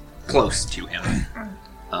close to him.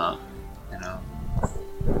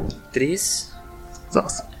 Driz, It's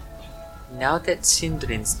awesome. now that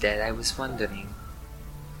Sindrin's dead, I was wondering.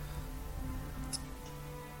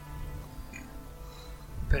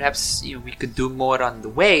 Perhaps we could do more on the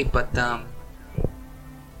way, but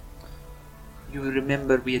you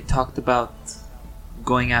remember we had talked about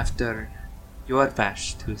going after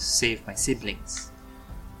Yorvash to save my siblings.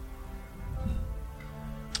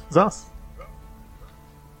 Thus.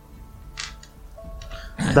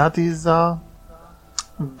 That is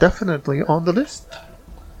definitely on the list.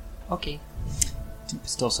 Okay.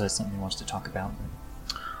 Still says something he wants to talk about.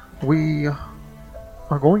 We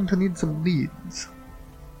are going to need some leads.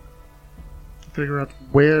 Figure out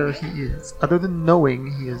where he is. Other than knowing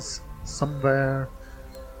he is somewhere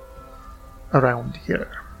around here.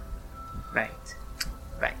 Right.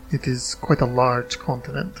 Right. It is quite a large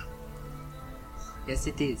continent. Yes,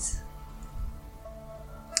 it is.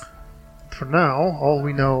 For now, all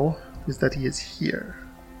we know is that he is here.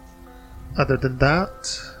 Other than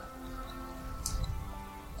that,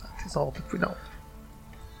 that is all that we know.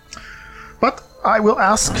 But I will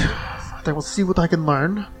ask, and I will see what I can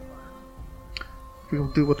learn. We will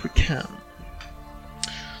do what we can.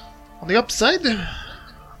 On the upside,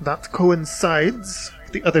 that coincides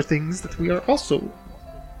with the other things that we are also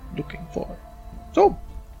looking for. So,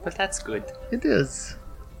 But that's good. it is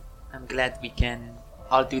I'm glad we can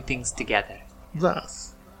all do things together.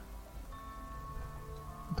 thus.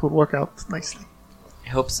 It will work out nicely. I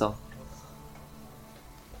hope so.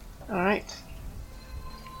 Alright.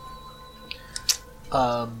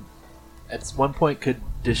 At one point, could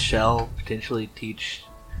Deshelle potentially teach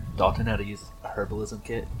Dalton how to use a herbalism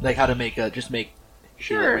kit? Like how to make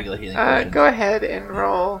Sure. regular healing potions? Go ahead and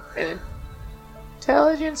roll an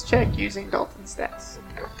intelligence check using Dalton's stats.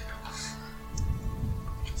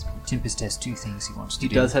 Tempest has two things he wants to He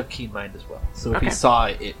do. does have keen mind as well. So if Okay. he saw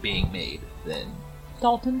it being made, then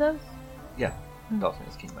Dalton does? yeah, Dalton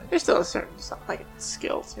has keen mind. There's still a certain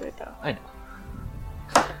skill to it, though. I know.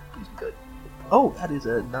 He's good. Oh, that is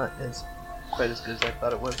not as quite as good as I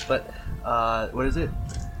thought it was. But what is it?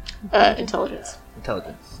 Intelligence.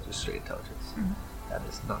 Intelligence, just straight intelligence. That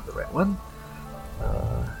is not the right one.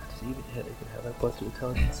 So even hit, I can have that plus 2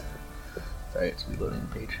 intelligence. Sorry, it's reloading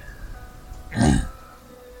the page.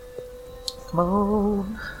 Come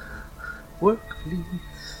on, work, please.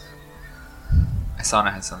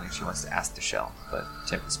 Asana has something she wants to ask the shell, but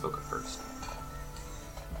Tim spoke it first.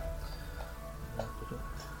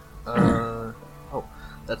 Oh,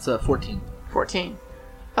 that's 14. 14.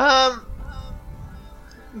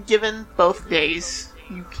 Given both days,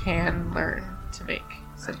 you can learn to make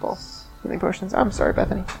simple healing potions. I'm sorry,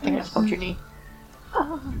 Bethany. I think I just bumped your knee.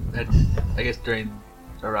 I guess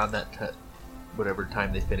around that whatever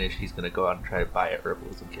time they finish, he's gonna go out and try to buy a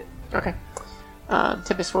herbalism kit. Okay.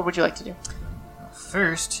 Tibbis, what would you like to do?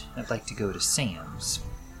 First, I'd like to go to Sam's.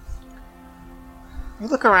 You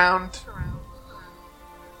look around.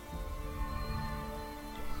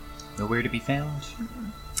 Nowhere to be found.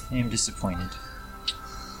 I am disappointed.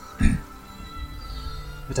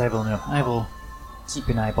 But I will know. I will keep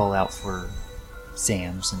an eyeball out for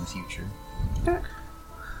Sam's in the future.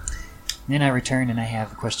 Then I return and I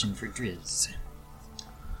have a question for Driz.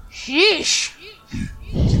 Sheesh!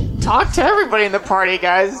 Talk to everybody in the party,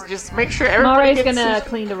 guys. Just make sure everybody Marae's gets gonna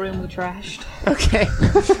clean the room we trashed. Okay.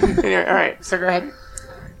 Alright, so go ahead.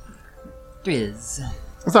 Driz,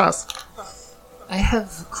 It's us. I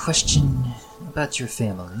have a question about your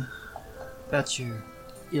family. About your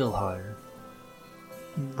Ilhar.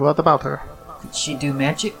 What about her? Could she do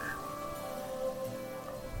magic?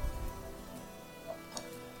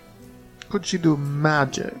 Could she do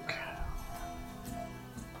magic?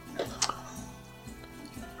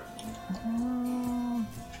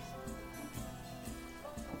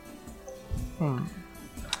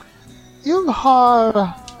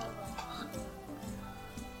 Ilhar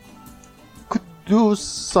could do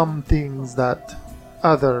some things that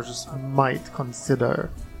others might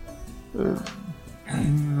consider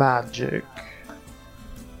magic,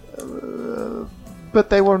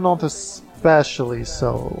 but they were not especially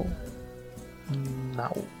so.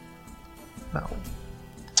 No. No.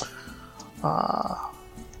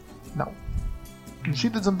 She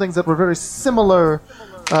did some things that were very similar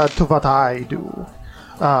to what I do.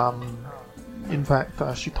 In fact,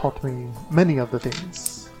 she taught me many of the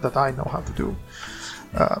things that I know how to do.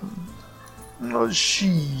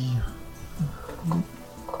 She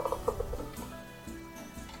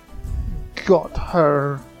got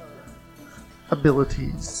her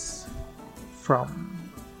abilities from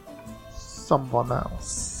someone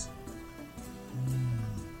else.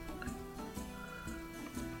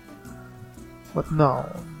 But no,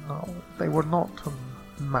 they were not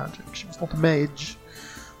magic. She was not a mage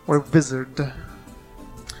or a wizard.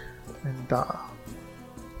 And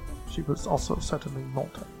she was also certainly not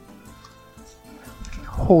a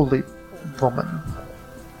holy woman.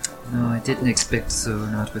 No, I didn't expect so,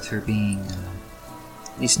 not with her being,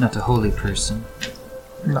 at least not a holy person.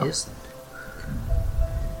 No. Where is that?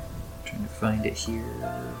 Trying to find it here.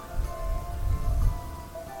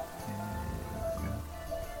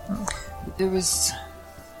 There was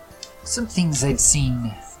some things I'd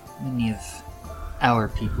seen many of our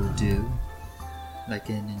people do, like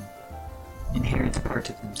an inherent part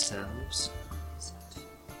of themselves.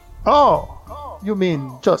 Oh, you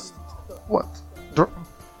mean just what?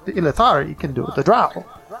 The Ilithari can do, the Drow.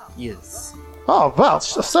 Yes. Oh, well,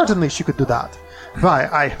 certainly she could do that. Why,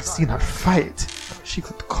 I have seen her fight. She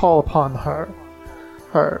could call upon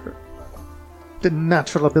the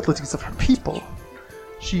natural abilities of her people.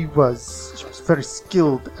 She was very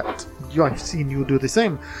skilled at, I've seen you do the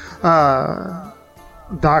same,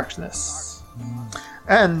 darkness.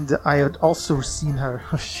 And I had also seen her,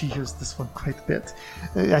 she used this one quite a bit.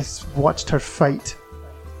 I watched her fight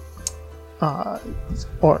these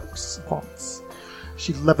orcs once.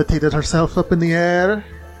 She levitated herself up in the air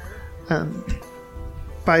and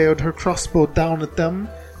fired her crossbow down at them,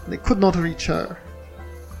 and they could not reach her.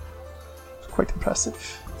 It was quite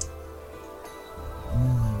impressive.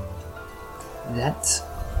 That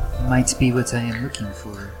might be what I am looking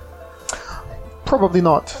for. Probably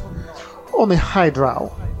not. Only High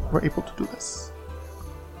Drow were able to do this.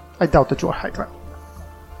 I doubt that you're High Drow.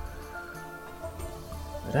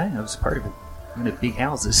 But I was part of one of the big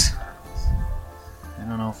houses. I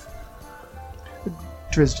don't know if...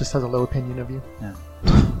 Driz just has a low opinion of you. No.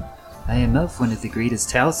 I am of one of the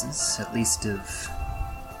greatest houses, at least of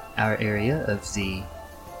our area, of the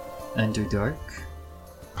Underdark.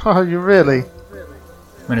 Are you really?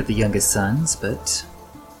 One of the youngest sons, but...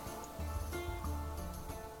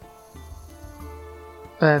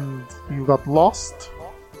 And you got lost?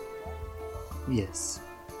 Yes.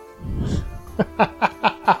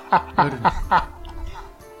 Or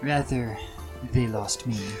rather, they lost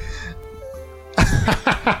me.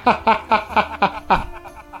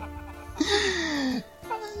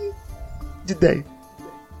 Did they?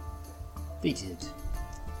 They did.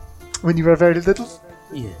 When you were very little?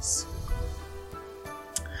 Yes.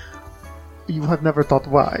 You have never thought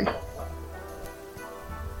why.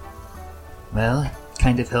 Well, it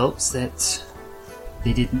kind of helps that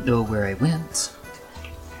they didn't know where I went.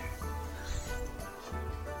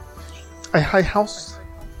 A high house?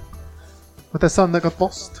 With a son that got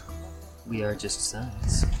lost? We are just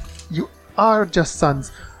sons. You are just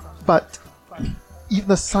sons, but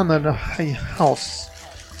even a son in a high house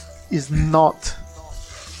is not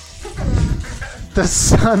the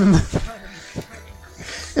son.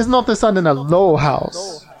 Is not the son in a low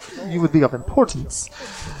house. You would be of importance.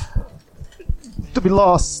 To be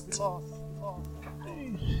lost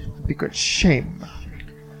would be great shame.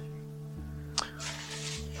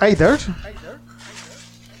 Either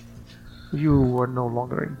you are no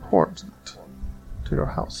longer important to your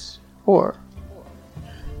house, or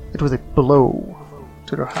it was a blow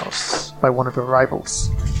to your house by one of your rivals.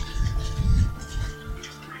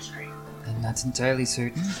 I'm not entirely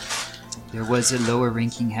certain. There was a lower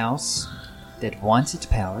ranking house that wanted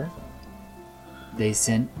power. They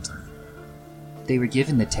were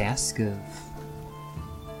given the task of,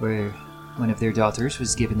 where one of their daughters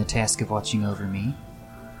was given the task of watching over me.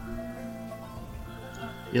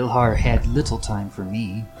 Ilhar had little time for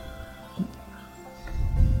me.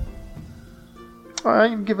 I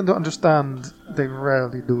am given to understand they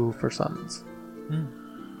rarely do for sons.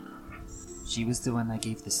 She was the one I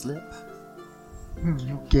gave the slip.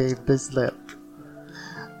 You gave the slip.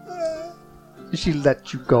 She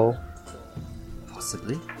let you go.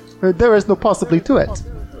 Possibly. There is no possibly to it.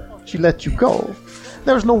 She let you go.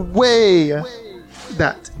 There is no way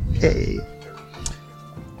that a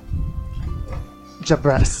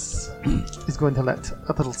Jabras is going to let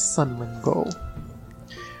a little sonling go.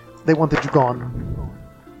 They wanted you gone.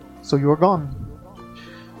 So you are gone.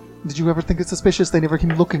 Did you ever think it suspicious they never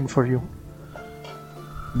came looking for you?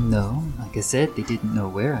 No, like I said, they didn't know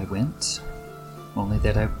where I went. Only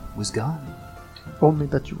that I was gone. Only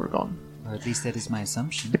that you were gone. Or at least that is my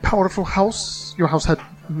assumption. A powerful house? Your house had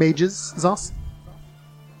mages, Zas?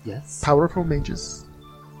 Yes. Powerful mages.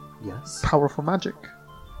 Yes. Powerful magic.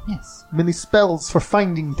 Yes. Many spells for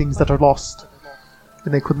finding things that are lost.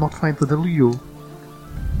 And they could not find little you.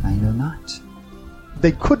 I know not.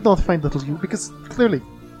 They could not find little you because, clearly,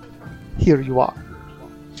 here you are.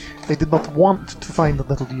 They did not want to find the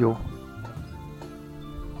little you.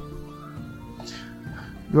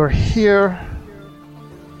 You are here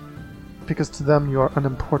because to them you are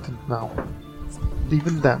unimportant now.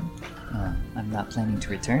 Even them. I'm not planning to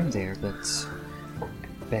return there, but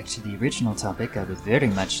back to the original topic, I would very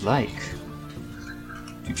much like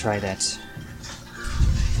to try that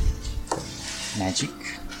magic.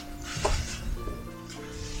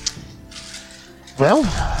 Well,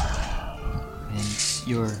 And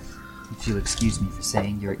your, if you'll excuse me for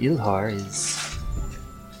saying, your Ilhar is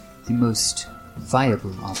the most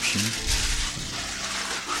viable option.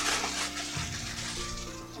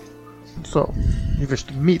 so you wish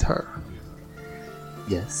to meet her.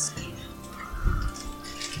 Yes.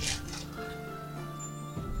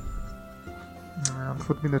 And it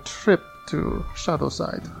would mean a trip to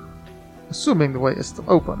Shadowside. Assuming the way is still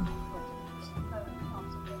open.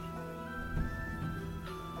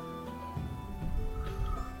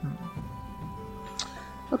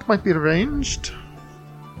 That might be arranged.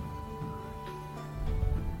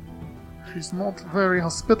 She's not very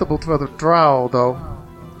hospitable to other drow, though.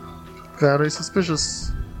 Very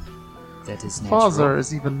suspicious. That is natural. Father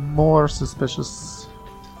is even more suspicious.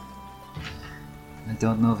 I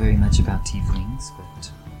don't know very much about tieflings,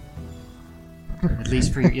 but at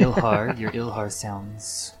least for your Ilhar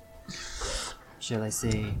sounds, shall I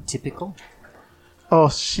say, typical? Oh,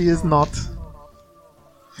 she is not.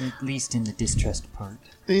 At least in the distrust part.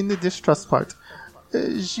 In the distrust part,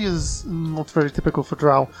 she is not very typical for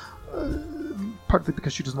drow. Partly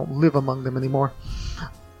because she does not live among them anymore.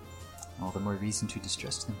 All the more reason to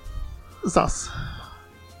distrust them. Thus.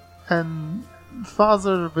 And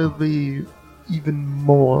Father will be even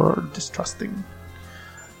more distrusting.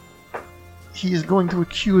 He is going to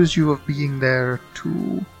accuse you of being there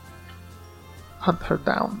to hunt her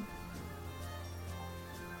down.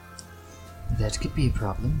 That could be a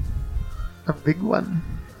problem. A big one.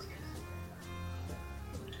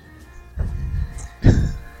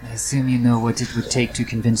 I assume you know what it would take to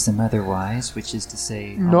convince them otherwise, which is to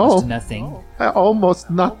say, No. almost nothing. Almost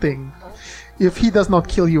nothing. if he does not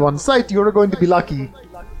kill you on sight, you are going to be lucky.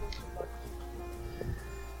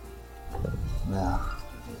 Well,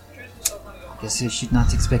 guess I should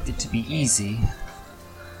not expect it to be easy.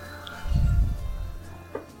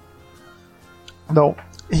 No,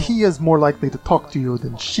 he is more likely to talk to you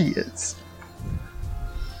than she is.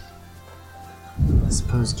 I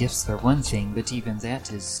suppose gifts are one thing, but even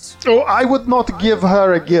that is Oh, I would not give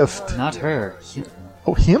her a gift. not her.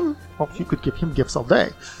 Oh, him? Oh, you could give him gifts all day.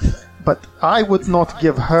 But I would not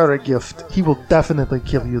give her a gift. He will definitely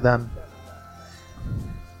kill you then.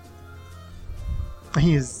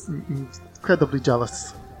 He is incredibly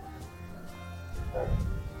jealous.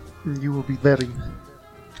 You will be very,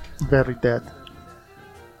 very dead.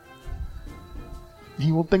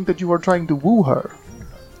 He will think that you are trying to woo her.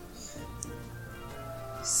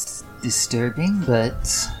 It's disturbing,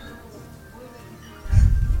 but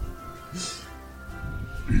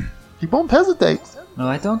He won't hesitate. no,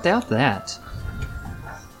 I don't doubt that.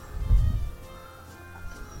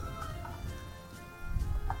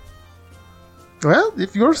 Well,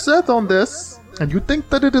 if you're set on this, and you think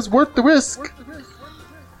that it is worth the risk,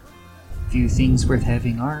 Few things worth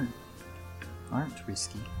having aren't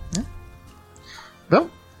risky. well,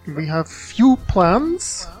 we have few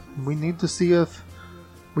plans. We need to see if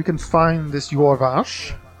we can find this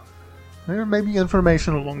Yorvash. There may be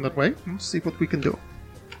information along that way. Let's see what we can do.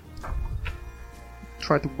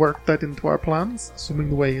 Try to work that into our plans, assuming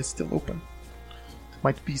the way is still open.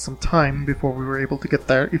 Might be some time before we were able to get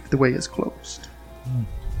there if the way is closed.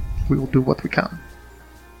 We will do what we can.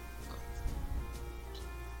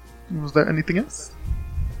 Was there anything else?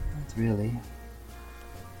 Not really.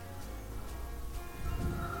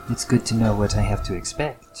 It's good to know what I have to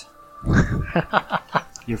expect.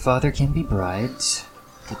 Your father can be bright,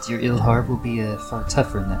 but your ill heart will be a far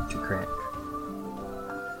tougher nut to crack.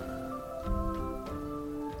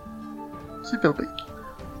 She will be.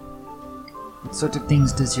 What sort of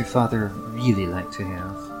things does your father really like to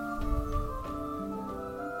have?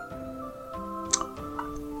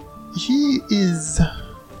 He is a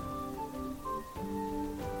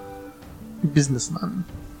businessman.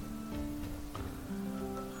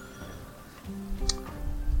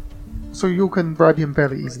 So you can bribe him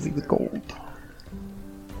fairly easily with gold.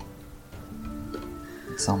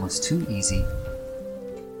 It's almost too easy.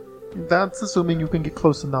 That's assuming you can get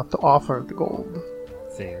close enough to offer the gold.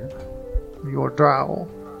 Fair. Your drow.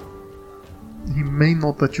 He may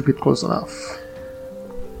not let you get close enough.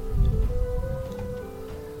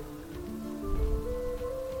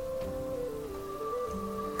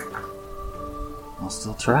 I'll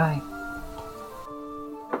still try.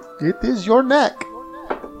 It is your neck.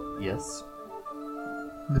 Yes.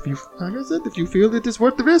 If you, like I said, if you feel it is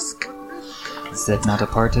worth the risk, Is that not a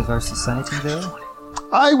part of our society, though?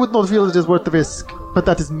 I would not feel it is worth the risk. But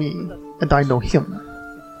that is me, and I know him.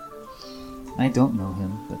 I don't know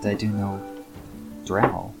him, but I do know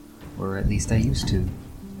Drow. Or at least I used to.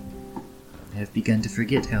 I have begun to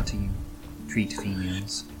forget how to treat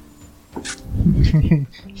females.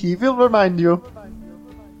 He will remind you.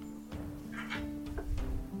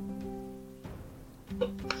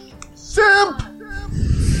 Simp!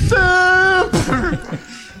 Simp!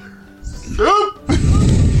 Simp!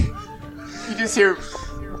 You just hear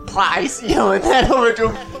Plies yelling that over to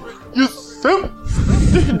him. You simp!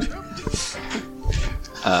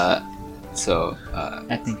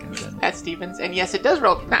 I think I'm done. At Stevens. And yes, it does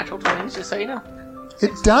roll natural 20s, just so you know.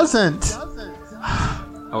 It doesn't.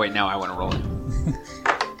 Oh wait, now I want to roll it.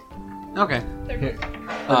 Okay.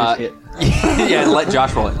 I'll just hit. Yeah, let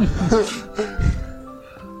Josh roll it.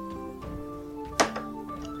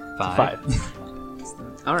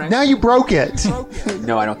 5. All right. Now you broke it.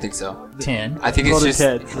 No, I don't think so. 10. I think Rolled it's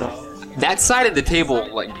a just 10. So. that side of the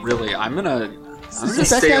table. Like, really, I'm gonna Back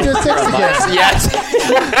stay down to over a 6 again. Yes.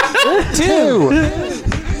 2.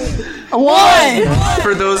 A 1.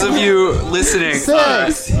 For those of you listening,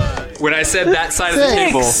 6. when I said that side of the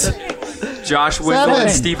table, Josh, Wendell, and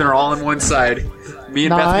 7. Stephen are all on one side. Me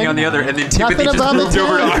and Bethany 9. on the other, and then Timothy Nothing just above moved the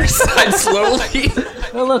over to 10. our side slowly.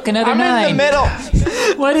 Oh, look, another I'm 9. in the middle.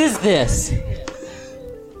 What is this?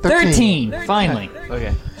 13. Finally.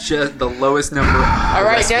 Okay. Just the lowest number. All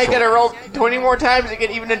right, now you gotta roll 20 more times to get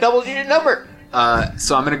even a double-digit number.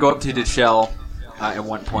 So I'm gonna go up to Deshelle at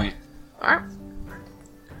one point. All right.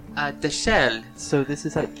 Deshelle, So this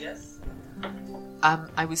is how.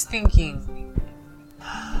 I was thinking,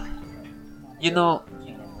 you know,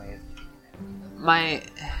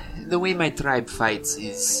 the way my tribe fights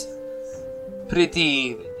is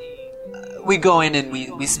pretty. We go in and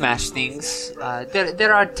we smash things.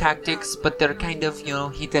 There are tactics, but they're kind of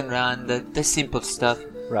hit and run, the simple stuff.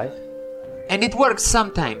 Right. And it works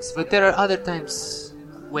sometimes, but there are other times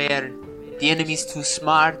where the enemy's too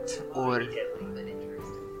smart or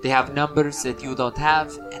they have numbers that you don't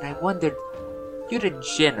have. And I wondered, you're a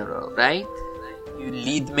general, right? You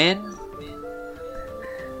lead men?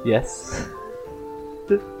 Yes.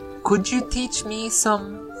 Could you teach me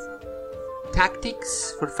some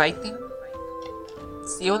tactics for fighting?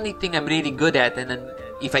 It's the only thing I'm really good at, and then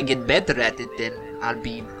if I get better at it, then I'll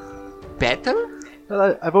be better?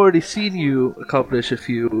 Well, I've already seen you accomplish a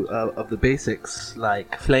few of the basics,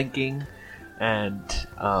 like flanking and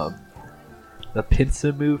the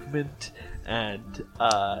pincer movement and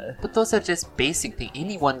But those are just basic things.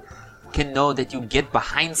 Anyone can know that you get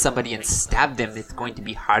behind somebody and stab them, it's going to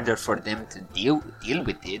be harder for them to deal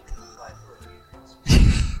with it.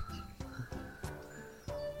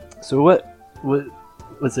 So what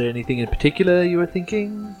was there anything in particular you were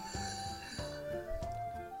thinking?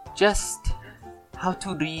 Just how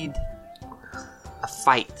to read a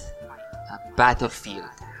fight, a battlefield,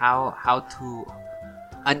 how to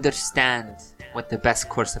understand what the best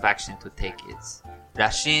course of action to take is.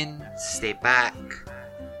 Rush in, stay back,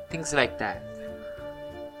 things like that.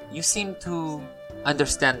 You seem to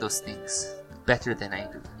understand those things better than I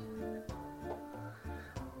do.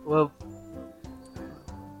 Well,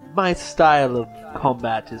 my style of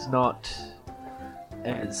combat is not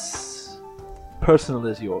as personal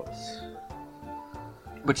as yours.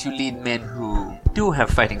 But you lead men who do have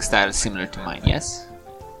fighting styles similar to mine, yes?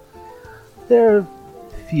 There are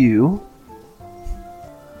few.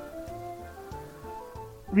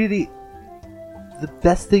 Really, the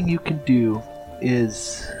best thing you can do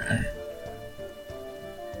is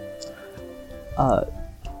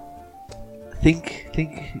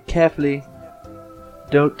think carefully.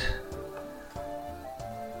 Don't.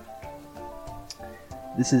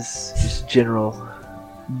 This is just general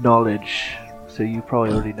knowledge, so you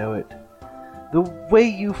probably already know it. The way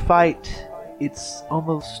you fight, it's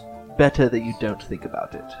almost better that you don't think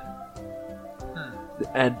about it.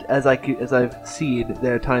 And as I've seen,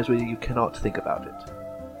 there are times where you cannot think about it.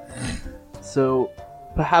 So,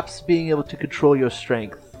 perhaps being able to control your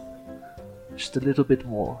strength just a little bit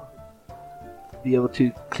more, be able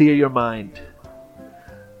to clear your mind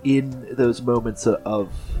in those moments of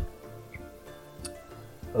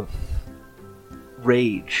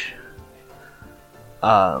rage.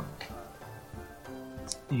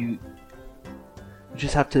 You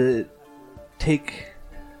just have to take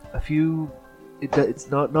a few. It's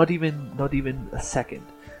not even a second.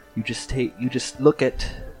 You just look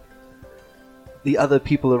at the other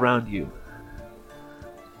people around you,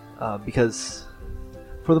 because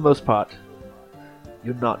for the most part,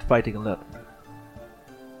 you're not fighting alone.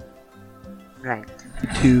 Right.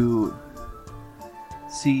 To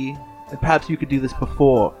see, and perhaps you could do this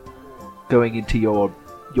before going into your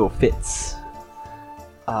fits.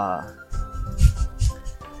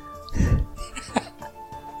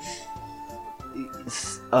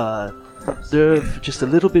 Observe just a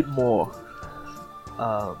little bit more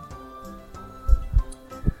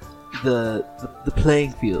the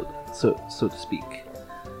playing field, so to speak.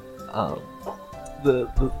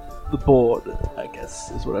 The board, I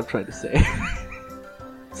guess, is what I'm trying to say.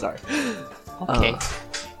 Sorry. Okay.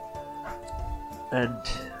 And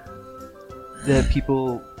there are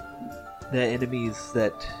people, there are enemies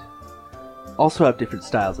that also have different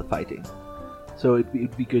styles of fighting. So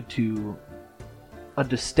it'd be good to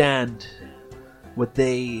understand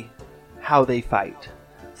how they fight,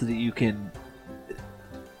 so that you can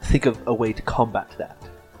think of a way to combat that.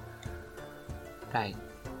 Right.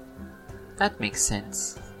 That makes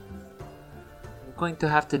sense. I'm going to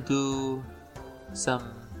have to do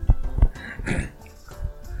some...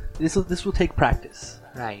 This will take practice.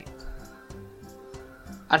 Right.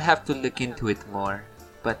 I'll have to look into it more,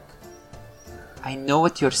 but I know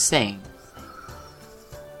what you're saying.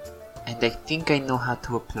 And I think I know how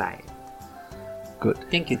to apply it. Good.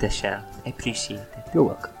 Thank you, Dashel. I appreciate it. You're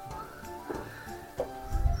welcome.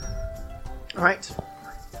 Alright.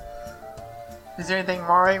 Is there anything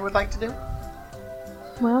Mari would like to do?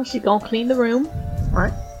 Well, she's gonna clean the room.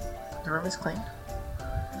 Alright. The room is cleaned.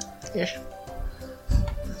 Ish.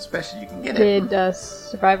 As best as you can get it. Did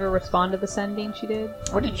Survivor respond to the sending she did?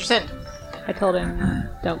 What did you send? I told him,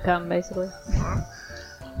 don't come, basically.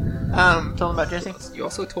 Told him about Jesse? You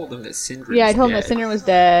also told them that Syndra Yeah, I told him that Cinder was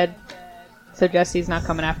dead, so Jesse's not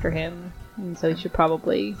coming after him, and so he should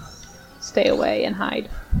probably stay away and hide.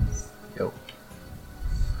 Yo.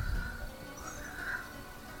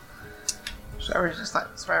 Survivor just like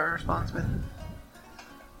Survivor responds with.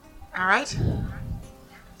 Alright.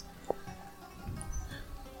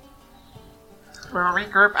 We'll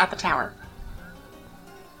regroup at the tower.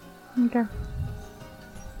 Okay.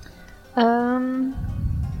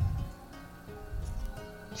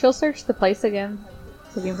 She'll search the place again,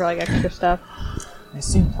 looking for like extra stuff. I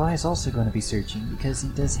assume Ply is also going to be searching because he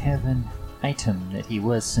does have an item that he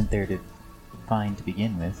was sent there to find to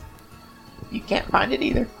begin with. You can't find it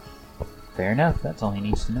either. Fair enough. That's all he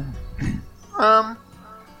needs to know.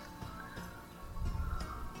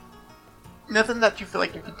 Nothing that you feel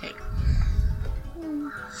like you can take.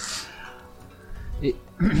 It,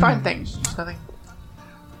 You find things, just nothing.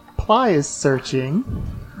 Ply is searching.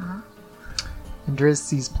 And Driz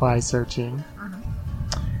sees Ply searching.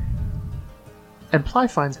 And Ply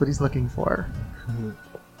finds what he's looking for. I'm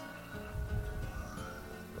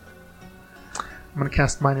going to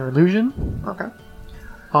cast Minor Illusion Okay.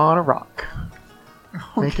 on a rock.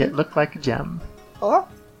 Make it look like a gem. Oh.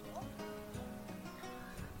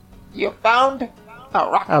 You found a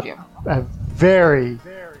rock gem. A very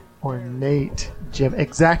ornate gem.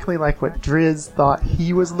 Exactly like what Driz thought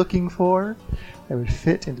he was looking for. That would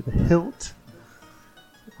fit into the hilt.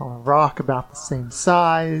 On a rock about the same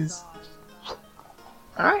size.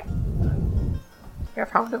 Alright. You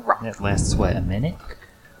found a rock. That lasts, what, a minute?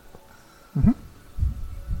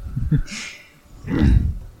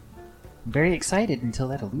 I'm very excited until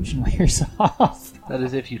that illusion wears off. that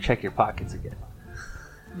is if you check your pockets again.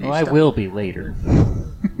 Well, I will be later.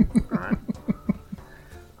 And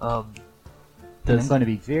I'm Does going to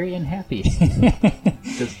be very unhappy.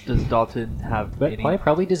 does Dalton have But any? Ply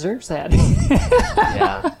probably deserves that.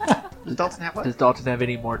 Yeah. Does Dalton have what? Does Dalton have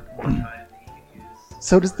any more time?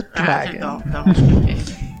 So does the dragon.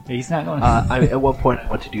 He's not going At one point, I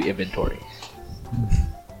want to do inventory.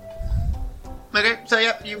 Okay, so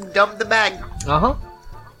yep, you dumped the bag. Uh huh.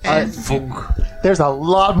 And There's a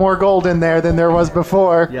lot more gold in there than there was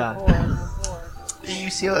before. Yeah. you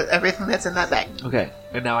seal everything that's in that bag. Okay.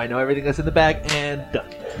 And now I know everything that's in the bag, and done.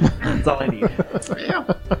 That's all I need. There you go.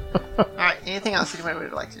 Alright, anything else you might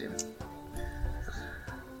would like to do?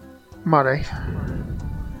 Mare,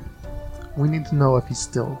 we need to know if he's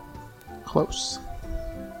still close.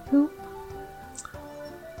 Who?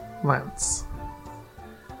 Lance.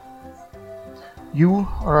 You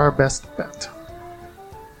are our best bet.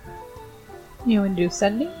 You want to do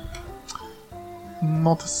sending?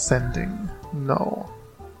 Not ascending, no.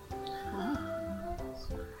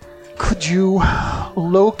 Could you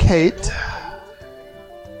locate...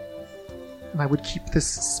 And I would keep this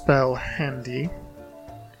spell handy.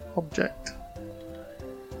 Object.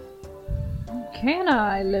 Can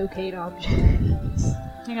I locate objects?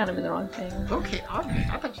 I got him in the wrong thing. Okay,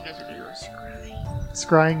 I thought you guys would do your scrying.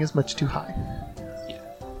 Scrying is much too high.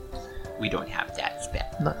 We don't have that spell.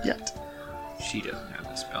 Not yet. She doesn't have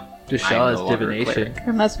the spell. Deshelle I'm is no longer a divination. cleric.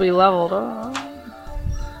 It must be leveled up.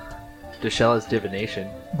 Deshelle is divination.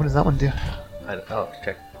 What does that one do? I don't know.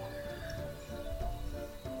 Check.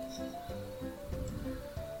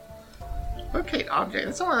 Locate object.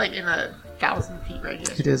 It's only like in 1,000 feet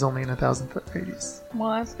radius. It is only in 1,000-foot radius.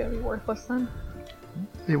 Well, that's gonna be worthless then.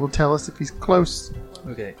 It will tell us if he's close.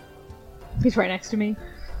 Okay. He's right next to me.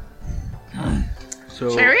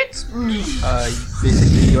 So Chariots?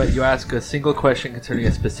 basically, you ask a single question concerning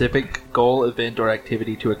a specific goal, event, or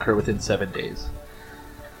activity to occur within 7 days.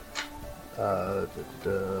 And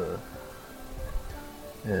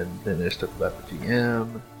then there's stuff about the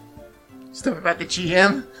GM. Stuff about the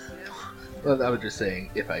GM? Well, I was just saying,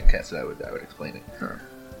 if I cast it, I would explain it. Sure.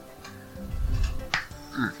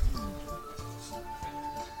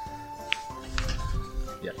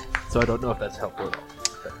 Yeah. So I don't know if that's helpful at all.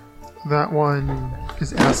 That one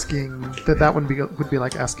is asking... That one would be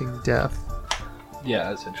like asking death.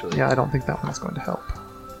 Yeah, essentially. Yeah, I don't think that one's going to help,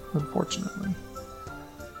 unfortunately.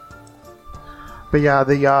 But yeah,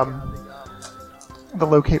 the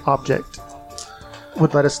locate object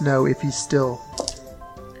would let us know if he's still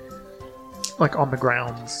like on the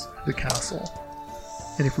grounds of the castle,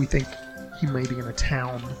 and if we think he may be in a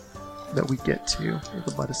town that we get to, it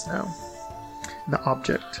would let us know. And the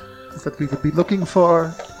object that we would be looking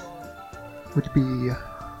for would be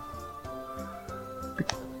the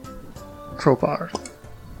crowbar.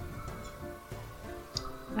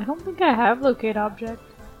 I don't think I have locate object.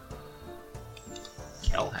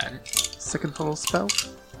 Kel had it. Second level spell.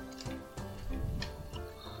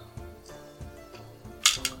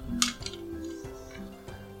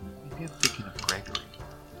 Maybe I'm thinking of Gregory.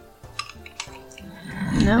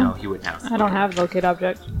 No, No, he wouldn't have. I don't have locate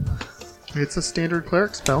object. It's a standard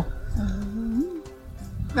cleric spell.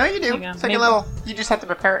 No, you do. Hang on, Second maybe- level. You just have to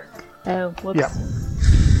prepare it. Oh, whoops. Yeah.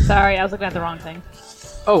 Sorry, I was looking at the wrong thing.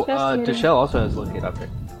 Oh, Just kidding. Deshelle also has locate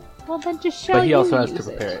object, Well, then just show but he you also has to use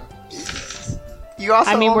prepare it. You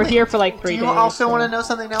also I mean, we're only- here for like 3 Do days. you also so- want to know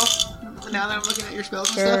something else? Now that I'm looking at your spells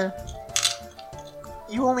and Sure. stuff,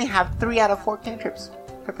 you only have 3 out of 4 cantrips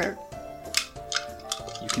prepared.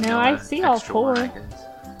 You can No, know I an see all extra one, 4. I guess.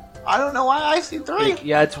 I don't know why I see 3.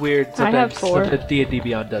 Yeah, it's weird. I have Sometimes, 4. sometimes D&D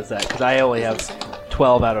Beyond does that because I only have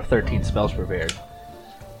 12 out of 13 spells prepared.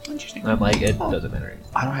 Interesting. And I'm like, it doesn't matter.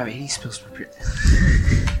 I don't have any spells prepared.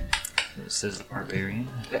 It says the barbarian.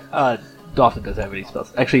 Dawson doesn't have any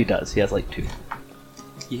spells. Actually, he does. He has like 2.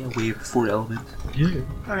 Yeah, we have 4 elements.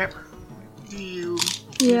 Okay. Do you...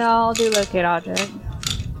 Yeah, I'll do locate object.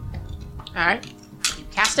 Alright. You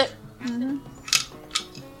cast it? Mm-hmm.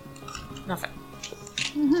 Nothing.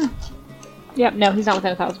 Yep, no, he's not within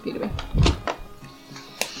 1,000 feet of me.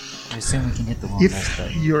 I assume we can hit the long rest If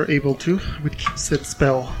button. you're able to, with said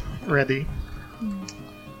spell ready,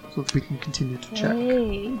 so that we can continue to check.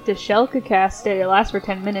 Hey, Deshell could cast it. It lasts for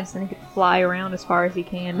 10 minutes, and he could fly around as far as he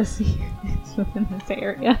can to see it's within this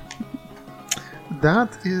area.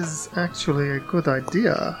 That is actually a good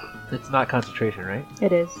idea. It's not concentration, right?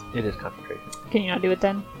 It is. It is concentration. Can you not do it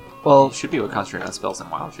then? Well, Should be able to concentrate on spells in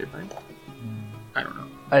wild shape, right? I don't know.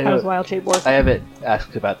 I, How does don't- wild shape work? I haven't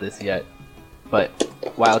asked about this yet, but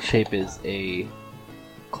Wild Shape is a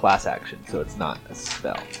class action, so it's not a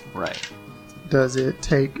spell. Right. Does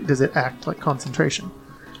it act like concentration?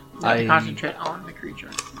 You have to I- concentrate on the creature.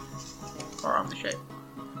 Or on the shape.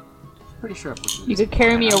 Pretty sure I've looked at You this could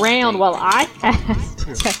carry me before. around while I cast.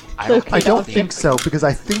 I don't I don't object. think so, because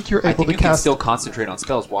I think you're I able think you to can cast. still concentrate on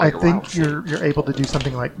spells while I you're think wild you're able to do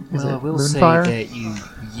something like is Well, I it will say Moonfire? that you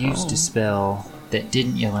used a spell that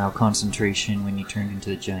didn't allow concentration when you turned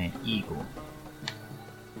into the giant eagle.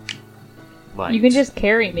 Light. You can just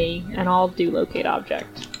carry me, and I'll do locate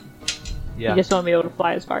object. Yeah. You just won't be able to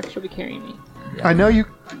fly as far because you'll be carrying me. I know you.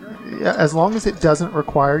 As long as it doesn't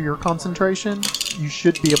require your concentration, you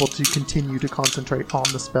should be able to continue to concentrate on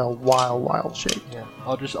the spell while wild shape. Yeah,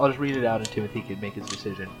 I'll just read it out and Timothy can make his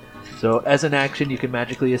decision. So, as an action, you can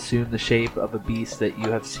magically assume the shape of a beast that you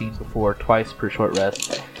have seen before twice per short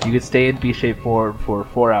rest. You can stay in beast shape form for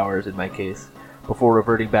 4 hours in my case, before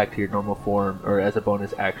reverting back to your normal form, or as a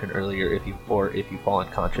bonus action earlier if you fall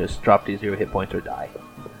unconscious, drop to 0 hit points or die.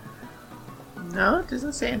 No, it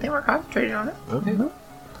doesn't say anything. We're concentrating on it. Okay.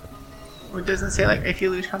 It doesn't say like if you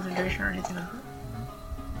lose concentration or anything like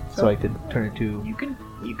that. So I can turn into You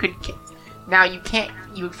could. Now you can't.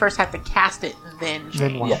 You first have to cast it, then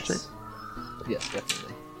Then change. wild yes, shape. yes,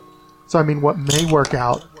 definitely. So I mean, what may work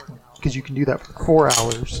out because you can do that for 4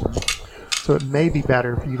 hours. So it may be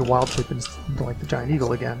better for you to wild shape into like the giant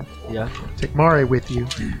eagle again. Yeah, Take Mare with you.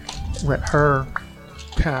 Let her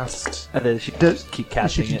cast. and then she can Does- just keep She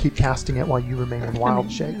casting can it. keep casting it while you remain in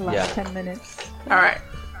wild shape. The last Yeah. 10 minutes. All right.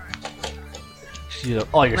 You know,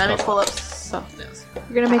 all your Let me stuff. pull up something else.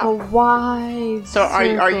 You're gonna make a wide. So are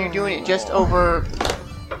you circle. doing it just over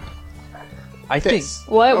I think this?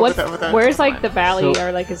 What? Over What's? the Where's like the valley, So-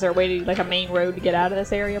 or like is there a way to like a main road to get out of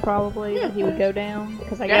this area? Probably that he would go down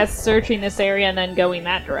because I Yeah. guess searching this area and then going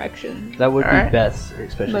that direction. that would be Alright. best,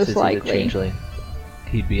 especially Most since likely. he's a changeling.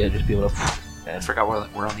 He'd just be able to. I forgot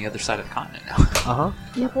we're on the other side of the continent now. Uh huh.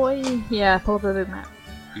 Yeah, boy. Yeah, pull up the big map.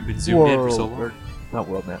 We've been zoomed in for so long. Or, not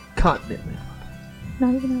world map. Continent map.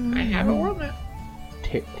 Not even. I have a world map.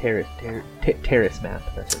 Terrace map.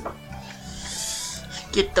 That's it.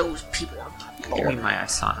 Get those people up Give here. me my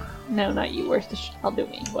Asana. No, not you. Where's the? I'll do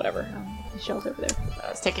me. Whatever. The shell's over there.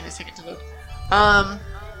 It's taking a second to load.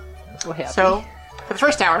 So happy. So for the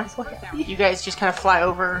first hour, you guys just kind of fly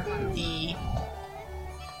over the.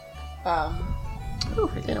 Oh,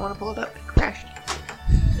 I didn't want to pull it up. It crashed.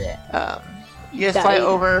 You guys fly Died.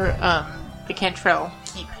 over the Cantrell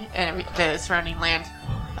keep and the surrounding land.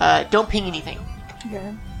 Don't ping anything.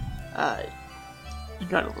 Okay. You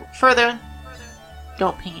go out a little further.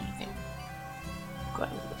 Don't ping anything. Go out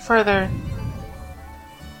a little bit further.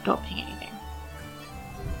 Don't ping anything.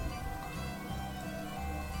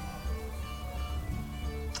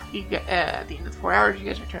 You get, at the end of the 4 hours, you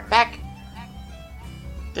guys return back.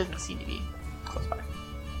 Doesn't seem to be close by.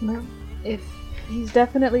 Well, if he's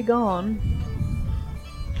definitely gone,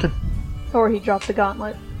 Okay. or he dropped the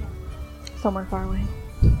gauntlet somewhere far away.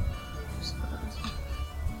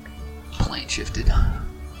 Plane shifted.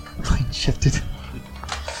 Plane shifted.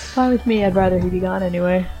 Fine with me. I'd rather he be gone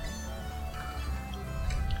anyway.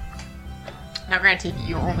 Now, granted,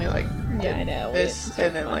 you only like Yeah, I know. this,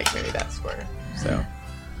 and then like maybe that square. So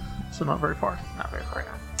So not very far. not very far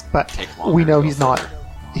now. But Take longer we know to he's go not. further.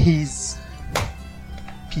 He's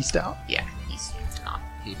pieced out. Yeah, he's not.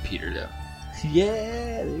 He petered out. Yeah,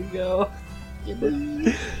 there you go.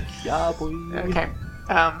 Yeah, boy. Okay.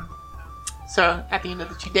 So at the end of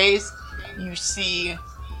the 2 days, you see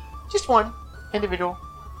just one individual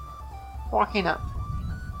walking up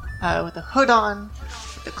with a hood on,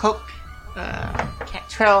 with a cloak,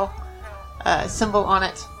 Cantrell symbol on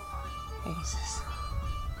it. And he says,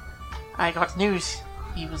 I got news.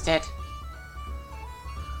 He was dead.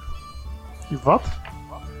 You what?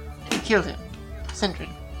 You killed him. Sindrin.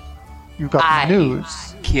 You got I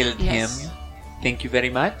news. killed Yes. him. Thank you very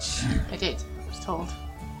much. I did. I was told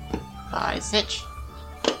by Snitch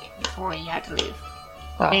before he had to leave.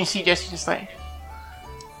 And you see Jesse just like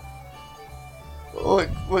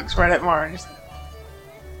looks right at Mara and just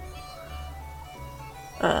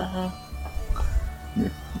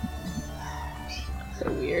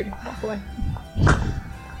So weird. Oh boy.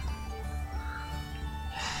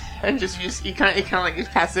 and just he kind of like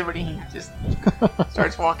just passes everybody and he just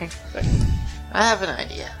starts walking. Like, I have an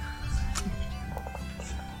idea.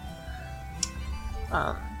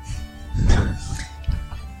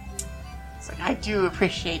 It's like I do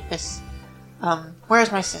appreciate this.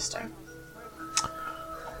 Where's my sister?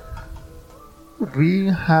 We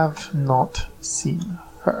have not seen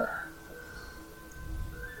her.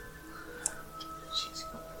 She's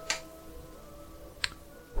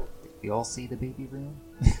We all see the baby room?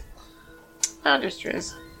 no, just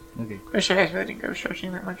Driz. Okay. But she really didn't go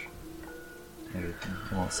searching that much. Okay,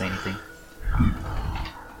 I won't say anything.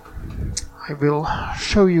 I will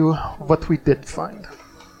show you what we did find.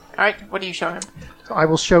 Alright, what do you show him? So I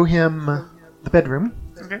will show him the bedroom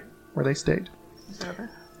Okay. where they stayed Is that okay?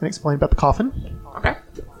 and explain about the coffin, Okay.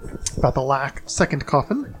 about the second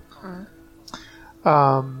coffin.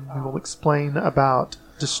 We will explain about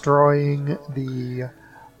destroying the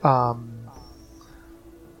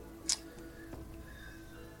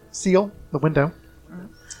seal, the window,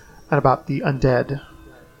 and about the undead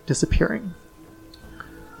disappearing.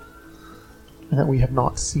 And that we have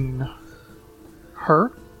not seen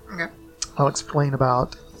her. Okay. I'll explain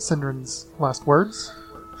about Sindrin's last words.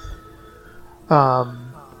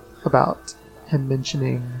 About him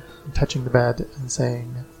mentioning and touching the bed and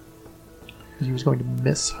saying he was going to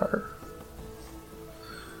miss her.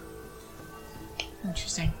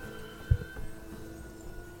 Interesting.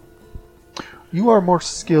 You are more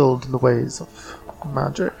skilled in the ways of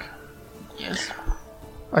magic. Yes.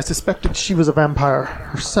 I suspected she was a vampire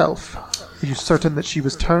herself. Are you certain that she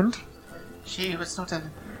was turned? She was not a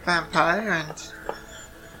vampire, and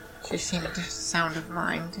she seemed sound of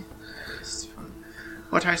mind, just from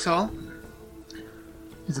what I saw.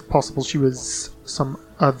 Is it possible she was some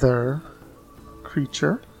other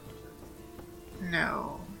creature?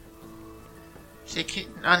 No.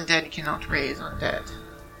 Undead cannot raise undead.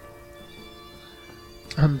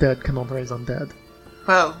 Undead cannot raise undead.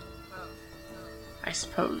 Well, I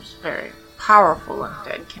suppose very powerful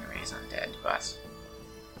undead can raise undead, but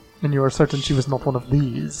And you are certain she was not one of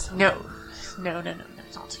these? no,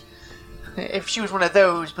 not. If she was one of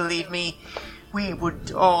those, believe me, we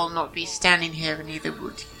would all not be standing here, and neither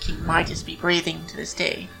would King Midas be breathing to this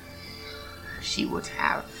day. She would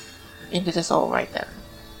have ended us all right then.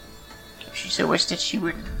 If she so wished it, she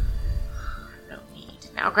would have no need.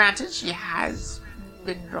 Now, granted, she has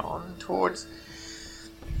been drawn towards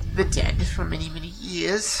the dead for many, many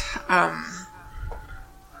years.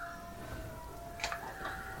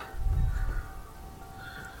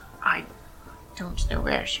 I don't know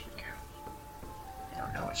where she would go. I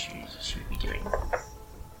don't know what she would be doing.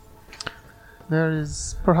 There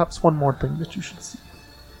is perhaps one more thing that you should see.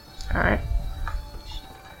 Alright.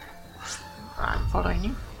 I'm following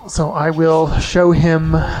you. So I will show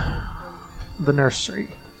him the nursery.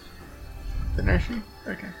 The nursery?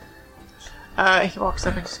 Okay. He walks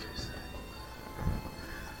up and just goes,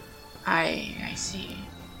 I see.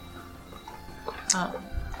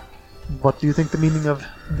 What do you think the meaning of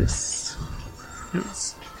this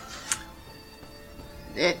is?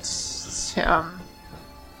 It's,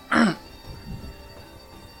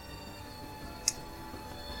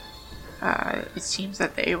 it seems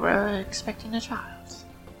that they were expecting a child.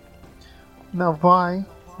 Now, why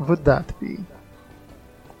would that be?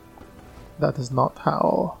 That is not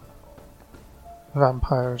how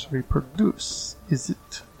vampires reproduce, is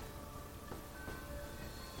it?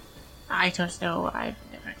 I don't know, I've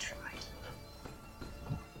never tried.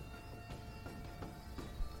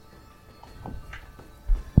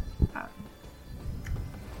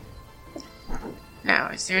 Now,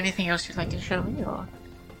 is there anything else you'd like to show me, or?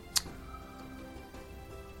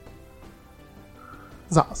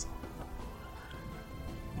 Zaz.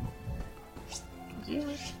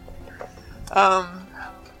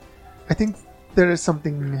 I think there is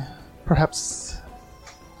something perhaps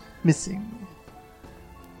missing.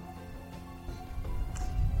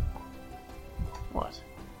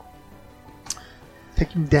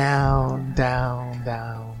 taking down, down,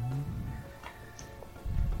 down.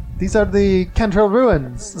 These are the Cantrell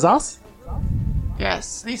ruins, Zas?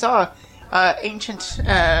 Yes, these are ancient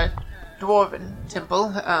dwarven temple.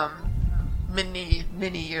 Many,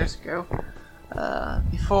 many years ago,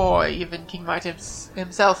 before even King Mighty's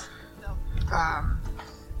himself,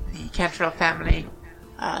 the Cantrell family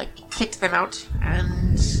kicked them out,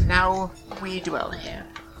 and now we dwell here.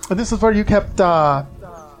 And this is where you kept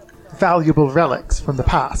valuable relics from the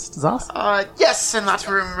past, Zas? Yes, in that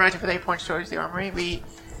room right over there points towards the armory.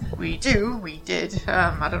 We did.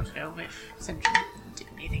 I don't know if Sentry did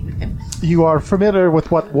anything with them. You are familiar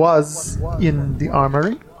with what was in the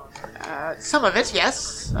armory? Some of it,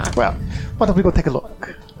 yes. Well, why don't we go take a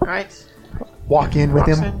look? Right. Walk in with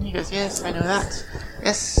Walks him. in, he goes, yes, I know that.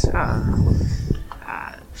 Yes, the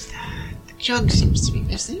jug seems to be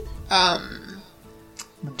missing.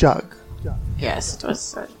 The jug. Yes, it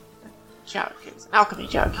was a jug. It was an alchemy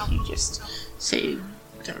jug. You just say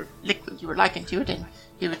whatever liquid you were liking to it, and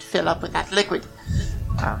you would fill up with that liquid.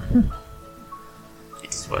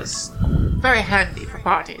 It was very handy for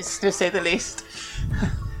parties, to say the least.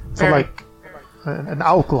 So like an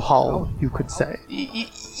alcohol, you could say.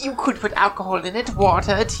 You could put alcohol in it,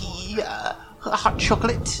 water, tea, hot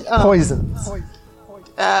chocolate. Poisons.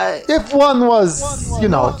 If one was,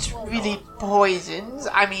 Not really poisons.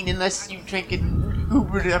 I mean, unless you drink an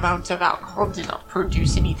uber amount of alcohol, do not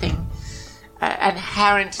produce anything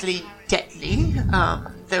inherently deadly.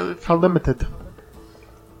 Though, how limited?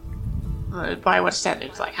 By what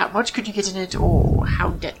standards? Like, how much could you get in it, or how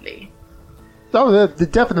deadly? Oh,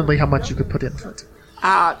 definitely how much you could put into it.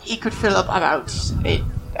 It could fill up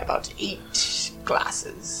about 8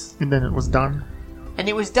 glasses. And then it was done. And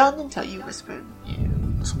it was done until you whispered,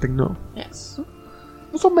 Something new. yes.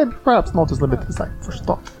 So maybe perhaps not as limited as I first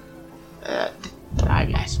thought.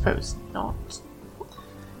 I suppose not.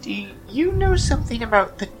 Do you know something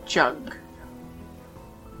about the jug?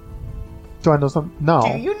 Do I know something? No.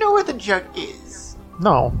 Do you know where the jug is?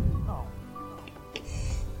 No.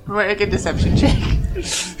 Make a deception check.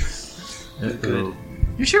 Good.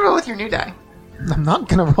 You should roll with your new die. I'm not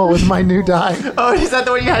gonna roll with my new die. Oh, is that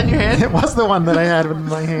the one you had in your hand? It was the one that I had in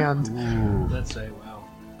my hand. Let's say, wow.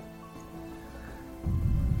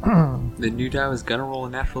 The new die was gonna roll a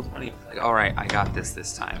natural 20. Like, all right, I got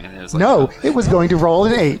this time, and it was like, No, it was going to roll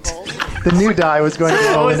an 8. The new die was going to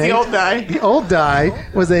What roll was an 8. the old die? The old die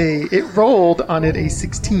was it rolled on it a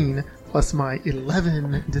 16 plus my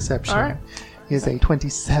 11 deception Alright. is a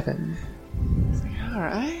 27.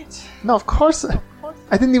 Alright. No, of course.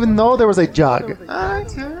 I didn't even know there was a jug.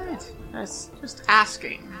 Alright. I was just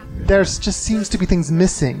asking. There's just seems to be things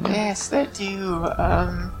missing. Yes, they do.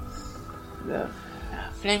 The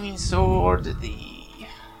flaming sword,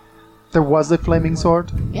 There was a flaming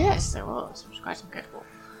sword. Yes, there was. It was quite incredible.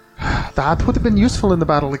 That would have been useful in the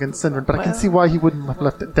battle against Sindrin, but I can see why he wouldn't have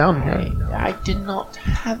left it down here. I did not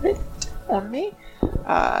have it on me.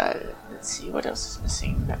 Let's see, what else is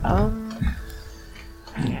missing?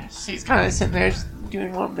 Yes, he's kind of sitting there just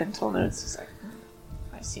doing more mental notes. He's like,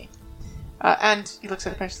 I see. And he looks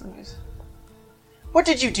at the person and goes, what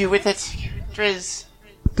did you do with it, Driz?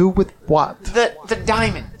 Do with what? The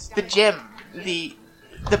diamond, the gem, the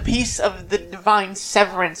piece of the divine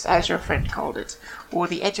severance, as your friend called it, or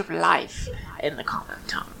the edge of life in the common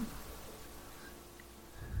tongue.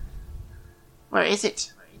 Where is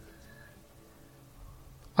it?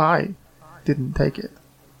 I didn't take it.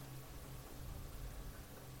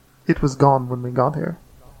 It was gone when we got here.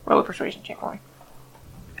 Roll a persuasion check for me.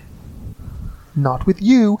 Not with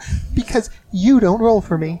you, because you don't roll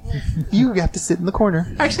for me. You have to sit in the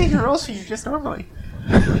corner. Actually, he rolls for you just normally.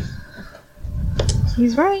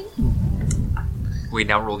 He's right. Wait,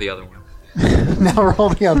 now roll the other one. Now roll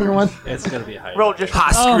the other one. It's gonna be high. Roll just.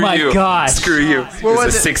 Ah, screw Oh my you. gosh. Screw you. What It's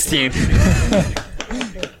was a it? 16.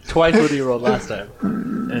 Twice what you rolled last time,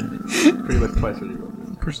 and pretty much twice what you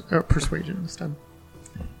rolled. Persuasion this time.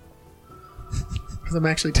 Because I'm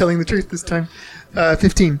actually telling the truth this time.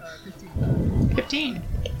 15. 15.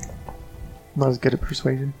 Not as good at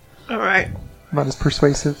persuasion. Alright. Not as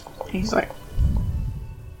persuasive. He's like,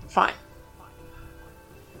 fine.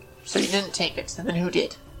 So you didn't take it, and then who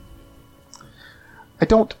did? I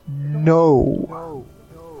don't know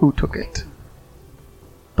who took it,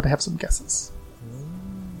 but I have some guesses.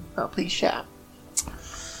 Oh, please share.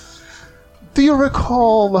 Do you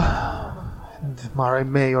recall, and Mara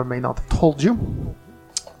may or may not have told you,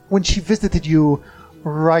 when she visited you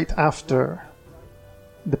right after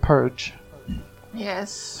the purge?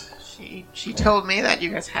 Yes, she told me that you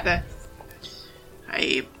guys had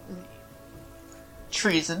a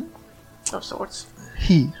treason of sorts.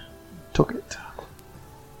 He took it.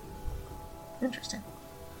 Interesting.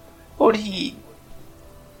 What would he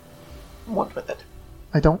want with it?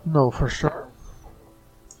 I don't know for sure.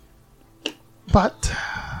 But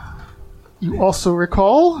you also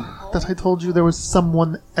recall that I told you there was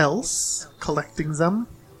someone else collecting them?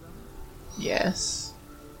 Yes.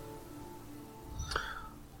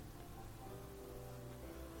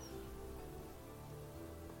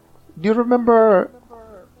 Do you remember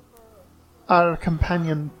our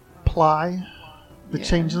companion Ply, the Yes.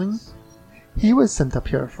 changeling? He was sent up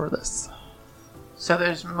here for this. So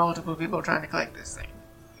there's multiple people trying to collect this thing.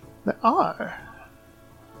 There are.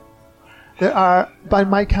 There are, by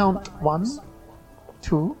my count, 1,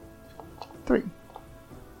 2, 3.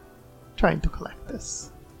 Trying to collect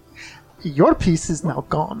this. Your piece is now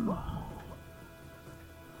gone.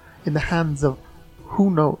 In the hands of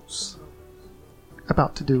who knows.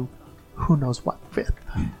 About to do who knows what with.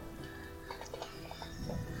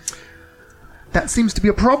 That seems to be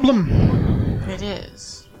a problem. It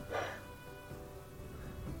is.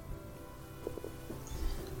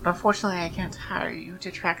 Unfortunately, I can't hire you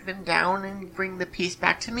to track them down and bring the piece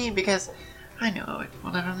back to me because I know it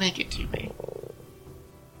will never make it to me.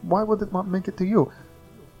 Why would it not make it to you?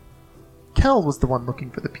 Kel was the one looking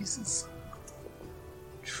for the pieces.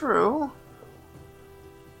 True.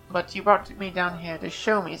 But you brought me down here to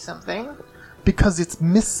show me something. Because it's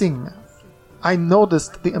missing. I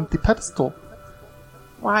noticed the empty pedestal.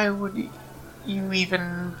 Why would you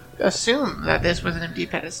even assume that this was an empty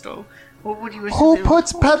pedestal? What would you assume? Who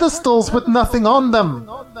puts pedestals with nothing on them?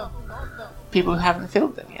 People who haven't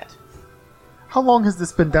filled them yet. How long has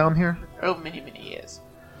this been down here? Oh, many, many years.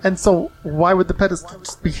 And so, why would the pedestal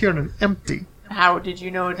just be here and empty? How did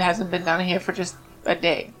you know it hasn't been down here for just a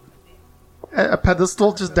day? A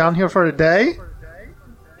pedestal just down here for a day?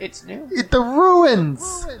 It's new. The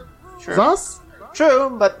ruins! True. Thus?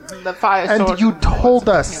 True, but the fire And sword you was told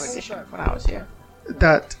a us new addition when I was here.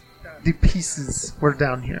 that the pieces were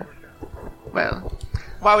down here. Well,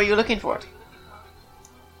 why were you looking for it?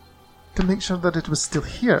 To make sure that it was still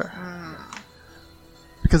here.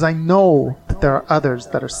 Because I know that there are others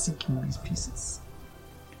that are seeking these pieces.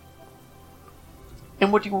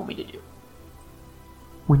 And what do you want me to do?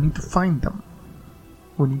 We need to find them.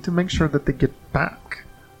 We need to make sure that they get back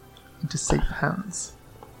into safe hands.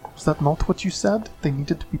 Was that not what you said? They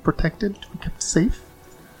needed to be protected, to be kept safe?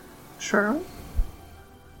 Sure.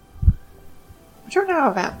 But you're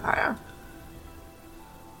now a vampire.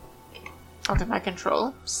 Under my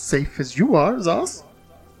control. Safe as you are, Zaz?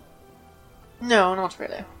 No, not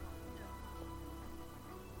really.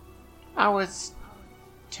 I was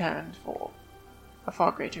turned for a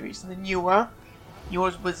far greater reason than you were.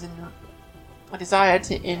 Yours was in a desire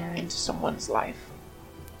to end someone's life.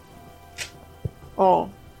 Or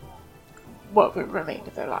what remained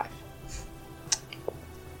of their life.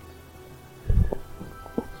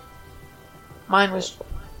 Mine was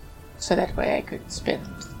so that way I could spend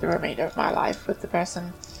the remainder of my life with the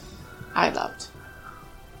person I loved.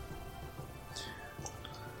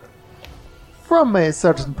 From a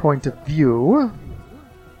certain point of view,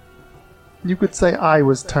 you could say I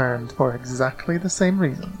was turned for exactly the same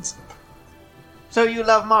reasons. So you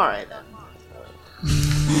love Mare then?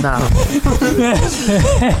 No.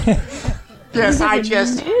 Yes, I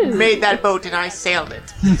just made that boat and I sailed it.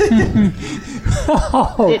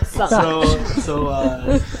 It sucks. So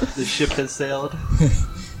the ship has sailed.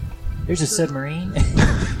 There's a submarine.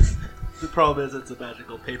 The problem is it's a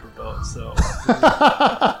magical paper boat, so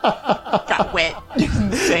Got wet.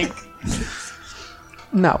 Sink.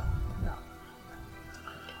 No.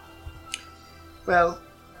 Well,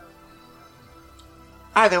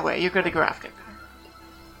 either way, you're good at grafting.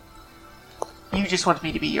 You just want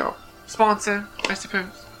me to be your sponsor, I suppose.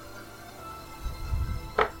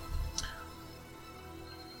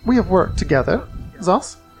 We have worked together,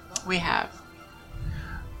 Zos. We have.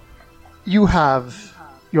 You have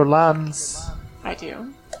your lands. I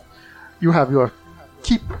do. You have your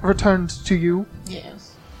keep returned to you.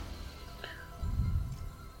 Yes.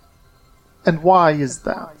 And why is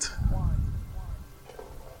that?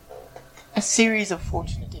 A series of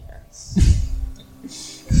fortunate events.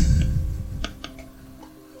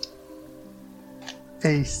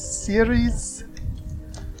 A series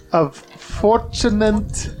of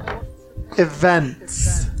fortunate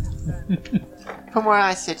events. From where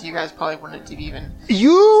I sit, you guys probably wouldn't have even...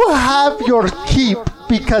 You have your keep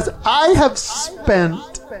because I have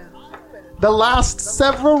spent the last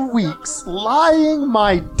several weeks lying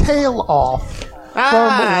my tail off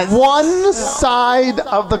from one side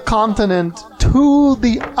of the continent to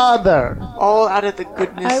the other. All out of the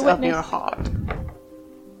goodness of Eyewitness. your heart.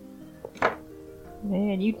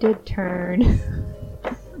 Man, you did turn.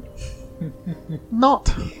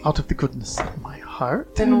 Not out of the goodness of my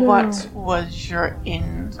heart. Then what was your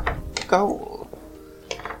end goal?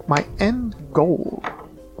 My end goal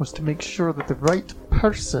was to make sure that the right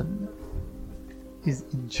person is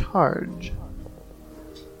in charge.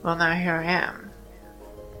 Well, now here I am.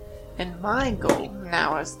 And my goal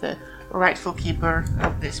now as the rightful keeper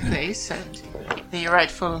of this place and the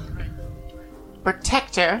rightful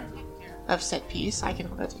protector of said peace, I can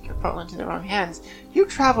let it fall into the wrong hands. You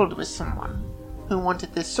traveled with someone who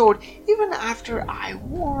wanted this sword, even after I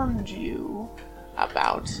warned you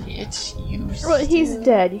about it. Well, he's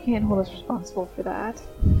dead. You can't hold us responsible for that.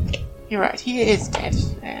 You're right, he is dead,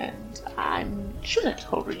 and I shouldn't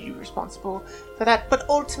hold you responsible for that, but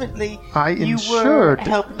ultimately, I you ensured were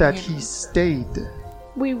helping that him. he stayed.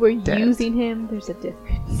 We were Dead. using him. There's a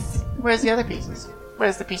difference. Where's the other pieces?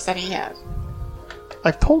 Where's the piece that he had?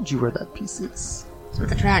 I've told you where that piece is. With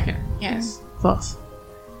the dragon, yes. Thus,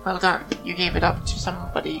 Well done. You gave it up to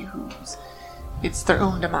somebody who's... it's their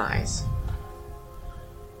own demise.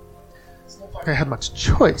 I had much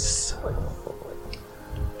choice.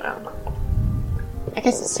 Well, I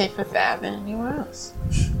guess it's safer there than anywhere else.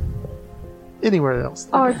 Anywhere else.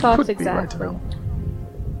 than Our it thoughts could be right exactly. now.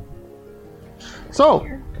 So,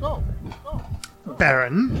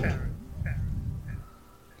 Baron,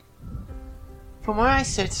 From where I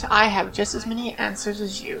sit, I have just as many answers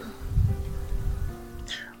as you.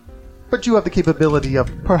 but you have the capability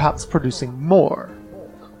of perhaps producing more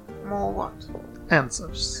More what?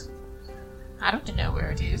 answers. I don't know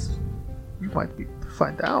where it is. You might be able to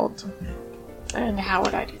find out. And how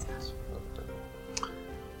would I do that?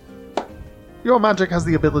 Your magic has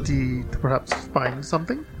the ability to perhaps find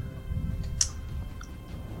something.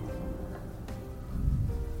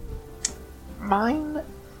 Mine?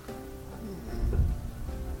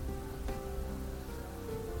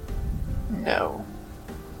 No.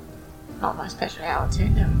 Not my speciality,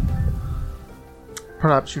 no.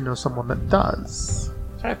 Perhaps you know someone that does.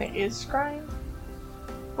 So I think is scrying?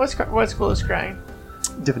 What school is scrying?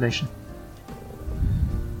 Divination.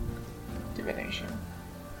 Divination.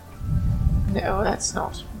 No, that's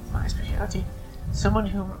not my specialty. Someone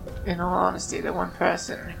who, in all honesty, the one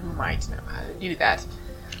person who might know how to do that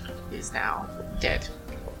is now dead.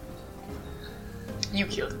 You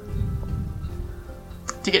killed him.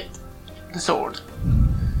 To get the sword.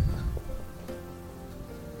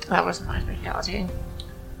 That wasn't my specialty.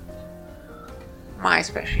 My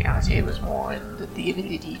speciality was more in the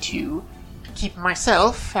ability to keep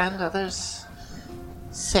myself and others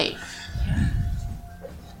safe.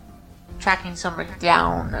 Tracking somebody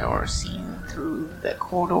down or seeing through the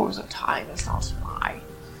corridors of time is not my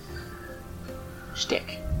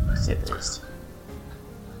shtick, to say the least.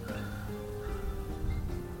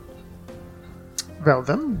 Well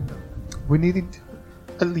then, we need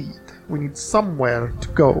a lead. We need somewhere to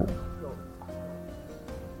go.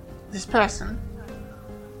 This person...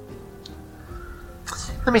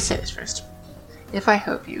 Let me say this first. If I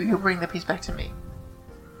help you, you'll bring the piece back to me.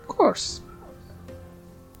 Of course.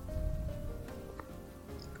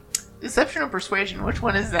 Deception or persuasion, which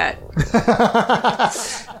one is that?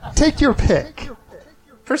 Take your pick.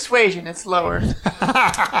 Persuasion, it's lower.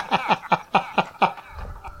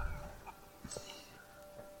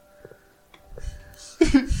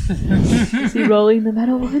 Is he rolling the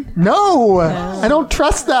metal one? No! I don't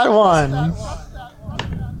trust that one.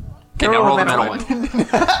 Okay, now roll the metal one.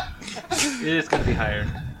 It is going to be higher.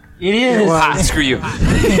 It is. Ah, screw you.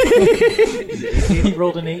 He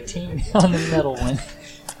rolled an 18 on the metal one.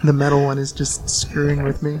 The metal one is just screwing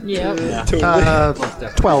with me. Yep.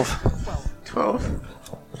 12. 12.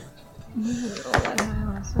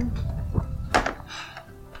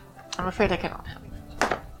 I'm afraid I cannot help you.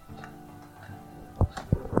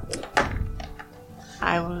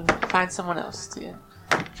 I will find someone else to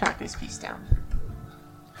track this piece down.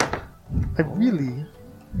 I really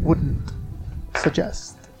wouldn't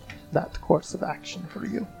suggest that course of action for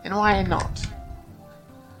you. And why not?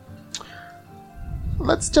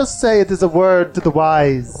 Let's just say it is a word to the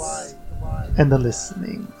wise and the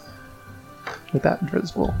listening. With that,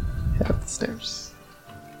 Driz will head up the stairs.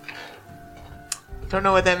 Don't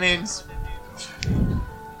know what that means.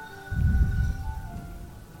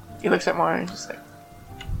 He looks at Mara and just like,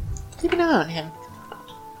 keep an eye on him.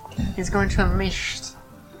 He's going to unleash.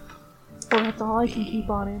 Well, that's all I can keep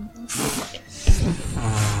on him.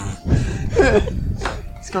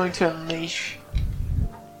 He's going to unleash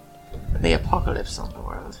the apocalypse on the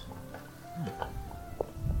world.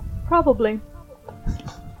 Probably.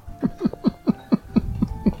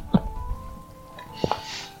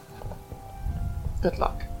 Good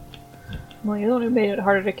luck. Well, you're the one who made it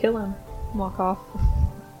harder to kill him. Walk off.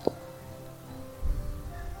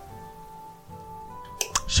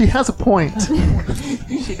 She has a point.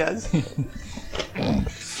 She does.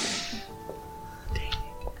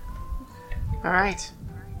 All right.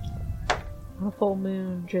 A full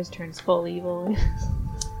moon just turns full evil.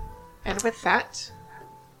 And with that,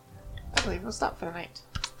 I believe we'll stop for the night.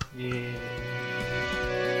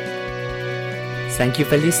 Thank you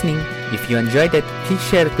for listening. If you enjoyed it, please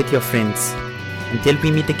share it with your friends. Until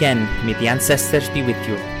we meet again, may the ancestors be with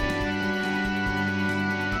you.